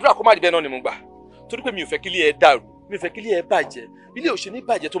èmi àdúrà kó má di bẹ́ẹ̀ náà ni mo gbà torí pé mi ò fẹ́ kí ilé ẹ dàrú mi ò fẹ́ kí ilé ẹ bàjẹ́ ilé ò ṣe ní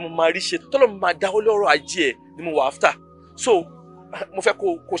bàjẹ́ tó mo máa rí ṣe tọ́lọ́ mo máa dáwọ́ lọ́rọ̀ ajé ẹ ni mo wà after so mo fẹ́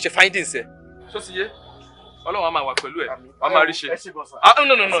kó ṣe findings ẹ ṣó ti yé Ọlọ́run á máa wà pẹ̀lú ẹ wà á máa rí ṣe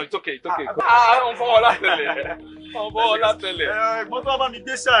no it's okay àwọn fọwọ́ látẹ̀lẹ̀ àwọn fọwọ́ látẹ̀lẹ̀. ẹ̀gbọ́n tó bá bá mi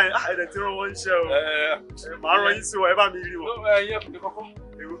gbé ṣáà ẹ̀ẹ́dẹ̀ tí wọ́n ń ṣe o màá rán yín sí wọn ẹ bá mi rí wọn. ẹ̀yin ẹ̀kọ́ kọ́kọ́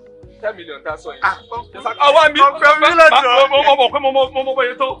 10 million tá a sọ yẹn. àwa mi mo mọ̀ pé mo mọ̀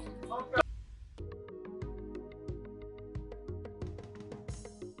bóyá tó.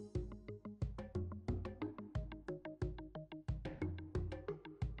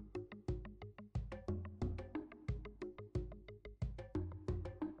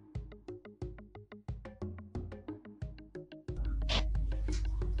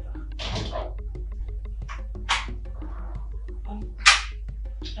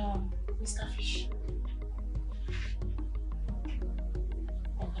 Mr. Fish.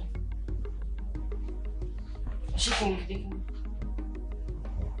 Ṣé kò ń dé fún mi?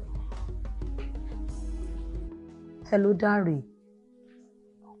 Hello Dáre.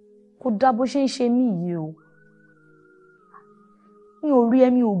 Kò dá bó ṣe ń ṣe mí yìí o. Mi ò rí ẹ,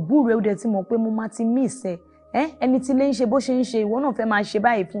 mi ò gbúrò ẹ, ó dẹ̀ ti mọ̀ pé mo máa ti miss ẹ. Ẹni tí lè ń ṣe bó ṣe ń ṣe ìwọ náà fẹ́ máa ṣe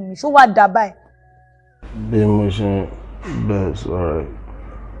báyìí fún mi. Ṣó wá dà báyìí? Bí mo ṣe bẹ́ẹ̀ sọ̀rọ̀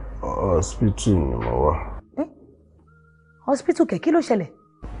hospital ni mo wà. Hospital kẹ̀ kí ló ṣẹlẹ̀?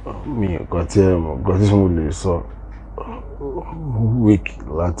 Mi nǹkan tí ẹ mọ̀ nǹkan tí mo lè sọ weak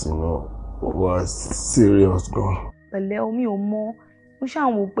láti náà wá serious gan. Pẹ̀lẹ́ omi ò mọ̀ mo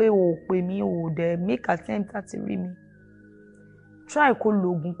ṣàwọn pé o ò pè mí o ò dẹ̀ make attempt láti rí mi. Try kó lo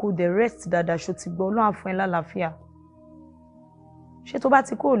oògùn kó dẹ̀ rest dáadáa ṣó ti gbọ́ Ọlọ́run á fún ẹ lálàáfíà. Ṣé tó bá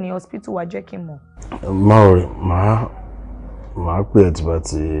ti kúrò ní hospital wá jẹ́ kí n mọ̀? Máa màá pè ẹ́ tí bá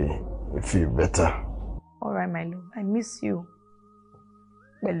ti feel better. All right my love, I miss you.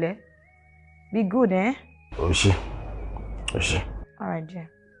 Pẹ̀lẹ́, be good Ó ṣé. All right dear,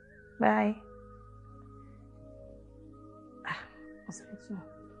 bye. Hospital.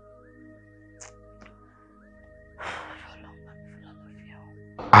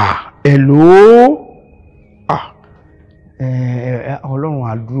 Hello. Ọlọ́run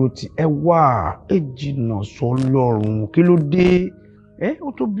àdúró tí ẹ wà ẹ jìnnà sọ́lọ́run kí ló dé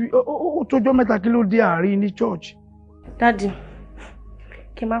ó tójọ́ mẹ́ta kí ló dé àárín ní church. Daddy,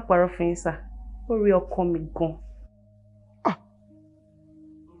 kí n má parọ́ fún yín sà, ó rí ọkọ mi gan.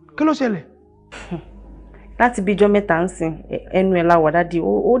 Kí ló ṣẹlẹ̀? Láti bí ijọ́ mẹ́ta ń sìn ẹnu ẹ̀ láwà Daddy,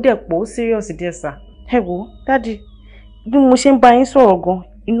 ó dẹ̀ pọ̀ ó serious díẹ̀ sà. Ẹ wò Daddy, bí mo ṣe ń bá yín sọ̀rọ̀ gan,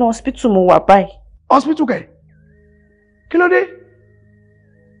 inú hospital mo wà báyìí. Hospital kẹ̀? Kí ló dé?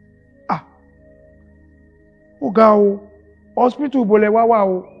 Ó ga o, hospital bolẹ̀ wá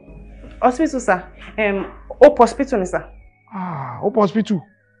o. Hospital sir, Hope hospital ni sir. Hope hospital.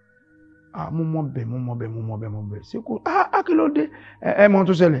 Mo mọ̀ bẹ̀. Ṣé kò kí ló dé? Ẹ mọ̀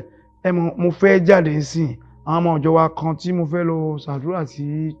tó ṣẹlẹ̀, mo fẹ́ jáde nísìn, àwọn ọmọ ọjọ́ wa kan tí mo fẹ́ lọ ṣàdúrà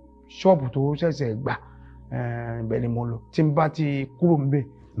sí ṣọ́ọ̀bù tó ṣẹ̀ṣẹ̀ gbà, ibẹ̀ ni mo lọ. Tí n bá ti kúrò níbẹ̀,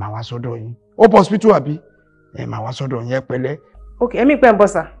 màá wá sọ́dọ̀ yín. Hope hospital àbí? Màá wá sọ́dọ̀ yín ẹ pẹ̀lẹ́. Ok, ẹ̀mí pẹ́ ń bọ̀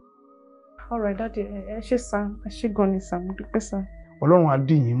sà. All right Daddy, ẹ ṣé sà, ẹ ṣé gan ni sà, mo dúpẹ́ sà. Ọlọ́run á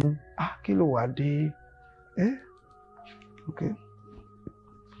dì yín mú. Kí ló wá dé? Ok.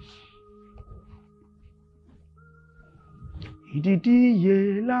 Ìdìdí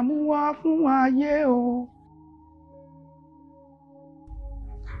iye la mú wá fún ayé o.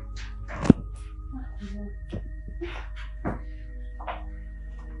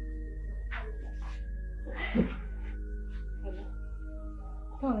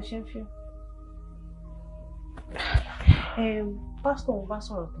 Báwo ló ṣe ń fi? Pásítọ̀ wọn bá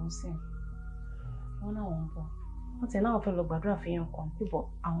sọ̀rọ̀ tó ń sìn. Wọ́n náà wọ́n bọ̀. Wọ́n tẹ̀ náà fẹ́ lọ gbàdúrà fi yan kan pípọ̀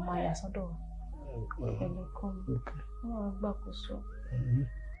àwọn máa yà sọ́dọ̀ ẹ̀lẹ́ kan. Wọ́n wá gbàkóso.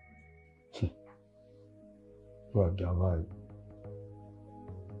 Wà á dá báyìí.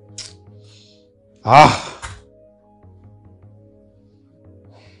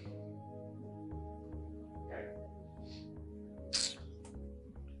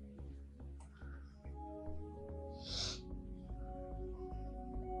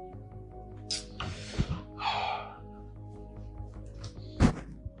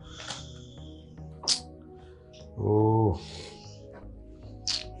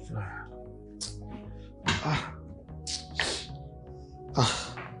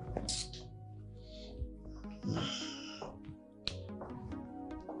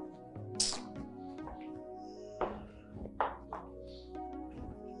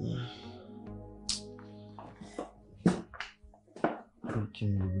 kí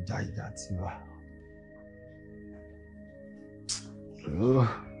n lè já ìjà tí wà.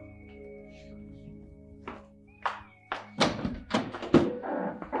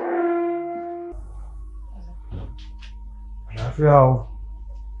 Àlàáfíà o.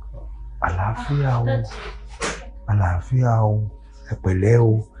 Àlàáfíà o. Àlàáfíà o. Ẹ pẹ̀lẹ́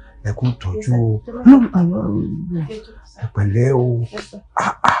o. Ẹ kú tọ́jú o. Ẹ pẹ̀lẹ́ o.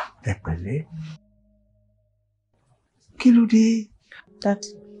 Ẹ pẹ̀lẹ́. Kí ló dé? Dádì,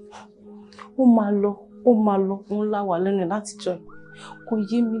 ó máa lọ, òun la wà lẹ́nu láti jọ. Kò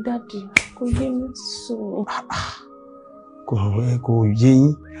yé mi dádì, kò yé mi sùn. Kò yé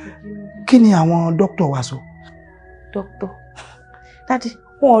yín. Kí ni àwọn dókítà wa sọ? Dókítà. Dádì,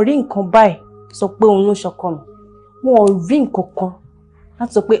 wọn ò rí nǹkan báyìí sọ pé òun ló ṣọkọ mi. Wọn ò rí nǹkan kan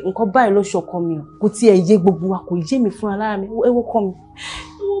láti sọ pé nǹkan báyìí ló ṣọkọ mi o. Kò tiẹ̀ yé gbogbo wa, kò yé mi fúnra lára mi. Ẹ wò kọ́ mi.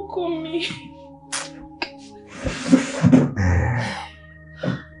 Ẹ wò kọ́ mi.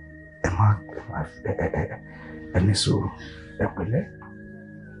 Ẹ ní sùúrù. Ẹ pẹ̀lẹ́.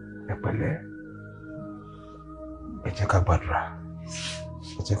 Ẹ pẹ̀lẹ́. Ẹ jẹ́ ká gbàdúrà.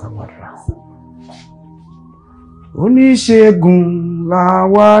 Ẹ jẹ́ ká gbàdúrà. Oníṣègùn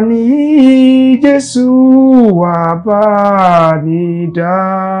làwa ní Jésù wá bá ní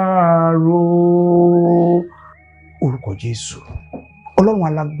dárò. Orúkọ Jésù. Ọlọ́run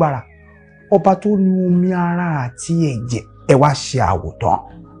alágbára. Ọba tó ní omi ara àti ẹ̀jẹ̀. Ẹ wá ṣe àwòtán.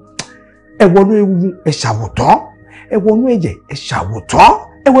 Ẹ wọnú egungun, ẹ ṣàwòtán. Ẹ wọnú ẹ̀jẹ̀, ẹ ṣàwòtán.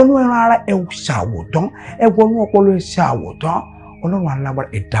 Ẹ wọnú ẹran ara, ẹ ṣàwòtán. Ẹ wọnú ọpọlọ, ẹ ṣàwòtán. Ọlọ́run alágbára,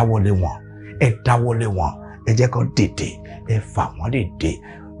 ẹ dáwọ́lé wọn. Ẹ dáwọ́lé wọn. Ẹ jẹ́ kán dìde. Ẹ fà wọ́n dìde.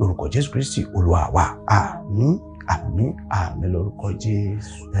 Lórúkọ Jésù Kristi Olúwa wa. Àmín, àmín, àmín lórúkọ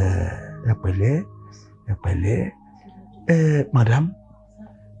Jésù. Ẹ pẹ̀lẹ́, ẹ pẹ̀lẹ́. Madam,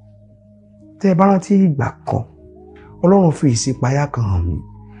 tẹ́ ẹ bá rántí ìgbà kan, Ọlọ́run fi ìṣípayá kan hàn mí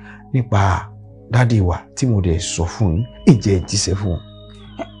nípa dádì wa tí mo dẹ̀ sọ fún yín. Ìjẹ́ jíṣẹ́ fún wọn.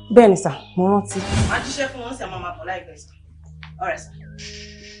 Bẹ́ẹ̀ ni sà, mo rántí. Màá jíṣẹ́ fún wọn sí àmọ́ máa bọ̀ láìpẹ́ sà. All right sà.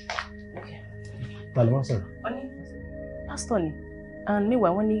 Ta ló wá sọ̀rọ̀? Wọ́n ní pásítọ̀ ni. And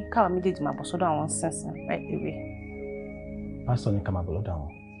meanwhile, wọ́n ní káwa méjèèjì máa bọ̀ sọ́dọ̀ àwọn sẹ́nsìn right away. Pásítọ̀ ní ká máa bọ̀ lọ́dọ̀ àwọn.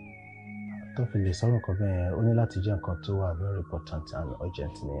 Tó fi lè sọ̀rọ̀ kan bẹ́ẹ̀, ó ní láti jẹ́ nǹkan tó wà very important and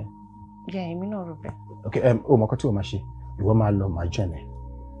urgent nìyẹn. Jẹ́ èmi náà rò bẹ́ẹ̀. Okay, o mọ̀ kan tí o máa ṣe, ìwọ máa lọ máa jẹ́ ẹ̀.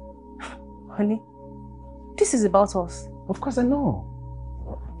 Honey, this is about us. Of course I know.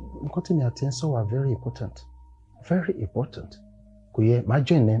 Nǹkan tí mi àti ẹ̀ sọ wà very important. Very important. Kò yẹ, máa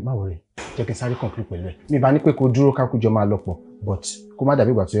jẹ́ ẹ̀ má worry. Jẹ́ kí n sáré conclude pẹ̀lú ẹ̀. Mi bá ní pé kó dúró ká kújọ máa lọ pọ̀, but kó má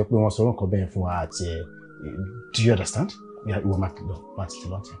dàbí ìgbà tó yẹ pé wọ́n sọ nǹkan bẹ́ẹ̀ fún wa àti ẹ̀. Do you understand? Ìwọ máa lọ, máa ti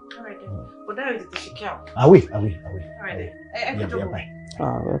lọ tẹ̀. All right then. But that is the shikao. Àwẹ̀. All right then. Ẹ kú jókòó.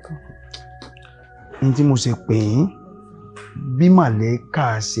 Welcome. Ní tí mo ṣe pè yín, bí màlẹ́kà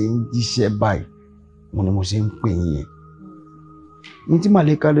ṣe ń jíṣẹ́ báyìí, mo ni mo ṣe ń pè yín yẹn. Ní tí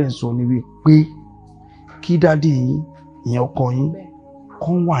màlẹ́kà lè sọ ni wípé kí dádì yín, ìyẹn ọkọ yín,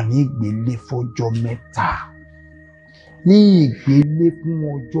 kán wà ní ìgbélé fọ́jọ́ mẹ́ta. Ní ìgbélé fún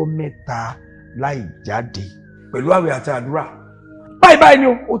ọjọ́ mẹ́ta láì jáde pẹ̀lú àwẹ̀ àti àdúrà. Báyìí ni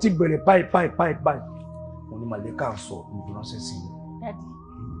ó ti bẹ̀rẹ̀ báyìí. Mo ní màlẹ́kà sọ ìránṣẹ́ sí i. Dádì,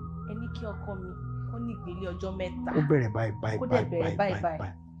 ẹ ní kí ọkọ mi kó ní ìgbélé ọjọ́ mẹ́ta. Ó bẹ̀rẹ̀ báyìí. Kó dẹ̀ bẹ̀rẹ̀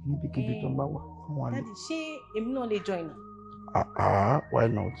báyìí. Níbikíbi tó ń bá wà. Dádì, ṣé èmi náà lè join? Why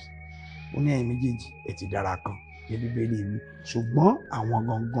not? Ó ní ẹ̀yin méjèèjì ẹ ti dára kan ní Bíbélì mi, ṣùgbọ́n àwọn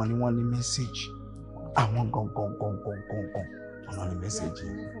gangan ni wọ́n ní mẹ́sẹ̀gì. Àwọn gangan wọ́n ní mẹ́sẹ̀gì.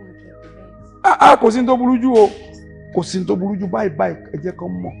 Kò sí ní tó burú jù o. Kò sí ní tó burú jù báyìí. Ẹ jẹ́ kán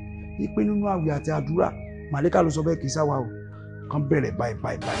mọ̀ wípé nínú àwẹ̀ àti àdúrà màlẹ́kà ló sọ bẹ́ẹ̀ kì í sáwà o. Kán bẹ̀rẹ̀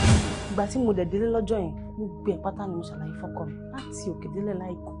báyìí. Ìgbà tí mo dẹ̀ délé lọ́jọ́ yẹn, mo gbé pátá ni mo ṣàlàyé fọ́kọ mi láti òkè délẹ̀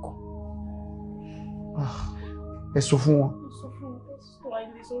láì kọ̀kọ̀. Ẹ sọ fún wọn.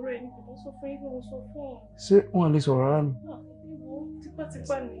 Ṣé wọn lè sọ̀rọ̀ rárá ni?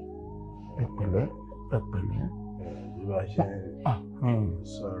 Tipátipá ni. Ẹ pẹ̀lẹ́. Bí wàá ṣe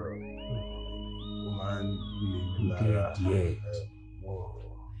sọ̀rọ̀, ó máa ń gbìyànjú lára.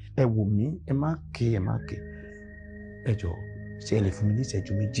 Ẹ wò mí, ẹ má ké. Ẹ jọ̀ọ́, ṣé ẹ lè fún mi ní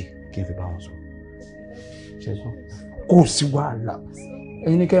ìṣẹ́jú méjì kí n fi bá wọn sọ? Ṣé sọ? Kò sí wàhálà.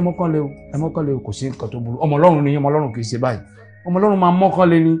 Ẹ̀yin ní kẹ́ ẹ mọ́kànlé o, kò sí nǹkan tó burú. Ọmọ Ọlọ́run ni ọmọ Ọlọ́run kì í ṣe báyìí. Ọmọ Ọlọ́run máa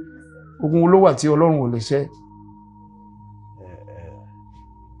mọ́kànlé ni. Ogun olówó àti Ọlọ́run ò lè ṣẹ́.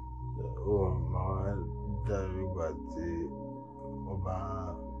 Ó máa ń dàbí ìgbà tí ó bá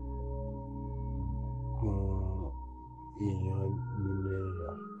gún iyán nílé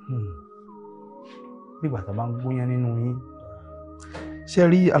ẹ̀yà. Bí ìgbà tó bá ń gúnyán nínú yín. ṣe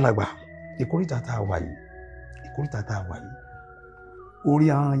rí alàgbà ìkórìtà tá a wà yìí orí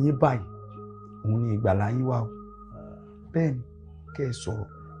ahọ́n yín báyìí òun ni ìgbàlá yín wà o bẹ́ẹ̀ ni kẹ́ ẹ sọ̀rọ̀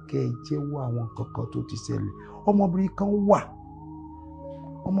kẹ́ ẹ jẹ́wọ́ àwọn nǹkan kan tó ti ṣẹlẹ̀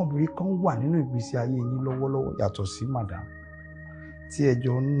ọmọbìnrin kan wà nínú ìgbésí ayé yín lọ́wọ́lọ́wọ́ yàtọ̀ sí madam tí ẹ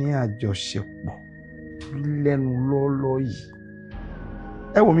jọ ní àjọṣepọ̀ lẹ́nu lọ́ọ́lọ́ yìí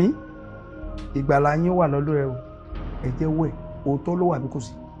ẹ wò mí ìgbàlá yín wà lọ́dọ̀ ẹ o ẹ jẹ́wọ́ ẹ̀ òótọ́ ló wà bí kò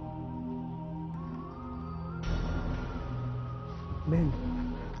sí. bẹ́ẹ̀ni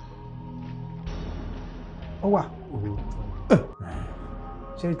ó wà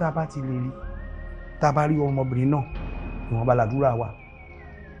ṣé tá a bá ti lè rí tá a bá rí ọmọbìnrin náà ìwọ̀nba làdúrà wa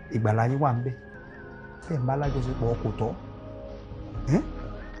ìgbàlá yín wà ń bẹ tẹ́ ń bá lájọṣepọ̀ kò tọ́.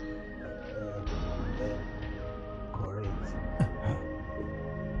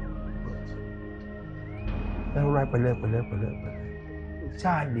 ẹ rọra pẹ̀lẹ́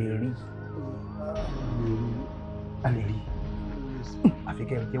ṣá a lè rí àfi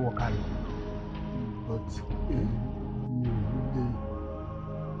kẹ́ ẹ jẹ́wọ́ ká lọ.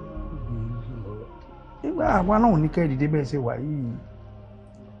 nígbà àwa náà ní kẹ́ ẹ dìde bẹ́ẹ̀ ṣe wà yìí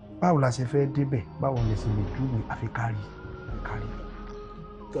báwo la ṣe fẹ́ débẹ̀ báwo lè ṣe lè júwe àfi kárí.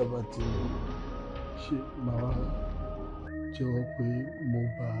 tábà tí ṣe máa jẹ́wọ́ pé mo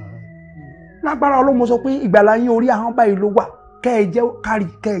bá a. lágbára ọlọ́mọ sọ pé ìgbàlá yín orí ahọ́n báyìí ló wà kẹ́ ẹ jẹ́ kárí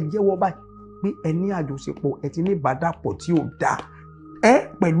kẹ́ ẹ jẹ́wọ́ báyìí pé ẹ ní àjọṣepọ̀ ẹ ti ní ìbádàpọ̀ tí ò dáa ẹ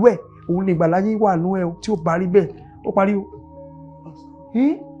pẹ̀lú ẹ òun ní ìgbàlá yín wà nú ẹ tí ó parí bẹ́ẹ̀ ó parí o.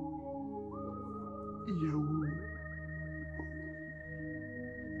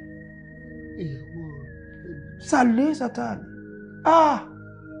 ìyàwó sàlẹ̀ sátánì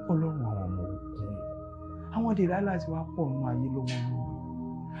ọlọ́run àwọn ọmọ ogun àwọn dèrè aláàtí wá pọ̀ nínú ayé lọ́wọ́ lọ́wọ́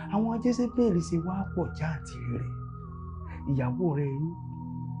àwọn jésébélì ṣe wá pọ̀ jáàtì rẹ̀ ìyàwó rẹ̀ yín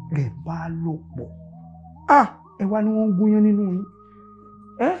rẹ̀ bá lò pọ̀ ẹ wá ní wọ́n ń gúnyán nínú yín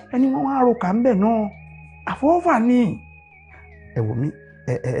ẹni wọ́n wá ro kà ń bẹ̀ náà àfọwọ́fà ní ẹ wò mí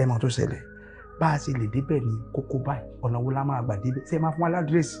ẹ mọ̀ tó ṣẹlẹ̀ bá a ṣe lè débẹ̀ ní kókó báyìí ọ̀nà wo la máa gbà débẹ̀ ṣé ẹ máa fún wa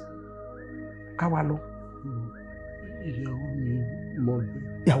ládírẹ́sì ká wá lọ. ìyàwó mi mọ̀ bẹ́ẹ̀.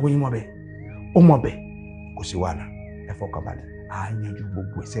 ìyàwó yín mọ̀ bẹ́ẹ̀ ó mọ̀ bẹ́ẹ̀ kò sí wàhálà ẹ fọkàn balẹ̀ á yanjú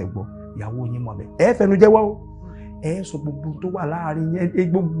gbogbo ẹ̀ṣẹ̀ gbọ́ ìyàwó yín mọ̀ bẹ́ẹ̀ ẹ fẹnu jẹ́wọ́ o ẹ sọ gbogbo tó wà láàrin yẹn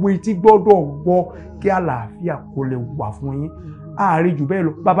gbogbo etí gbọ́dọ̀ gbọ́ kí àlàáfíà kó lè wà fún yín àárín jù bẹ́ẹ̀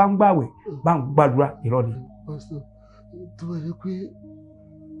lọ bàbá ń gbàwẹ̀ bá ń gbàdúrà irọ́ ni. pásítọ̀ tó bá yẹ pé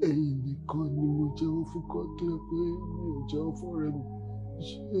ẹ̀yin nìkan ni mo jẹ́wọ́ fún kọ́ tó yẹ pé mi ò jẹ́wọ́ fún ọ̀rẹ́ mi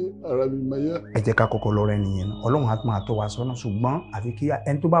ṣé ara mi máa yá. ẹ jẹ́ ká kọ́kọ́ lọ rẹ nìyẹn náà ọlọ́run á máa tọ́ wa sọ́nà ṣùgbọ́n àfi kí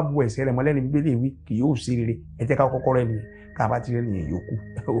ẹni tó bá bu ẹ̀ṣẹ̀ rẹ̀ mọ́lẹ́ni bíbélì wí kì yóò sí rere ẹ jẹ́ ká kọ́kọ́ rẹ nìyẹn ká bá ti rẹ nìyẹn yòókù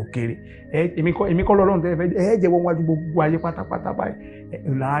ó kéré èmi kọ́ lọ́rùn tẹ́ ẹ jẹ́ wọ́n wájú gbogbo ayé pátápátá báyìí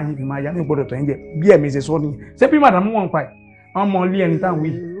ìlànà yìí fi máa yá mi gbọ́dọ̀ tọ́ ẹ jẹ bí ẹ̀mí ṣe sọ nìyẹn ṣé bí màdàmú wọn pa ẹ̀ wọ́n mọ ilé ẹni táwọn wí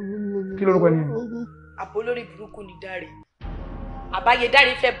kí lórúkọ ẹni. àbó lórí burúkú ni Dáre àbáyé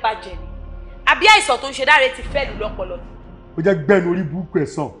Dáre fẹ́ bàjẹ́ ni àbí àìsàn tó ń ṣe Dáre ti fẹ́ lù lọ́pọlọ ni. ó jẹ́ gbẹ́nu orí burúkú ẹ̀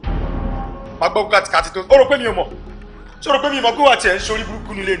sàn. má gbọ́ kàtìkàtì tó ó rò pé mi ò mọ̀ ṣé ó rò pé mi ò mọ̀ pé wà tiẹ̀ ń ṣe orí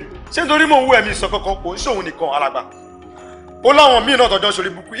burúkú nílé ni ṣé nítorí mò ń wú ẹ̀mí sọ kankan kò ń ṣòun nìkan alàgbà ó láwọn míì náà tọjọ́ ń ṣe orí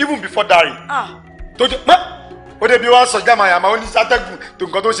burúkú even before Dáre tó jẹ́ mọ́ ó débi wá sọ jámayàmá ó ní sátẹ́gùn tó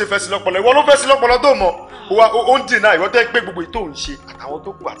nǹkan tó ń ṣe fẹ́ sí lọ́pọlọ ìwọ ló fẹ́ sí lọ́pọlọ tó mọ̀ ó ń dènà ìwọ tẹ́ pé gbogbo ètò ń ṣe àtàwọn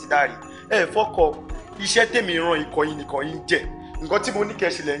tó kù àti Dáre ẹ fọ́kọ iṣẹ́ tèmi ran ikọ̀ yìí nìkan yìí ń jẹ nǹkan tí mo ní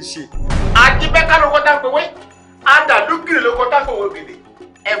kẹ́sì lẹ́ ń ṣe. àdìbẹ́ká ló kọ́ tá ń pè wé àdàlúgìrì ló kọ́ tá ń pè wé gèdè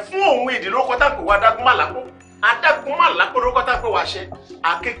ẹ̀fún òun èdè ló kọ́ tá ń pè wá adágún màlákó ló kọ́ tá ń pè wá ṣẹ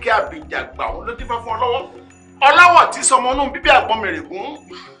akéké àbíjà gbà wọn ló dífá fún ọ lọ́wọ́ ọláwọ̀ tí sọmọ inú bíbí àgbọn mèrègún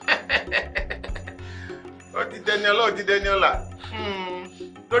ó ti dẹni ọlá ó ti dẹni ọlá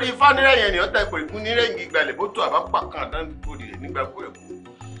torí ifá nírẹ̀yìn ni ọ̀tá ìpèrègún nírẹ̀yìn ìgbàlẹ̀ bó tó àbá pàkàn àdánù rẹ̀ nígbà kú ẹ̀kú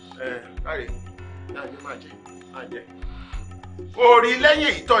káre náà ní máa jẹ. orí lẹ́yìn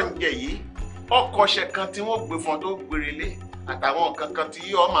èyí tó ń jẹ yìí ọkọ̀ ọ̀sẹ̀ kan tí wọ́n gbé fún ọ tó gbèrèlé àtàwọn nǹkan kan tí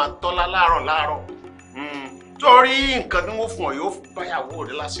yóò máa tọ́lá láàárọ̀ torí nǹkan tí wọ́n fún ọ yóò báyàwó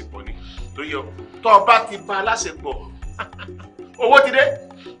rẹ lásìkò ni tó yọ tó o bá ti bá a lásìkò owó ti dé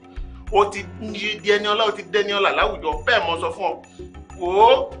o ti di ẹni ọlá o ti dẹni ọlá láwùjọ bẹ́ẹ̀ mo sọ fún ọ wò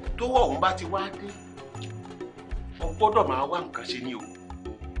ó tó wọ̀ òun bá ti wá dé o gbọ́dọ̀ máa wá nǹkan ṣe ní o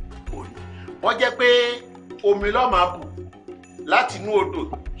wọ́n jẹ́ pé omi ló máa bù láti inú odò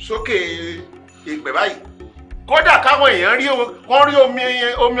sókè ìgbẹ́ báyìí kódà káwọn èèyàn rí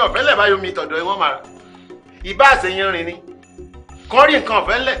omi ọ̀fẹ́lẹ̀ báyìí omi tọ̀dọ̀ ẹ̀ wọ́n máa rà ìbá àṣeyàn rìn ni kọ́ rí nǹkan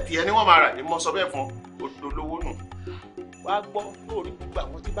ọ̀fẹ́lẹ̀ tiẹ̀ ni wọ́n máa rà ní mo sọ bẹ́ẹ̀ fún odò lówó nù wá gbọ́ lórí gbogbo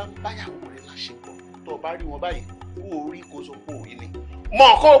àwọn tí bá ń báyàwó rẹ̀ láṣepọ̀ tó o bá rí wọn báyìí ó rí kó sọ pé òrí ni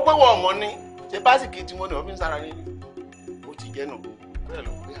mọ̀ kó o pé wọ́n mọ̀ ni ṣe básìkì tí wọ́n ní wọ́n fi ń sára nílé ó ti jẹ́ nù bẹ́ẹ̀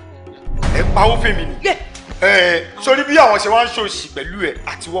lọ pé ẹ pawó fèmí ni sórí bí àwọn ṣe wá ń ṣòṣì pẹ̀lú ẹ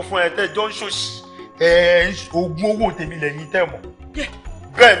àti wọ́n fún ẹ tẹ́jọ́ ń ṣòṣì oògùn owó tèmi lẹ́yìn tẹ́ mọ̀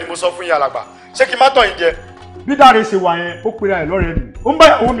bẹ́ẹ̀ ni mo sọ fún yín alàgbà ṣé kí n má tàn yín jẹ. bí Dáre ṣe wà yẹn ó pera ẹ lọ́rẹ̀ẹ́ mi ó ń bá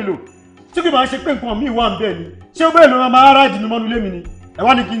ìyàwó mi lò tí kì máa ń ṣe pé nǹkan míì wà ń bẹ́ẹ̀ ni ṣé ó bẹ́ẹ̀ ló máa ara ìdí mi mọ́nú lé mi ni ẹ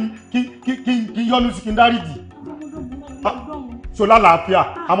wá ní kí n yọnu sí kí n dáríjì ṣọlá làáfíà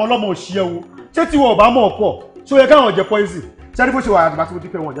àmọ́ ọlọ́mọ òṣì ẹ wo ṣé tí wọn ò bá mọ̀ pọ̀ ṣó yẹ káwọn jẹ poison ṣẹ́ni bó ṣe wà àtìgbà tí mo ti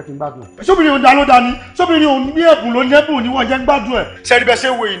fẹ́ wọn jẹ́ kí n gbádùn ẹ̀ ṣóbìnrin òun dáná dání ṣóbìnrin òun ní ẹ̀bùn ló ní ẹ̀bùn ní wọ́n jẹ́ ń gbádùn ẹ̀. ṣẹ́ni bẹ́ẹ̀ ṣe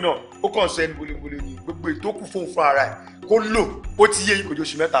wo iná ó kàn sọ ẹni bolebole ni gbogbo ìtókù fún ara ẹ̀ kó lò ó ti yé ìkòjò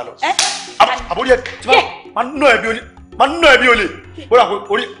oṣù mẹ́ta lọ. àbórí ẹ ti máa ń ná ẹbí olè ó rà pé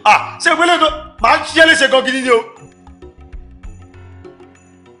orí ṣé ìpínlẹ̀ tó máa ń ṣiṣẹ́ léṣe gan gidi ni o.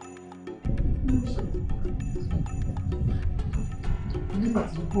 nígbà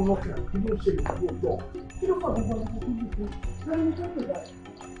tí gbogbo wọn kà kí ló ṣe ìgbàgbọ́ ọ̀dọ́ kí ló fà gbogbo àwọn ọmọ tó ń lò ẹni tó ń pè báyìí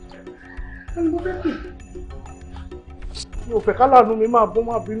ẹni tó fẹ́ pè. mi ò fẹ́ ká láàánú mi máa bọ́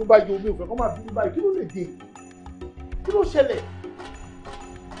máa bínú báyìí mi ò fẹ́ kó máa bínú báyìí kí ló lè dé kí ló ṣẹlẹ̀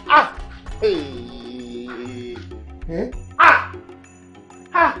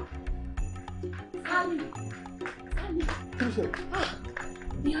kí ló ṣẹlẹ̀.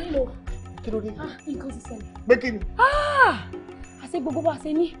 ìyá yìí lọ. kí ló dé. nǹkan ti ṣẹlẹ̀. pé kí ni. àṣé gbogbo bá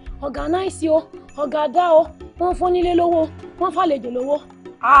ṣe ní ọ̀gá náìsí o ọ̀gá dá o wọ́n fún nílé lówó wọ́n fàlejò lówó.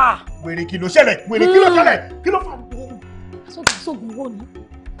 wèrè kí ló ṣẹlẹ̀ wèrè kí ló ṣẹlẹ̀ kí ló fà á. sóògùn owó ni.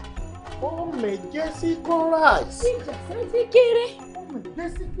 ó mẹ̀jẹ̀ sí kọ́ráìsì. ìjẹ̀sẹ̀ ti kéré. ó mẹ̀jẹ̀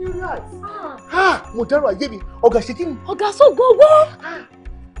sí kọ́ráìsì. mo dẹ́rù ayé mi ọ̀gá ṣe kí ni. ọ̀gá sóògùn owó.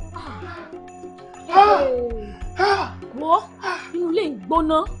 wọ́ inú ilé ń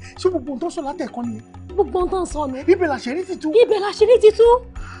gbóná. ṣé gbogbo ohun tó sọ látẹ̀kọ́ ni. gbogbo ohun tó ń sọ nù. ibẹ̀ làṣírí ti tú. ibẹ̀ làṣírí ti tú.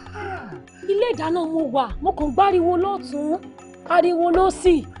 ilé ìdáná mo wà mo kàn gbáriwo lọ́tún ariwo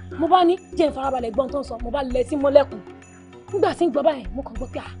lósì mo bá ní jẹ́ ìfarabalẹ̀ gbọ́n tó ń sọ mo bá lẹ sí mọ́lẹ́kùn nígbà tí ń gbọ́ báyìí mo kàn gbọ́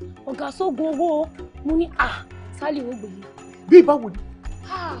pé ọ̀gá sógun owó mo ní sálì ó gbèyẹ. bí ìbáwo ni.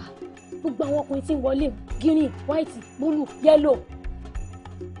 gbogbo àwọn ọkùnrin tí ń wọlé green white blue yellow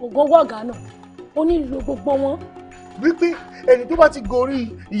ògùn owó ọ̀gá náà ó nílò gbogbo wọn. wípé ẹni tó bá ti gorí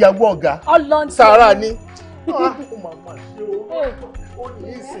ìyàwó ọ̀gá sàárà ni.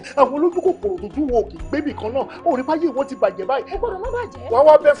 àwọn olójú kòkòrò dúdú wo kì í gbébì kan náà ó rí báyìí wọ́n ti bàjẹ́ báyìí. ó gbọ́dọ̀ má bàjẹ́. wọ́n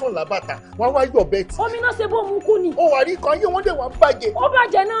wá bẹ́ fún làbàtà wọ́n wá yọ̀ bẹ́ẹ̀ tì. omi náà ṣe bó mu kú ni. ó wà rí kan yé wọ́n dẹ̀ wá bàjẹ́. ó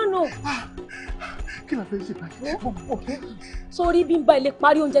bàjẹ́ náà nù. kí la fẹ́ ṣe báyìí. sórí bí n bá ilé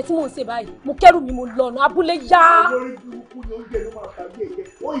parí oúnjẹ tí mò ń ṣe báyìí mo kẹ́rù mi mo lọ́nà abúlé yá. olórí burúkú ni oúnjẹ ló máa tàbí ẹ̀jẹ̀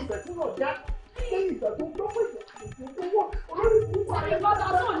ó ìfẹ́ tún náà já lẹ́yìn ìgbà tó ń gbọ́ pé ìfẹ́ tó wọ́ olórí burúkú àyè bàtà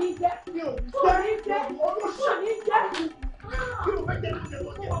tó ní jẹ́ tó ní jẹ́ tó ní jẹ́. kí ló fẹ́ jẹ́ kí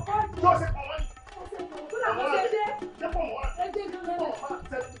ló jẹ́ yóò ṣe pọ̀ wọ́n.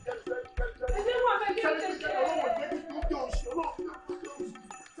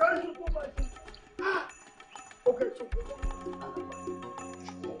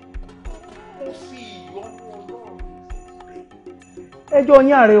 ẹjọ́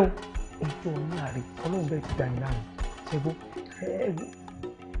yín àárẹ̀ o ẹjọ́ yín àárẹ̀ ọlọ́run bẹ́ẹ̀ ti dà yín láàrin ṣẹ́gbó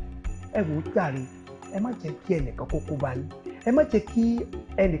ẹ wò ó jàre ẹ má jẹ́ kí ẹnìkan kó kó bá yín ẹ má jẹ́ kí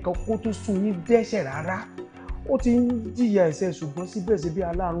ẹnìkan kó tó sún yín dẹ́ṣẹ̀ rárá ó ti ń jìyà ẹ̀ṣẹ̀ ṣùgbọ́n síbẹ̀síbẹ̀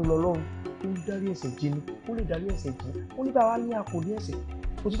aláàánú lọ́lọ́run ó ń darí ẹ̀ṣẹ̀ jì ni ó lè darí ẹ̀ṣẹ̀ jì ó ní báwa ní àpò ní ẹ̀ṣẹ̀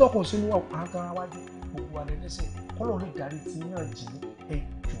òtítọ́ kan sínú àǹkan wájú gbogbo wa lẹ́lẹ́ṣẹ̀ kọ́lọ́ lè darí ti yàn jì ẹ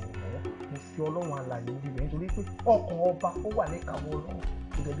jọ̀wọ́ mo fi ọlọ́run àlàyé orí rẹ̀ nítorí pé ọkàn ọba ó wà ní ìkàwọ́ ọlọ́run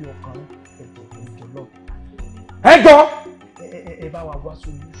gẹ́gẹ́ bí ọkàn ẹ̀jọ̀ ìjọ lọ. ẹ jọ ẹ bá wa wá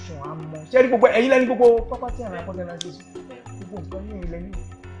solution àmọ́ ṣé rí gbogbo ẹ̀yin lẹ́ni gbogbo property and apọ́tẹ́láṣẹ́ gbogbo nǹkan ní ilẹ̀ ní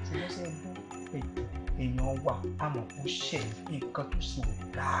ìṣẹ̀lẹ̀ṣẹ̀ ẹ̀dùn ẹ̀jọ̀ èèyàn wà àmọ́ kó ṣẹ̀ nǹkan tó sì wò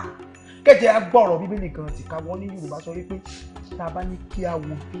dáa. kẹ́jẹ́ agbọ́rọ̀ bíbélì kan ti ká wọ́n ní Yorùbá sọ wípé tá a bá ní kí a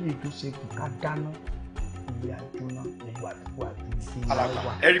wo bí ètò ṣe kù ká dáná ilé àjọyọ̀ gbogbo àdúgbò àdúgbò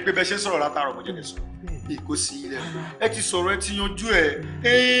alàgbà ẹ rí i pé bẹ́ẹ̀ ṣe ń sọ̀rọ̀ látàrọ̀ mo jẹ́ kí n sọ̀rọ̀ kò sí ilẹ̀ ẹ ti sọ̀rọ̀ ẹ ti yanjú ẹ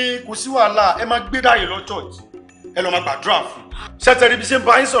kò sí wàhálà ẹ máa gbé dáyé lọ church ẹ lọ máa gbàdúrà fún ṣẹ́tẹ̀rí bí ṣe ń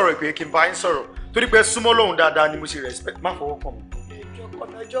bá yín sọ̀rọ̀ ìpè kí n bá yín sọ̀rọ̀ torí pé súnmọ́ lóhùn dáadáa ni mo ṣe respect má fọwọ́ kàn mí.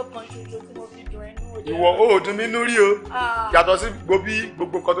 ọjọ́ kan ṣoṣo tí mo fi dùn ẹnu òde. ìwọ ò dùn mí núrí o yàtọ̀ sí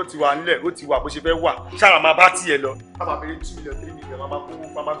gbogbo nǹkan tó ti wà nílẹ̀ ó ti wà bó ṣe fẹ́ wà ṣáà máa bá tiẹ̀ lọ. a máa bèrè 2 million 3 million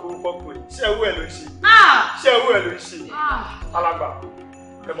máa kó fọ́ọ̀kù rẹ̀ ṣé owó ẹ̀ ló ń ṣe ṣé owó ẹ̀ ló ń ṣe alàgbà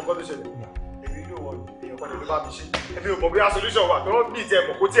ẹ mọ̀ nǹkan tó ṣẹlẹ̀ èmi ló wọ èèyàn kan lè bá mi ṣe èmi ò mọ̀ bí solution wà tó bí ìtẹ̀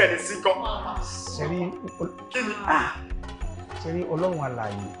mọ̀ kó tiẹ̀ lè sí kan. ṣe rí ọlọ́run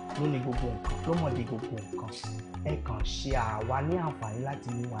alààyè ló ní gbogbo nǹkan ló mọ̀ dé gbogbo nǹkan ẹ kàn ṣe àwa ní àǹfààní láti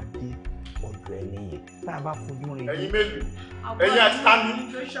mú wa dé ọ̀dọ̀ ẹ nìyẹn tá a bá fojú rìn. ẹ̀yin mélòó ẹ̀yin àti tani.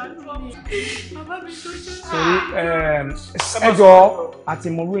 sori ẹjọ́ àti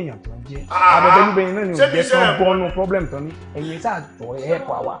mọ̀rú èèyàn tó ń jẹ́ abẹ́bẹ́ níbẹ̀ yẹn náà ni ò jẹ́ kí wọ́n bọ́nú problem tó ní ẹ̀yin sáà jọ ẹ̀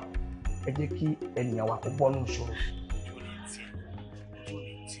pa wa ẹ jẹ́ kí ènìyàn wa kó bọ́nú ìṣòro.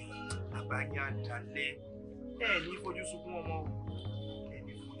 àbáyá dalẹ̀ ẹ ní fojú sunkún ọmọ ẹ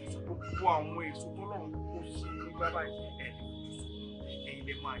ní fojú sunkún gbogbo àwọn èso tó lọ́rùn kó sí nígbà báyìí ẹ ní fojú sunkún ẹ̀yin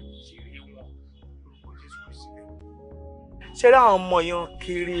lè máa jèrè wọn lórúkọ Jésù Kristi. ṣé láwọn ọmọ yẹn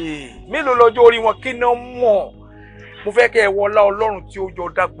kéré mélòó lọ́jọ́ orí wọn kí náà mọ̀ mo fẹ́ kẹ́ ẹ wọlá Ọlọ́run tí ó jọ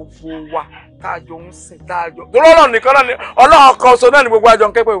dá gbogbo wa tá a jọ ń sìn tá a jọ torí Ọlọ́run nìkan náà ni Ọlọ́run kan ṣo náà ni gbogbo àjọ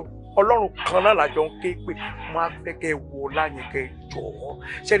ń ké pé Ọlọ́run kan náà làjọ ń ké pé mo á fẹ́ kẹ́ ẹ wọlá yẹn kẹ́ ẹ jọ̀ọ́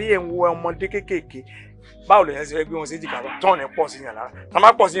ṣé rí ẹ̀ ń wo ọmọdé kéékèèké báwo lè yẹn ṣe fẹ́ gbé wọn sí jìkà wa tán ní pọ̀ sí yàn lára tá a má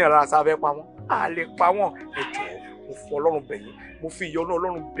pọ̀ sí yàn lára sáfẹ́ pa wọ́n á lè pa wọ́n ẹ jọ̀ọ́ mo fọ Ọlọ́run bẹ̀ yín mo fi ìyọ́nú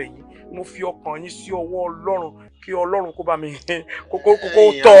Ọlọ́run bẹ̀ yín mo fi ọkàn yín sí ọwọ́ Ọlọ́run kí Ọlọ́run kó bá mi kókó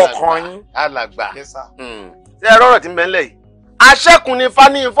tọ́ ọkàn yín. alàgbà ṣé ẹ rọrọ tí ń bẹ ńlẹ̀ yìí aṣẹ́kùn ni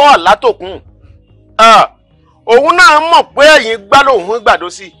fani fọ́ látòkùn òun náà mọ̀ pé ẹ̀yin gbá lòun gbàdó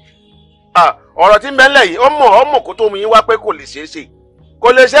sí ọ̀rọ̀ tí ń bẹ ńlẹ̀ yìí ọmọ kó tó mú yín wá pé kò lè ṣeé ṣe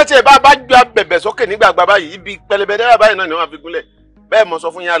kò lè ṣeé ṣe bá gba bẹ̀bẹ̀ sókè nígbàgbà báyìí ibi pẹlẹbẹ dẹ́rẹ́ báyìí náà ni wọ́n fi gúnlẹ̀ bẹ́ẹ̀ mo sọ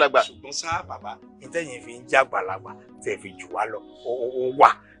fún yín alàgbà. ṣùgbọ́n sá bàbá ìtẹ̀yìn fi ń jágbàlagbà tẹ̀ fi jù wá lọ ó wà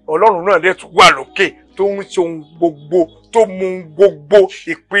Ọlọ́run náà dẹ̀ tún wà lókè tó ń ṣe ohun gbogbo tó mú ohun gbogbo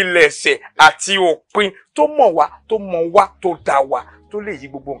ìpilẹ̀ṣẹ̀ àti òpin tó mọ̀ wá tó mọ̀ wá tó dá wá tó lè yí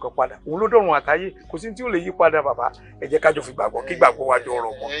gbogbo nǹkan padà òun ló dọ̀run àtayé kò sí tí ó lè yí padà bàbá ẹ jẹ́ kájọ fi gbàgbọ́ kí gbàgbọ́ wa jọ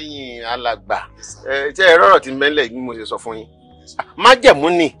rọ̀ mọ́. ẹ̀yin alàgbà tí ẹ rọrọ tí ń bẹ ńlẹ̀ yìí mo ṣe sọ fún yín májẹ̀mú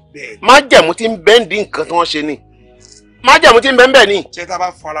ni májẹ̀mú tí ń bẹ ń dín nǹkan tí wọ́n ṣe ni májẹ̀mú tí ń bẹ ń bẹ ni. ṣé tá a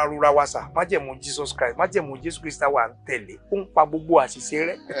bá fara rura wa sà májẹ̀mú Jesus Christ májẹ̀mú Jésù Kristi wa ń tẹ̀lé ó ń pa gbogbo àṣìṣe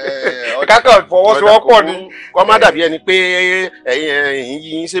rẹ̀. kákan fọwọ́sowọ́pọ̀ ni. kọ́ má dàbí ẹni pé ẹ̀yin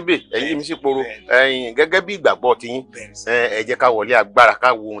yín ṣébè ẹ̀yin mi sì poro gẹ́gẹ́ bí ìgbàgbọ́ tiyín ẹ jẹ́ ká wọlé agbára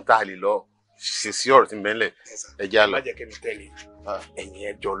ká wo ohun tá a lè lọ ṣe sí ọ̀rọ̀ tí ń bẹ ńlẹ̀ ẹ jẹ́ á lọ. má jẹ́ kẹ́mi tẹ̀lé ẹ̀yin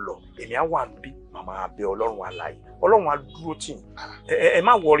ẹjọ́ lọ èmi á wà níbí màmá abẹ Ọlọ́run alààyè Ọlọ́run á dúró tì yín ẹ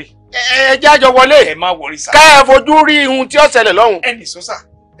má wọrí. ẹ jẹ́ àjọ wọlé ẹ má wọrí sá. ká ẹ fojú rí ohun tí ó ṣẹlẹ̀ lọ́hùn. ẹnì sọ́sà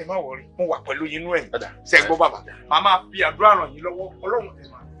ẹ má wọrí mo wà pẹ̀lú yín nú ẹ̀ ṣe gbọ́ bàbá màmá fi àdúrà ràn yín lọ́wọ́ Ọlọ́run ẹ̀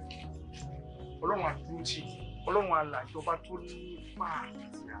máa Ọlọ́run á dúró tì yín Ọlọ́run alààyè ọba tó ní ipá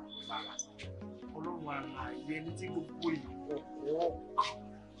àti àgbára Ọlọ́run alààyè ẹni tí gbogbo ìkọ̀kọ̀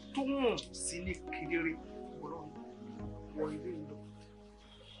tó hàn sí ní kedere Ọlọ́run wọ ilé ìlọ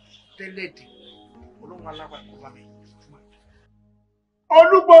tẹ́lẹ̀dì Ọlọ́run alábàákọ́ bá mi.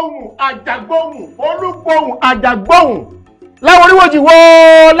 olúgbòhùn àjàgbòhùn olúgbòhùn àjàgbòhùn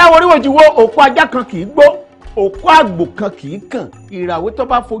láworíwòjì wo òkú ajá kan kì í gbó òkú àgbò kan kì í kàn ìràwé tó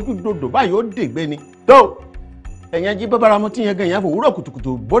bá fojú dòdò báyìí ó dègbé ni tó ẹ̀yẹn jí bábára mo ti yẹn gan ìyẹn fòwúrọ̀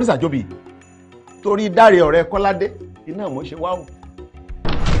kùtùkùtù bọ́dísà jòbì torí dáre ọ̀rẹ́ Kọ́ládé iná mo ṣe wá o.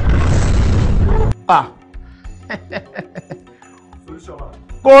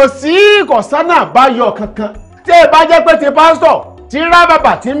 kò sí kọ̀sánà àbáyọ kankan tí ẹ bá jẹ́ pé ti pásítọ̀ tí ń rá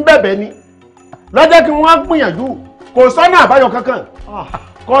bàbà tí ń bẹ̀bẹ̀ ni lọ́jọ́ kí wọ́n gbìyànjú kò sọ́nà àbáyọ kankan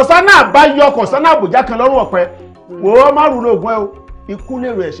kò sọ́nà àbáyọ kò sọ́nà àbùjá kan lọ́rùn ọ̀pẹ wò ó má rúlò ògùn ẹ o ikú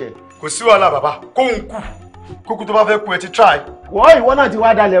lèrò ẹ̀ṣẹ̀. kò sí wàhálà bàbá kóhun kúkú tó bá fẹ́ kú ẹ ti try. wọ́n ìwọ náà ti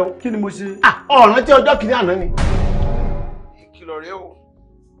wá dalẹ̀ o. kí ni mo ṣe. ọ̀ràn tí ọjọ́ kìíní àná ni. ìkìlọ̀ rẹ o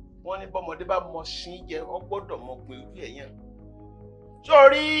wọ́n ní bọ́mọdé bá mọ sí jẹ ọ gbọ́dọ̀ mọ pé ojú ẹ̀yàn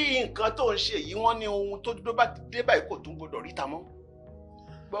sórí nǹkan tó ń ṣe yìí wọ́n ní ohun tó dúró bá ti dé báyìí kò tún gbọ́dọ̀ ríta mọ́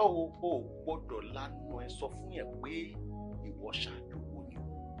gbọ́ o gbọ́dọ̀ lanu ẹ sọ fún yẹn pé ìwọ ṣáájú owó ni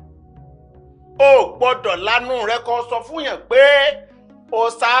o gbọ́dọ̀ lanu rẹ kó sọ fún yẹn pé o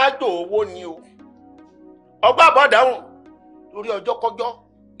ṣáájú owó ni o ọgbà àbọ̀dáhùn lórí ọjọ́ kọjọ́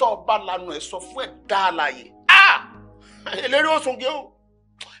tó o bá lanu ẹ sọ fún ẹ dá àlàyé eléré òsùn gé o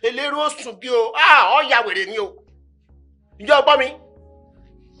eléré òsùn gé o ọ ya wèrè ni o ǹjẹ́ o gbọ́ mi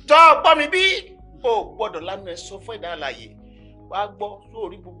tọ́ ọ gbọ́ mi bí o gbọ́dọ̀ lanu ẹ sọ fún ẹ dá àlàyé wàá gbọ́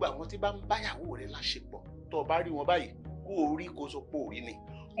sórí gbogbo àwọn tí bá ń báyàwó rẹ̀ láṣepọ̀ tó o bá rí wọn báyìí kó o rí kó o sọ pé o rí ni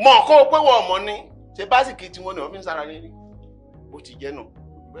mọ̀ kó o pé wọ́n ọmọ ni ṣe básìkì tí wọ́n ní wọ́n fi ń sára ní rí bó ti jẹ́ nù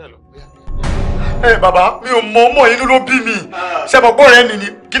bẹ́ẹ̀ lọ. ẹ bàbá mi ò mọ ọmọ inú ló bí mi ṣe mọ̀ pé ọ̀rẹ́ mi ni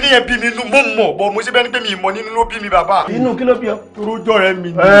kí ni yẹn bí mi inú mo mọ̀ bọ́ mo ṣe bẹ́ẹ̀ ni pé mi ìmọ̀ nínú ló bí mi bàbá. inú kí ló bí ọ. torojọ́ rẹ mi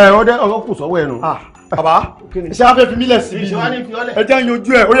ni. ọdẹ ọkọ kù sọ́wọ́ ẹ nù. bàbá ṣé wàá fẹ́ fi mí lẹ̀ sí i ẹ jẹ́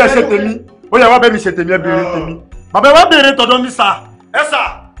yanjú ẹ ó yẹ ṣe tèmi ó yẹ wá bẹ́ẹ̀ mi ṣe tèmi ẹ béèrè tèmi bàbá ẹ wá béèrè tọ̀dọ̀ mi sà ẹ sà.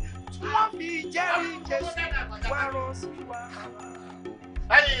 wọ́n fi jẹ́rìí Jésù wá rán sí wa.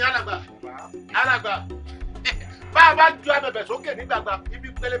 alàgbà alàgbà bá a bá ju abẹ̀bẹ̀ sókè nígbàgbà ibi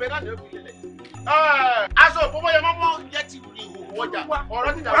pẹlẹbẹ náà ni ó fi lélẹ̀. aṣọ òpópó yẹn mọ́mọ́ yẹ ti rí ìhòòhò ọjà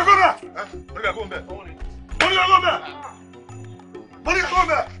ọ̀rọ̀ ti dà. ẹ gómìnà mo ní ká gómìnà mo ní ká gómìnà mo ní ká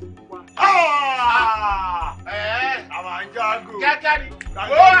gómìnà. àwọn àjàgò. kíákíá ni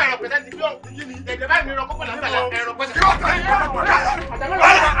ó ẹ̀rọ pẹ̀sẹ̀ ti bí ọ̀ èdè báyìí ní ìrọ̀kọ́kọ́ là ń bẹ̀rẹ̀ ẹ̀rọ pẹ̀sẹ̀.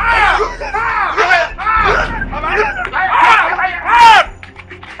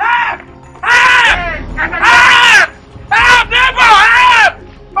 Help, neighbor, help!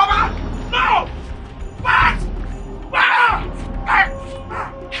 Baba, no! What?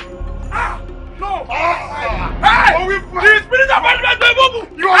 No! Hey! The spirit of God is moving!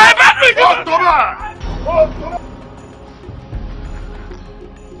 You are battling! October!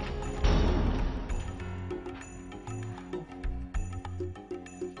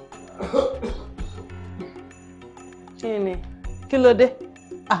 Kí ló dé?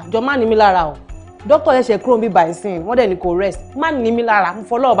 Jọ má ní mi lára o. Dókítà ẹ̀ṣẹ̀ kúrò bí báyìí sìn, wọ́n dẹ̀ ní kò rest. Má ní mi lára, mo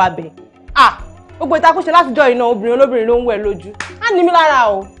fọlọ́ ọba bẹ̀. Gbogbo ìtakùnṣe látijọ́ iná obìnrin olóbìnrin ló ń wẹ̀ lójú. Má ní mi lára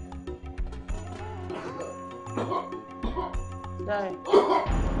o. Dáre.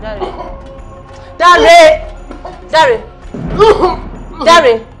 Dáre. Dáre. Dáre.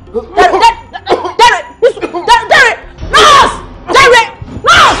 Dáre. Dáre. Dáre. Nurse! Dáre.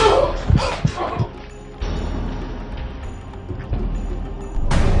 Nurse!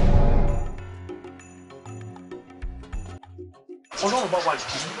 Ọlọ́run bá wà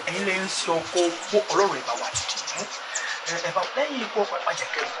dìde ẹ̀yin lẹ́yìn sí ọkọ opó Ọlọ́run ẹ̀ bá wà dìde ẹ̀ bá lẹ́yìn ikú ọkọ má jẹ́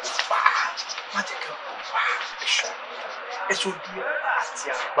kẹ́ kó fà á má jẹ́ kẹ́ kó fà á ẹ̀ṣọ́ bí àti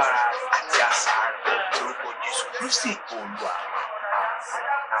agbára àti àṣà rẹ̀ lórúkọ Jésù Kristi Olúwa.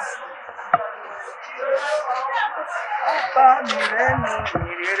 Bàbá mi lẹ́nu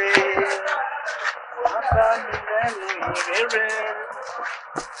ìrere bàbá mi lẹ́nu ìrere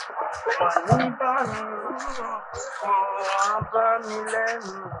wà ní báyìí bàbá mi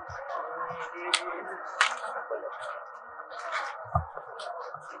lẹ́nu ìrere.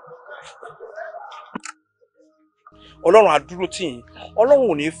 Ọlọ́run á dúró tì yín, Ọlọ́run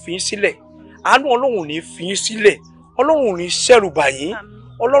ò ní fi yín sílẹ̀, àánú Ọlọ́run ò ní fi yín sílẹ̀, Ọlọ́run ò ní ṣẹ̀rù bà yín,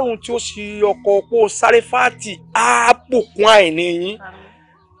 Ọlọ́run tí ó ṣe ọkọ̀ opó Sáréfátì á bùkún àìní yín,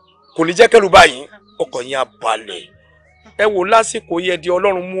 kò ní jẹ́ kẹ́rù bà yín, ọkàn yín á balẹ̀. Ẹ wò lásìkò yẹ di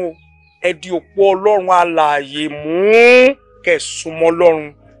Ọlọ́run mú o, ẹ di òpó Ọlọ́run alààyè mú kẹ́ súnmọ́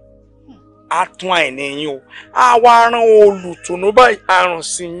Ọlọ́run, á tún àìní yín o, á wá rán olùtùnú báyìí àrùn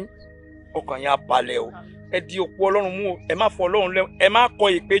sí yín, ọkàn yín á balẹ̀ o. Ẹ di òpó Ọlọ́run mú o, ẹ má fọ Ọlọ́run lẹ́wọ̀n, ẹ má kọ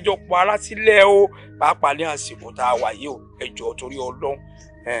ìpéjọpọ̀ ara sílẹ̀ o, pàápàá ní àsìkò tá a wà yìí o, ẹ jọ̀ọ́ torí Ọlọ́run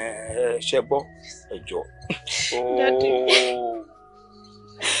ṣe gbọ́, ẹ jọ̀ọ́.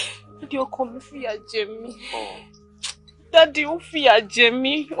 Dádì ọkọ mi fìyà jẹ mí. Dádì ó fìyà jẹ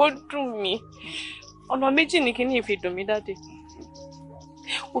mí, ó dùn mí. Ọ̀nà méjì ni kíní ìfi dùn mí dádì.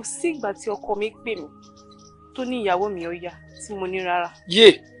 Kò sí ìgbà tí ọkọ mi pè mí tó ní ìyàwó mi ó yá tí mo ní rárá.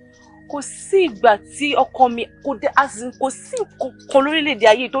 Kò sí ìgbà tí ọkọ mi kò sí nǹkan lórílẹ̀-èdè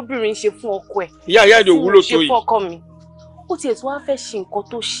ayé tóbìnrin ṣe fún ọkọ ẹ̀. Ìyá ìdè òwúlò tó yìí. Ṣe fún ọkọ mi. Ó tiẹ̀ tí wọ́n fẹ́ ṣe nǹkan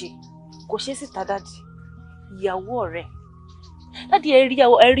tó ṣe kò ṣe síta dádì. Ìyàwó ọ̀rẹ́. Dádì ẹ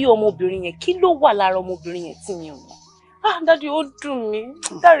rí ọmọbìnrin yẹn, kí ló wà lára ọmọbìnrin yẹn tí mi ò mọ̀? Dádì ó dùn mí,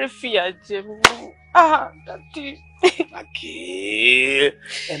 Dáre fìyà jẹ mí. Dádì.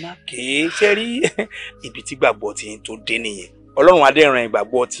 Ẹ má ké ṣe rí ibi tí gbàgbọ́ tí ń tó dé nìyẹn. Ọlọ́run adé ran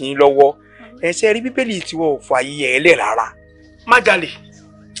ìgbàgbọ́ tí ń lọ́wọ́. Ẹ ṣe rí Bíbélì tí wọ́n ò fọ ayé ẹ̀ lẹ̀ rárá. Má jalè,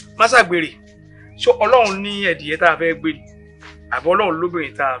 má ṣàgbèrè. Ṣé Ọlọ́run ní ẹ̀dìyẹ tá a fẹ́ gbé ni? Àbí Ọlọ́run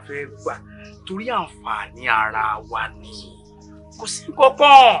lóbìnrin tá a fẹ́ gbà? Torí àǹfààní ara wa ni. Kò sí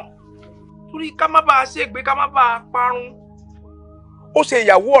kankan. Torí ká má bàa ṣègbé, ká má bàa parun. Ó ṣe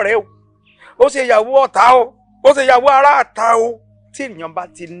ìyàwó ọ̀rẹ́ o, ó ṣe ìyàwó ọ̀tá o, ó ṣe ìyàwó ará àta o. Tí ènìyàn bá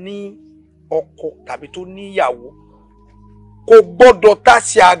ti ní ọkọ tàbí tó ní ìyàwó, kò gbọ́dọ̀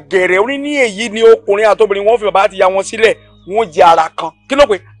tàṣì àgẹ̀rẹ̀. Ó ní èyí ni ọkùnrin àtobìnrin wọ́n fi bàbá àti ìyá wọn sílẹ̀, wọ́n jẹ ara kan. Kí ló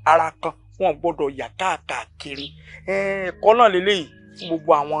pé ara kan? Wọ́n gbọ́dọ̀ yà káàkiri. Ẹ̀kọ́ náà lélẹ́yìí fún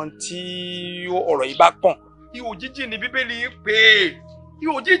gbogbo àwọn tí ọ̀rọ̀ yìí bá kàn. Ihò jíjì ni Bíbélì pè é.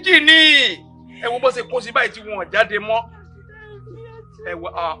 Ihò jíjì ni. Ẹ wo bó ṣe kó sí báyìí tí wọn jáde mọ́. Ẹ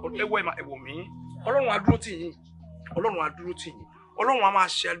wò mí. Ọlọ́run á dúró tì yín. Ọlọ́run á dúró tì yín. Ọlọ́run á máa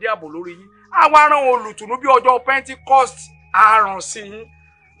ṣe adé ààbò lórí yín. Àwa rán olùtùnú bí ọjọ́ Pentecost àrùn sí yín.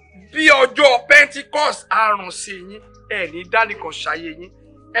 Bí ọjọ́ Pentecost àrùn sí yín. Ẹ ní dánìkan ṣayé yín.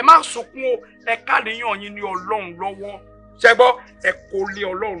 Ẹ má sunkún o, ẹ káníyàn yín ní Ọlọ́run lọ́wọ́. Ṣẹ́gbọ́, ẹ kò lé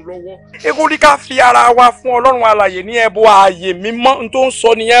Ọlọ́run lọ́wọ́. Èkó ní ká fi ara wa fún Ọlọ́run alààyè ní ẹbọ ààyè mímọ́ n tó ń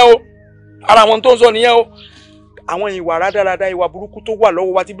sọ nìyẹn o. Ara wọn tó ń sọ nìyẹn o. àwọn ìwà rádaràda ìwà burúkú tó wà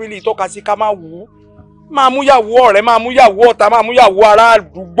lọ́wọ́ wa tí bíbélì tọ́ka sí ká máa wù ú máa mú yàwó ọ̀rẹ́ máa mú yàwó ọ̀tá máa mú yàwó ará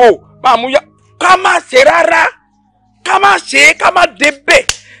àdúgbò máa mú yàwó ká má ṣe rárá ká má ṣe ká má débẹ̀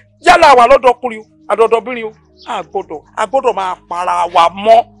yálà wà lọ́dọ̀ọkùnrin o àdọ̀dọ̀bìnrin o a gbọ́dọ̀ máa para wa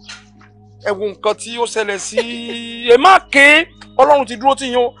mọ́ ẹ wo nǹkan tí ó ṣẹlẹ̀ sí ẹ má ké ọlọ́run ti dúró tì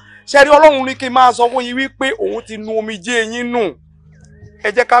yín o ṣe rí ọlọ́run ní kí n máa sọ fún yín wípé òun ti nu omijé yín nù ẹ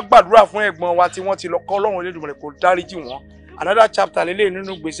jẹ́ ká gbàdúrà fún ẹ̀gbọ́n wa tí wọ́n ti lọ kọ́ ọlọ́run Elédùmarè kó dáríjì wọ́n another chapter lélẹ̀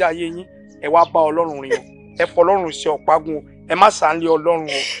nínú ìgbésí ayé yín ẹ wá bá ọlọ́run rìn o ẹ fọlọ́run ṣe ọ̀págun o ẹ má sànlé ọlọ́run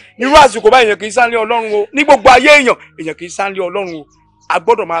o nírú àsìkò báyìí èèyàn kì í sànlé ọlọ́run o ní gbogbo ayé èèyàn kì í sànlé ọlọ́run o a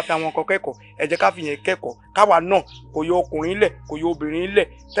gbọ́dọ̀ máa fi àwọn nǹkan kẹ́kọ̀ọ́ ẹ jẹ́ ká fi yẹn kẹ́kọ̀ọ́ káwa náà kò yọ ọkùnrin lẹ̀ kò yọ obìnrin lẹ̀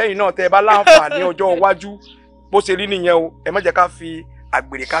tẹ́yìn náà tẹ́ ẹ bá láǹfààní ọjọ́ iwájú bó ṣe rí nìyẹn o ẹ má jẹ́ ká fi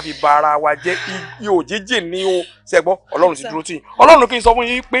àgbèrè ká fi ba ara wa jẹ́ ihò jíjìn ní o ṣẹ́gbọ́ ọlọ́run ti dúró tì yín ọlọ́run kì í sọ fún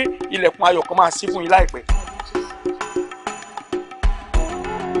yín pé ilẹ̀kùn ayọ̀ kan máa ṣí fún yín láìpẹ́.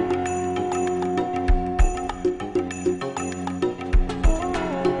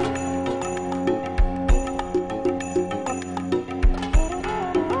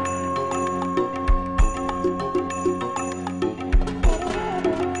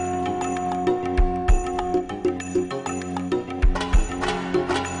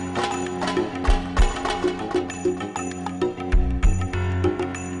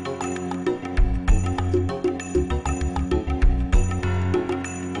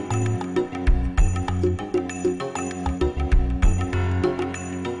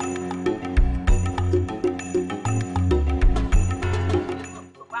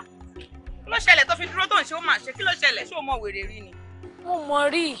 wèrè rí ni. mo mọ̀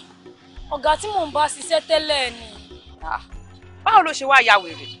rí ọ̀gá tí mò ń bá ṣiṣẹ́ tẹ́lẹ̀ ni. báwo ló ṣe wá ya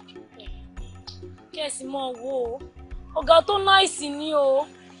wèrè. kẹ́sì mọ̀ wo ọ̀gá tó náìsì ni o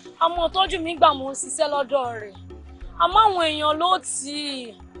àmọ́ tọ́jú mi gbà mò ń ṣiṣẹ́ lọ́dọ̀ rẹ̀ àmọ́ àwọn èèyàn ló tì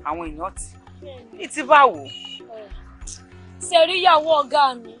í. àwọn èèyàn tì í ní ti báwo. ṣe rí ìyàwó ọ̀gá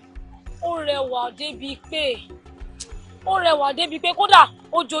mi ó rẹwà débi pé kódà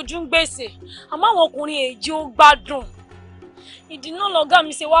ó jojú ń gbèsè àmọ́ àwọn ọkùnrin èjì ó gbádùn ìdí náà lọ̀gá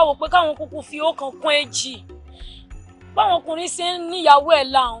mi ṣe wá wò pé káwọn kúkú fi ọ̀kan kún èjì báwọn ọkùnrin ṣe ń níyàwó ẹ̀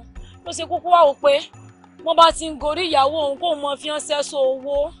láwọn ló ṣe kúkú wá wò pé wọ́n bá ti ń gorí ìyàwó òun kó mọ fi hàn sẹ́sọ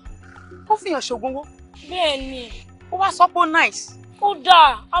owó. ó fi hàn ṣògùn owó. bẹ́ẹ̀ ni. ó wá sọ pé ó nice. ó dáa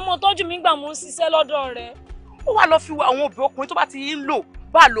àmọ́ tọ́jú mi gbà mò ń ṣiṣẹ́ lọ́dọ̀ rẹ̀. ó wá lọ fi àwọn òbí ọkùnrin tó bá ti ń lò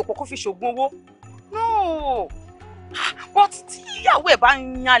bá a lò pọ̀ kó fi ṣògùn owó. no but tí ìyàwó ẹ̀ bá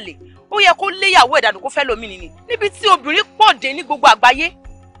ń yànlẹ̀ ó yẹ kó lé ìyàwó ẹ̀ dànù kó fẹ́ lómi nìní níbi tí obìnrin pọ̀ dé ní gbogbo àgbáyé.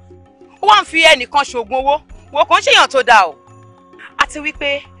 ó wá ń fi ẹnìkan ṣògùn owó wò kàn ń ṣèyàn tó dáa o. àti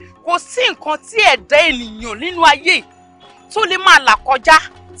wípé kò sí nǹkan tí ẹ̀dá ènìyàn nínú ayé tó lè máa là kọjá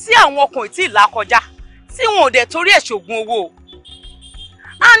tí àwọn ọkùnrin tí ì là kọjá tí wọn ò dẹ̀ torí ẹ̀ ṣògùn owó.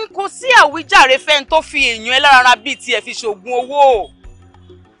 and kò sí àwíjàre fẹ́ni tó fi èèyàn ẹlẹ́rara bíi tiẹ̀ fi ṣògùn owó.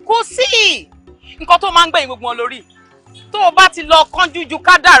 kò sí nǹkan tó máa ń gbẹ̀yìn gbogbo wọn lórí tó o bá ti lọ kánjú ju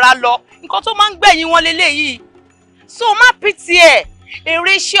kádàrá lọ nǹkan tó máa ń gbẹ̀yìn wọn leléyìí. so má pìtì ẹ̀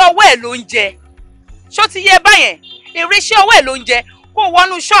èrè iṣẹ́ ọwọ́ ẹ̀ ló ń jẹ ṣó ti yẹ báyẹn èrè iṣẹ́ ọwọ́ ẹ̀ ló ń jẹ kó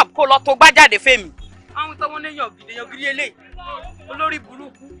wọnú ṣọ́ọ̀bù kó lọ tó gbá jáde fẹ́mi. àwọn tó wọ́n léyàn gidi eléyìí olórí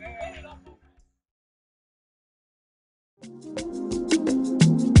burúkú.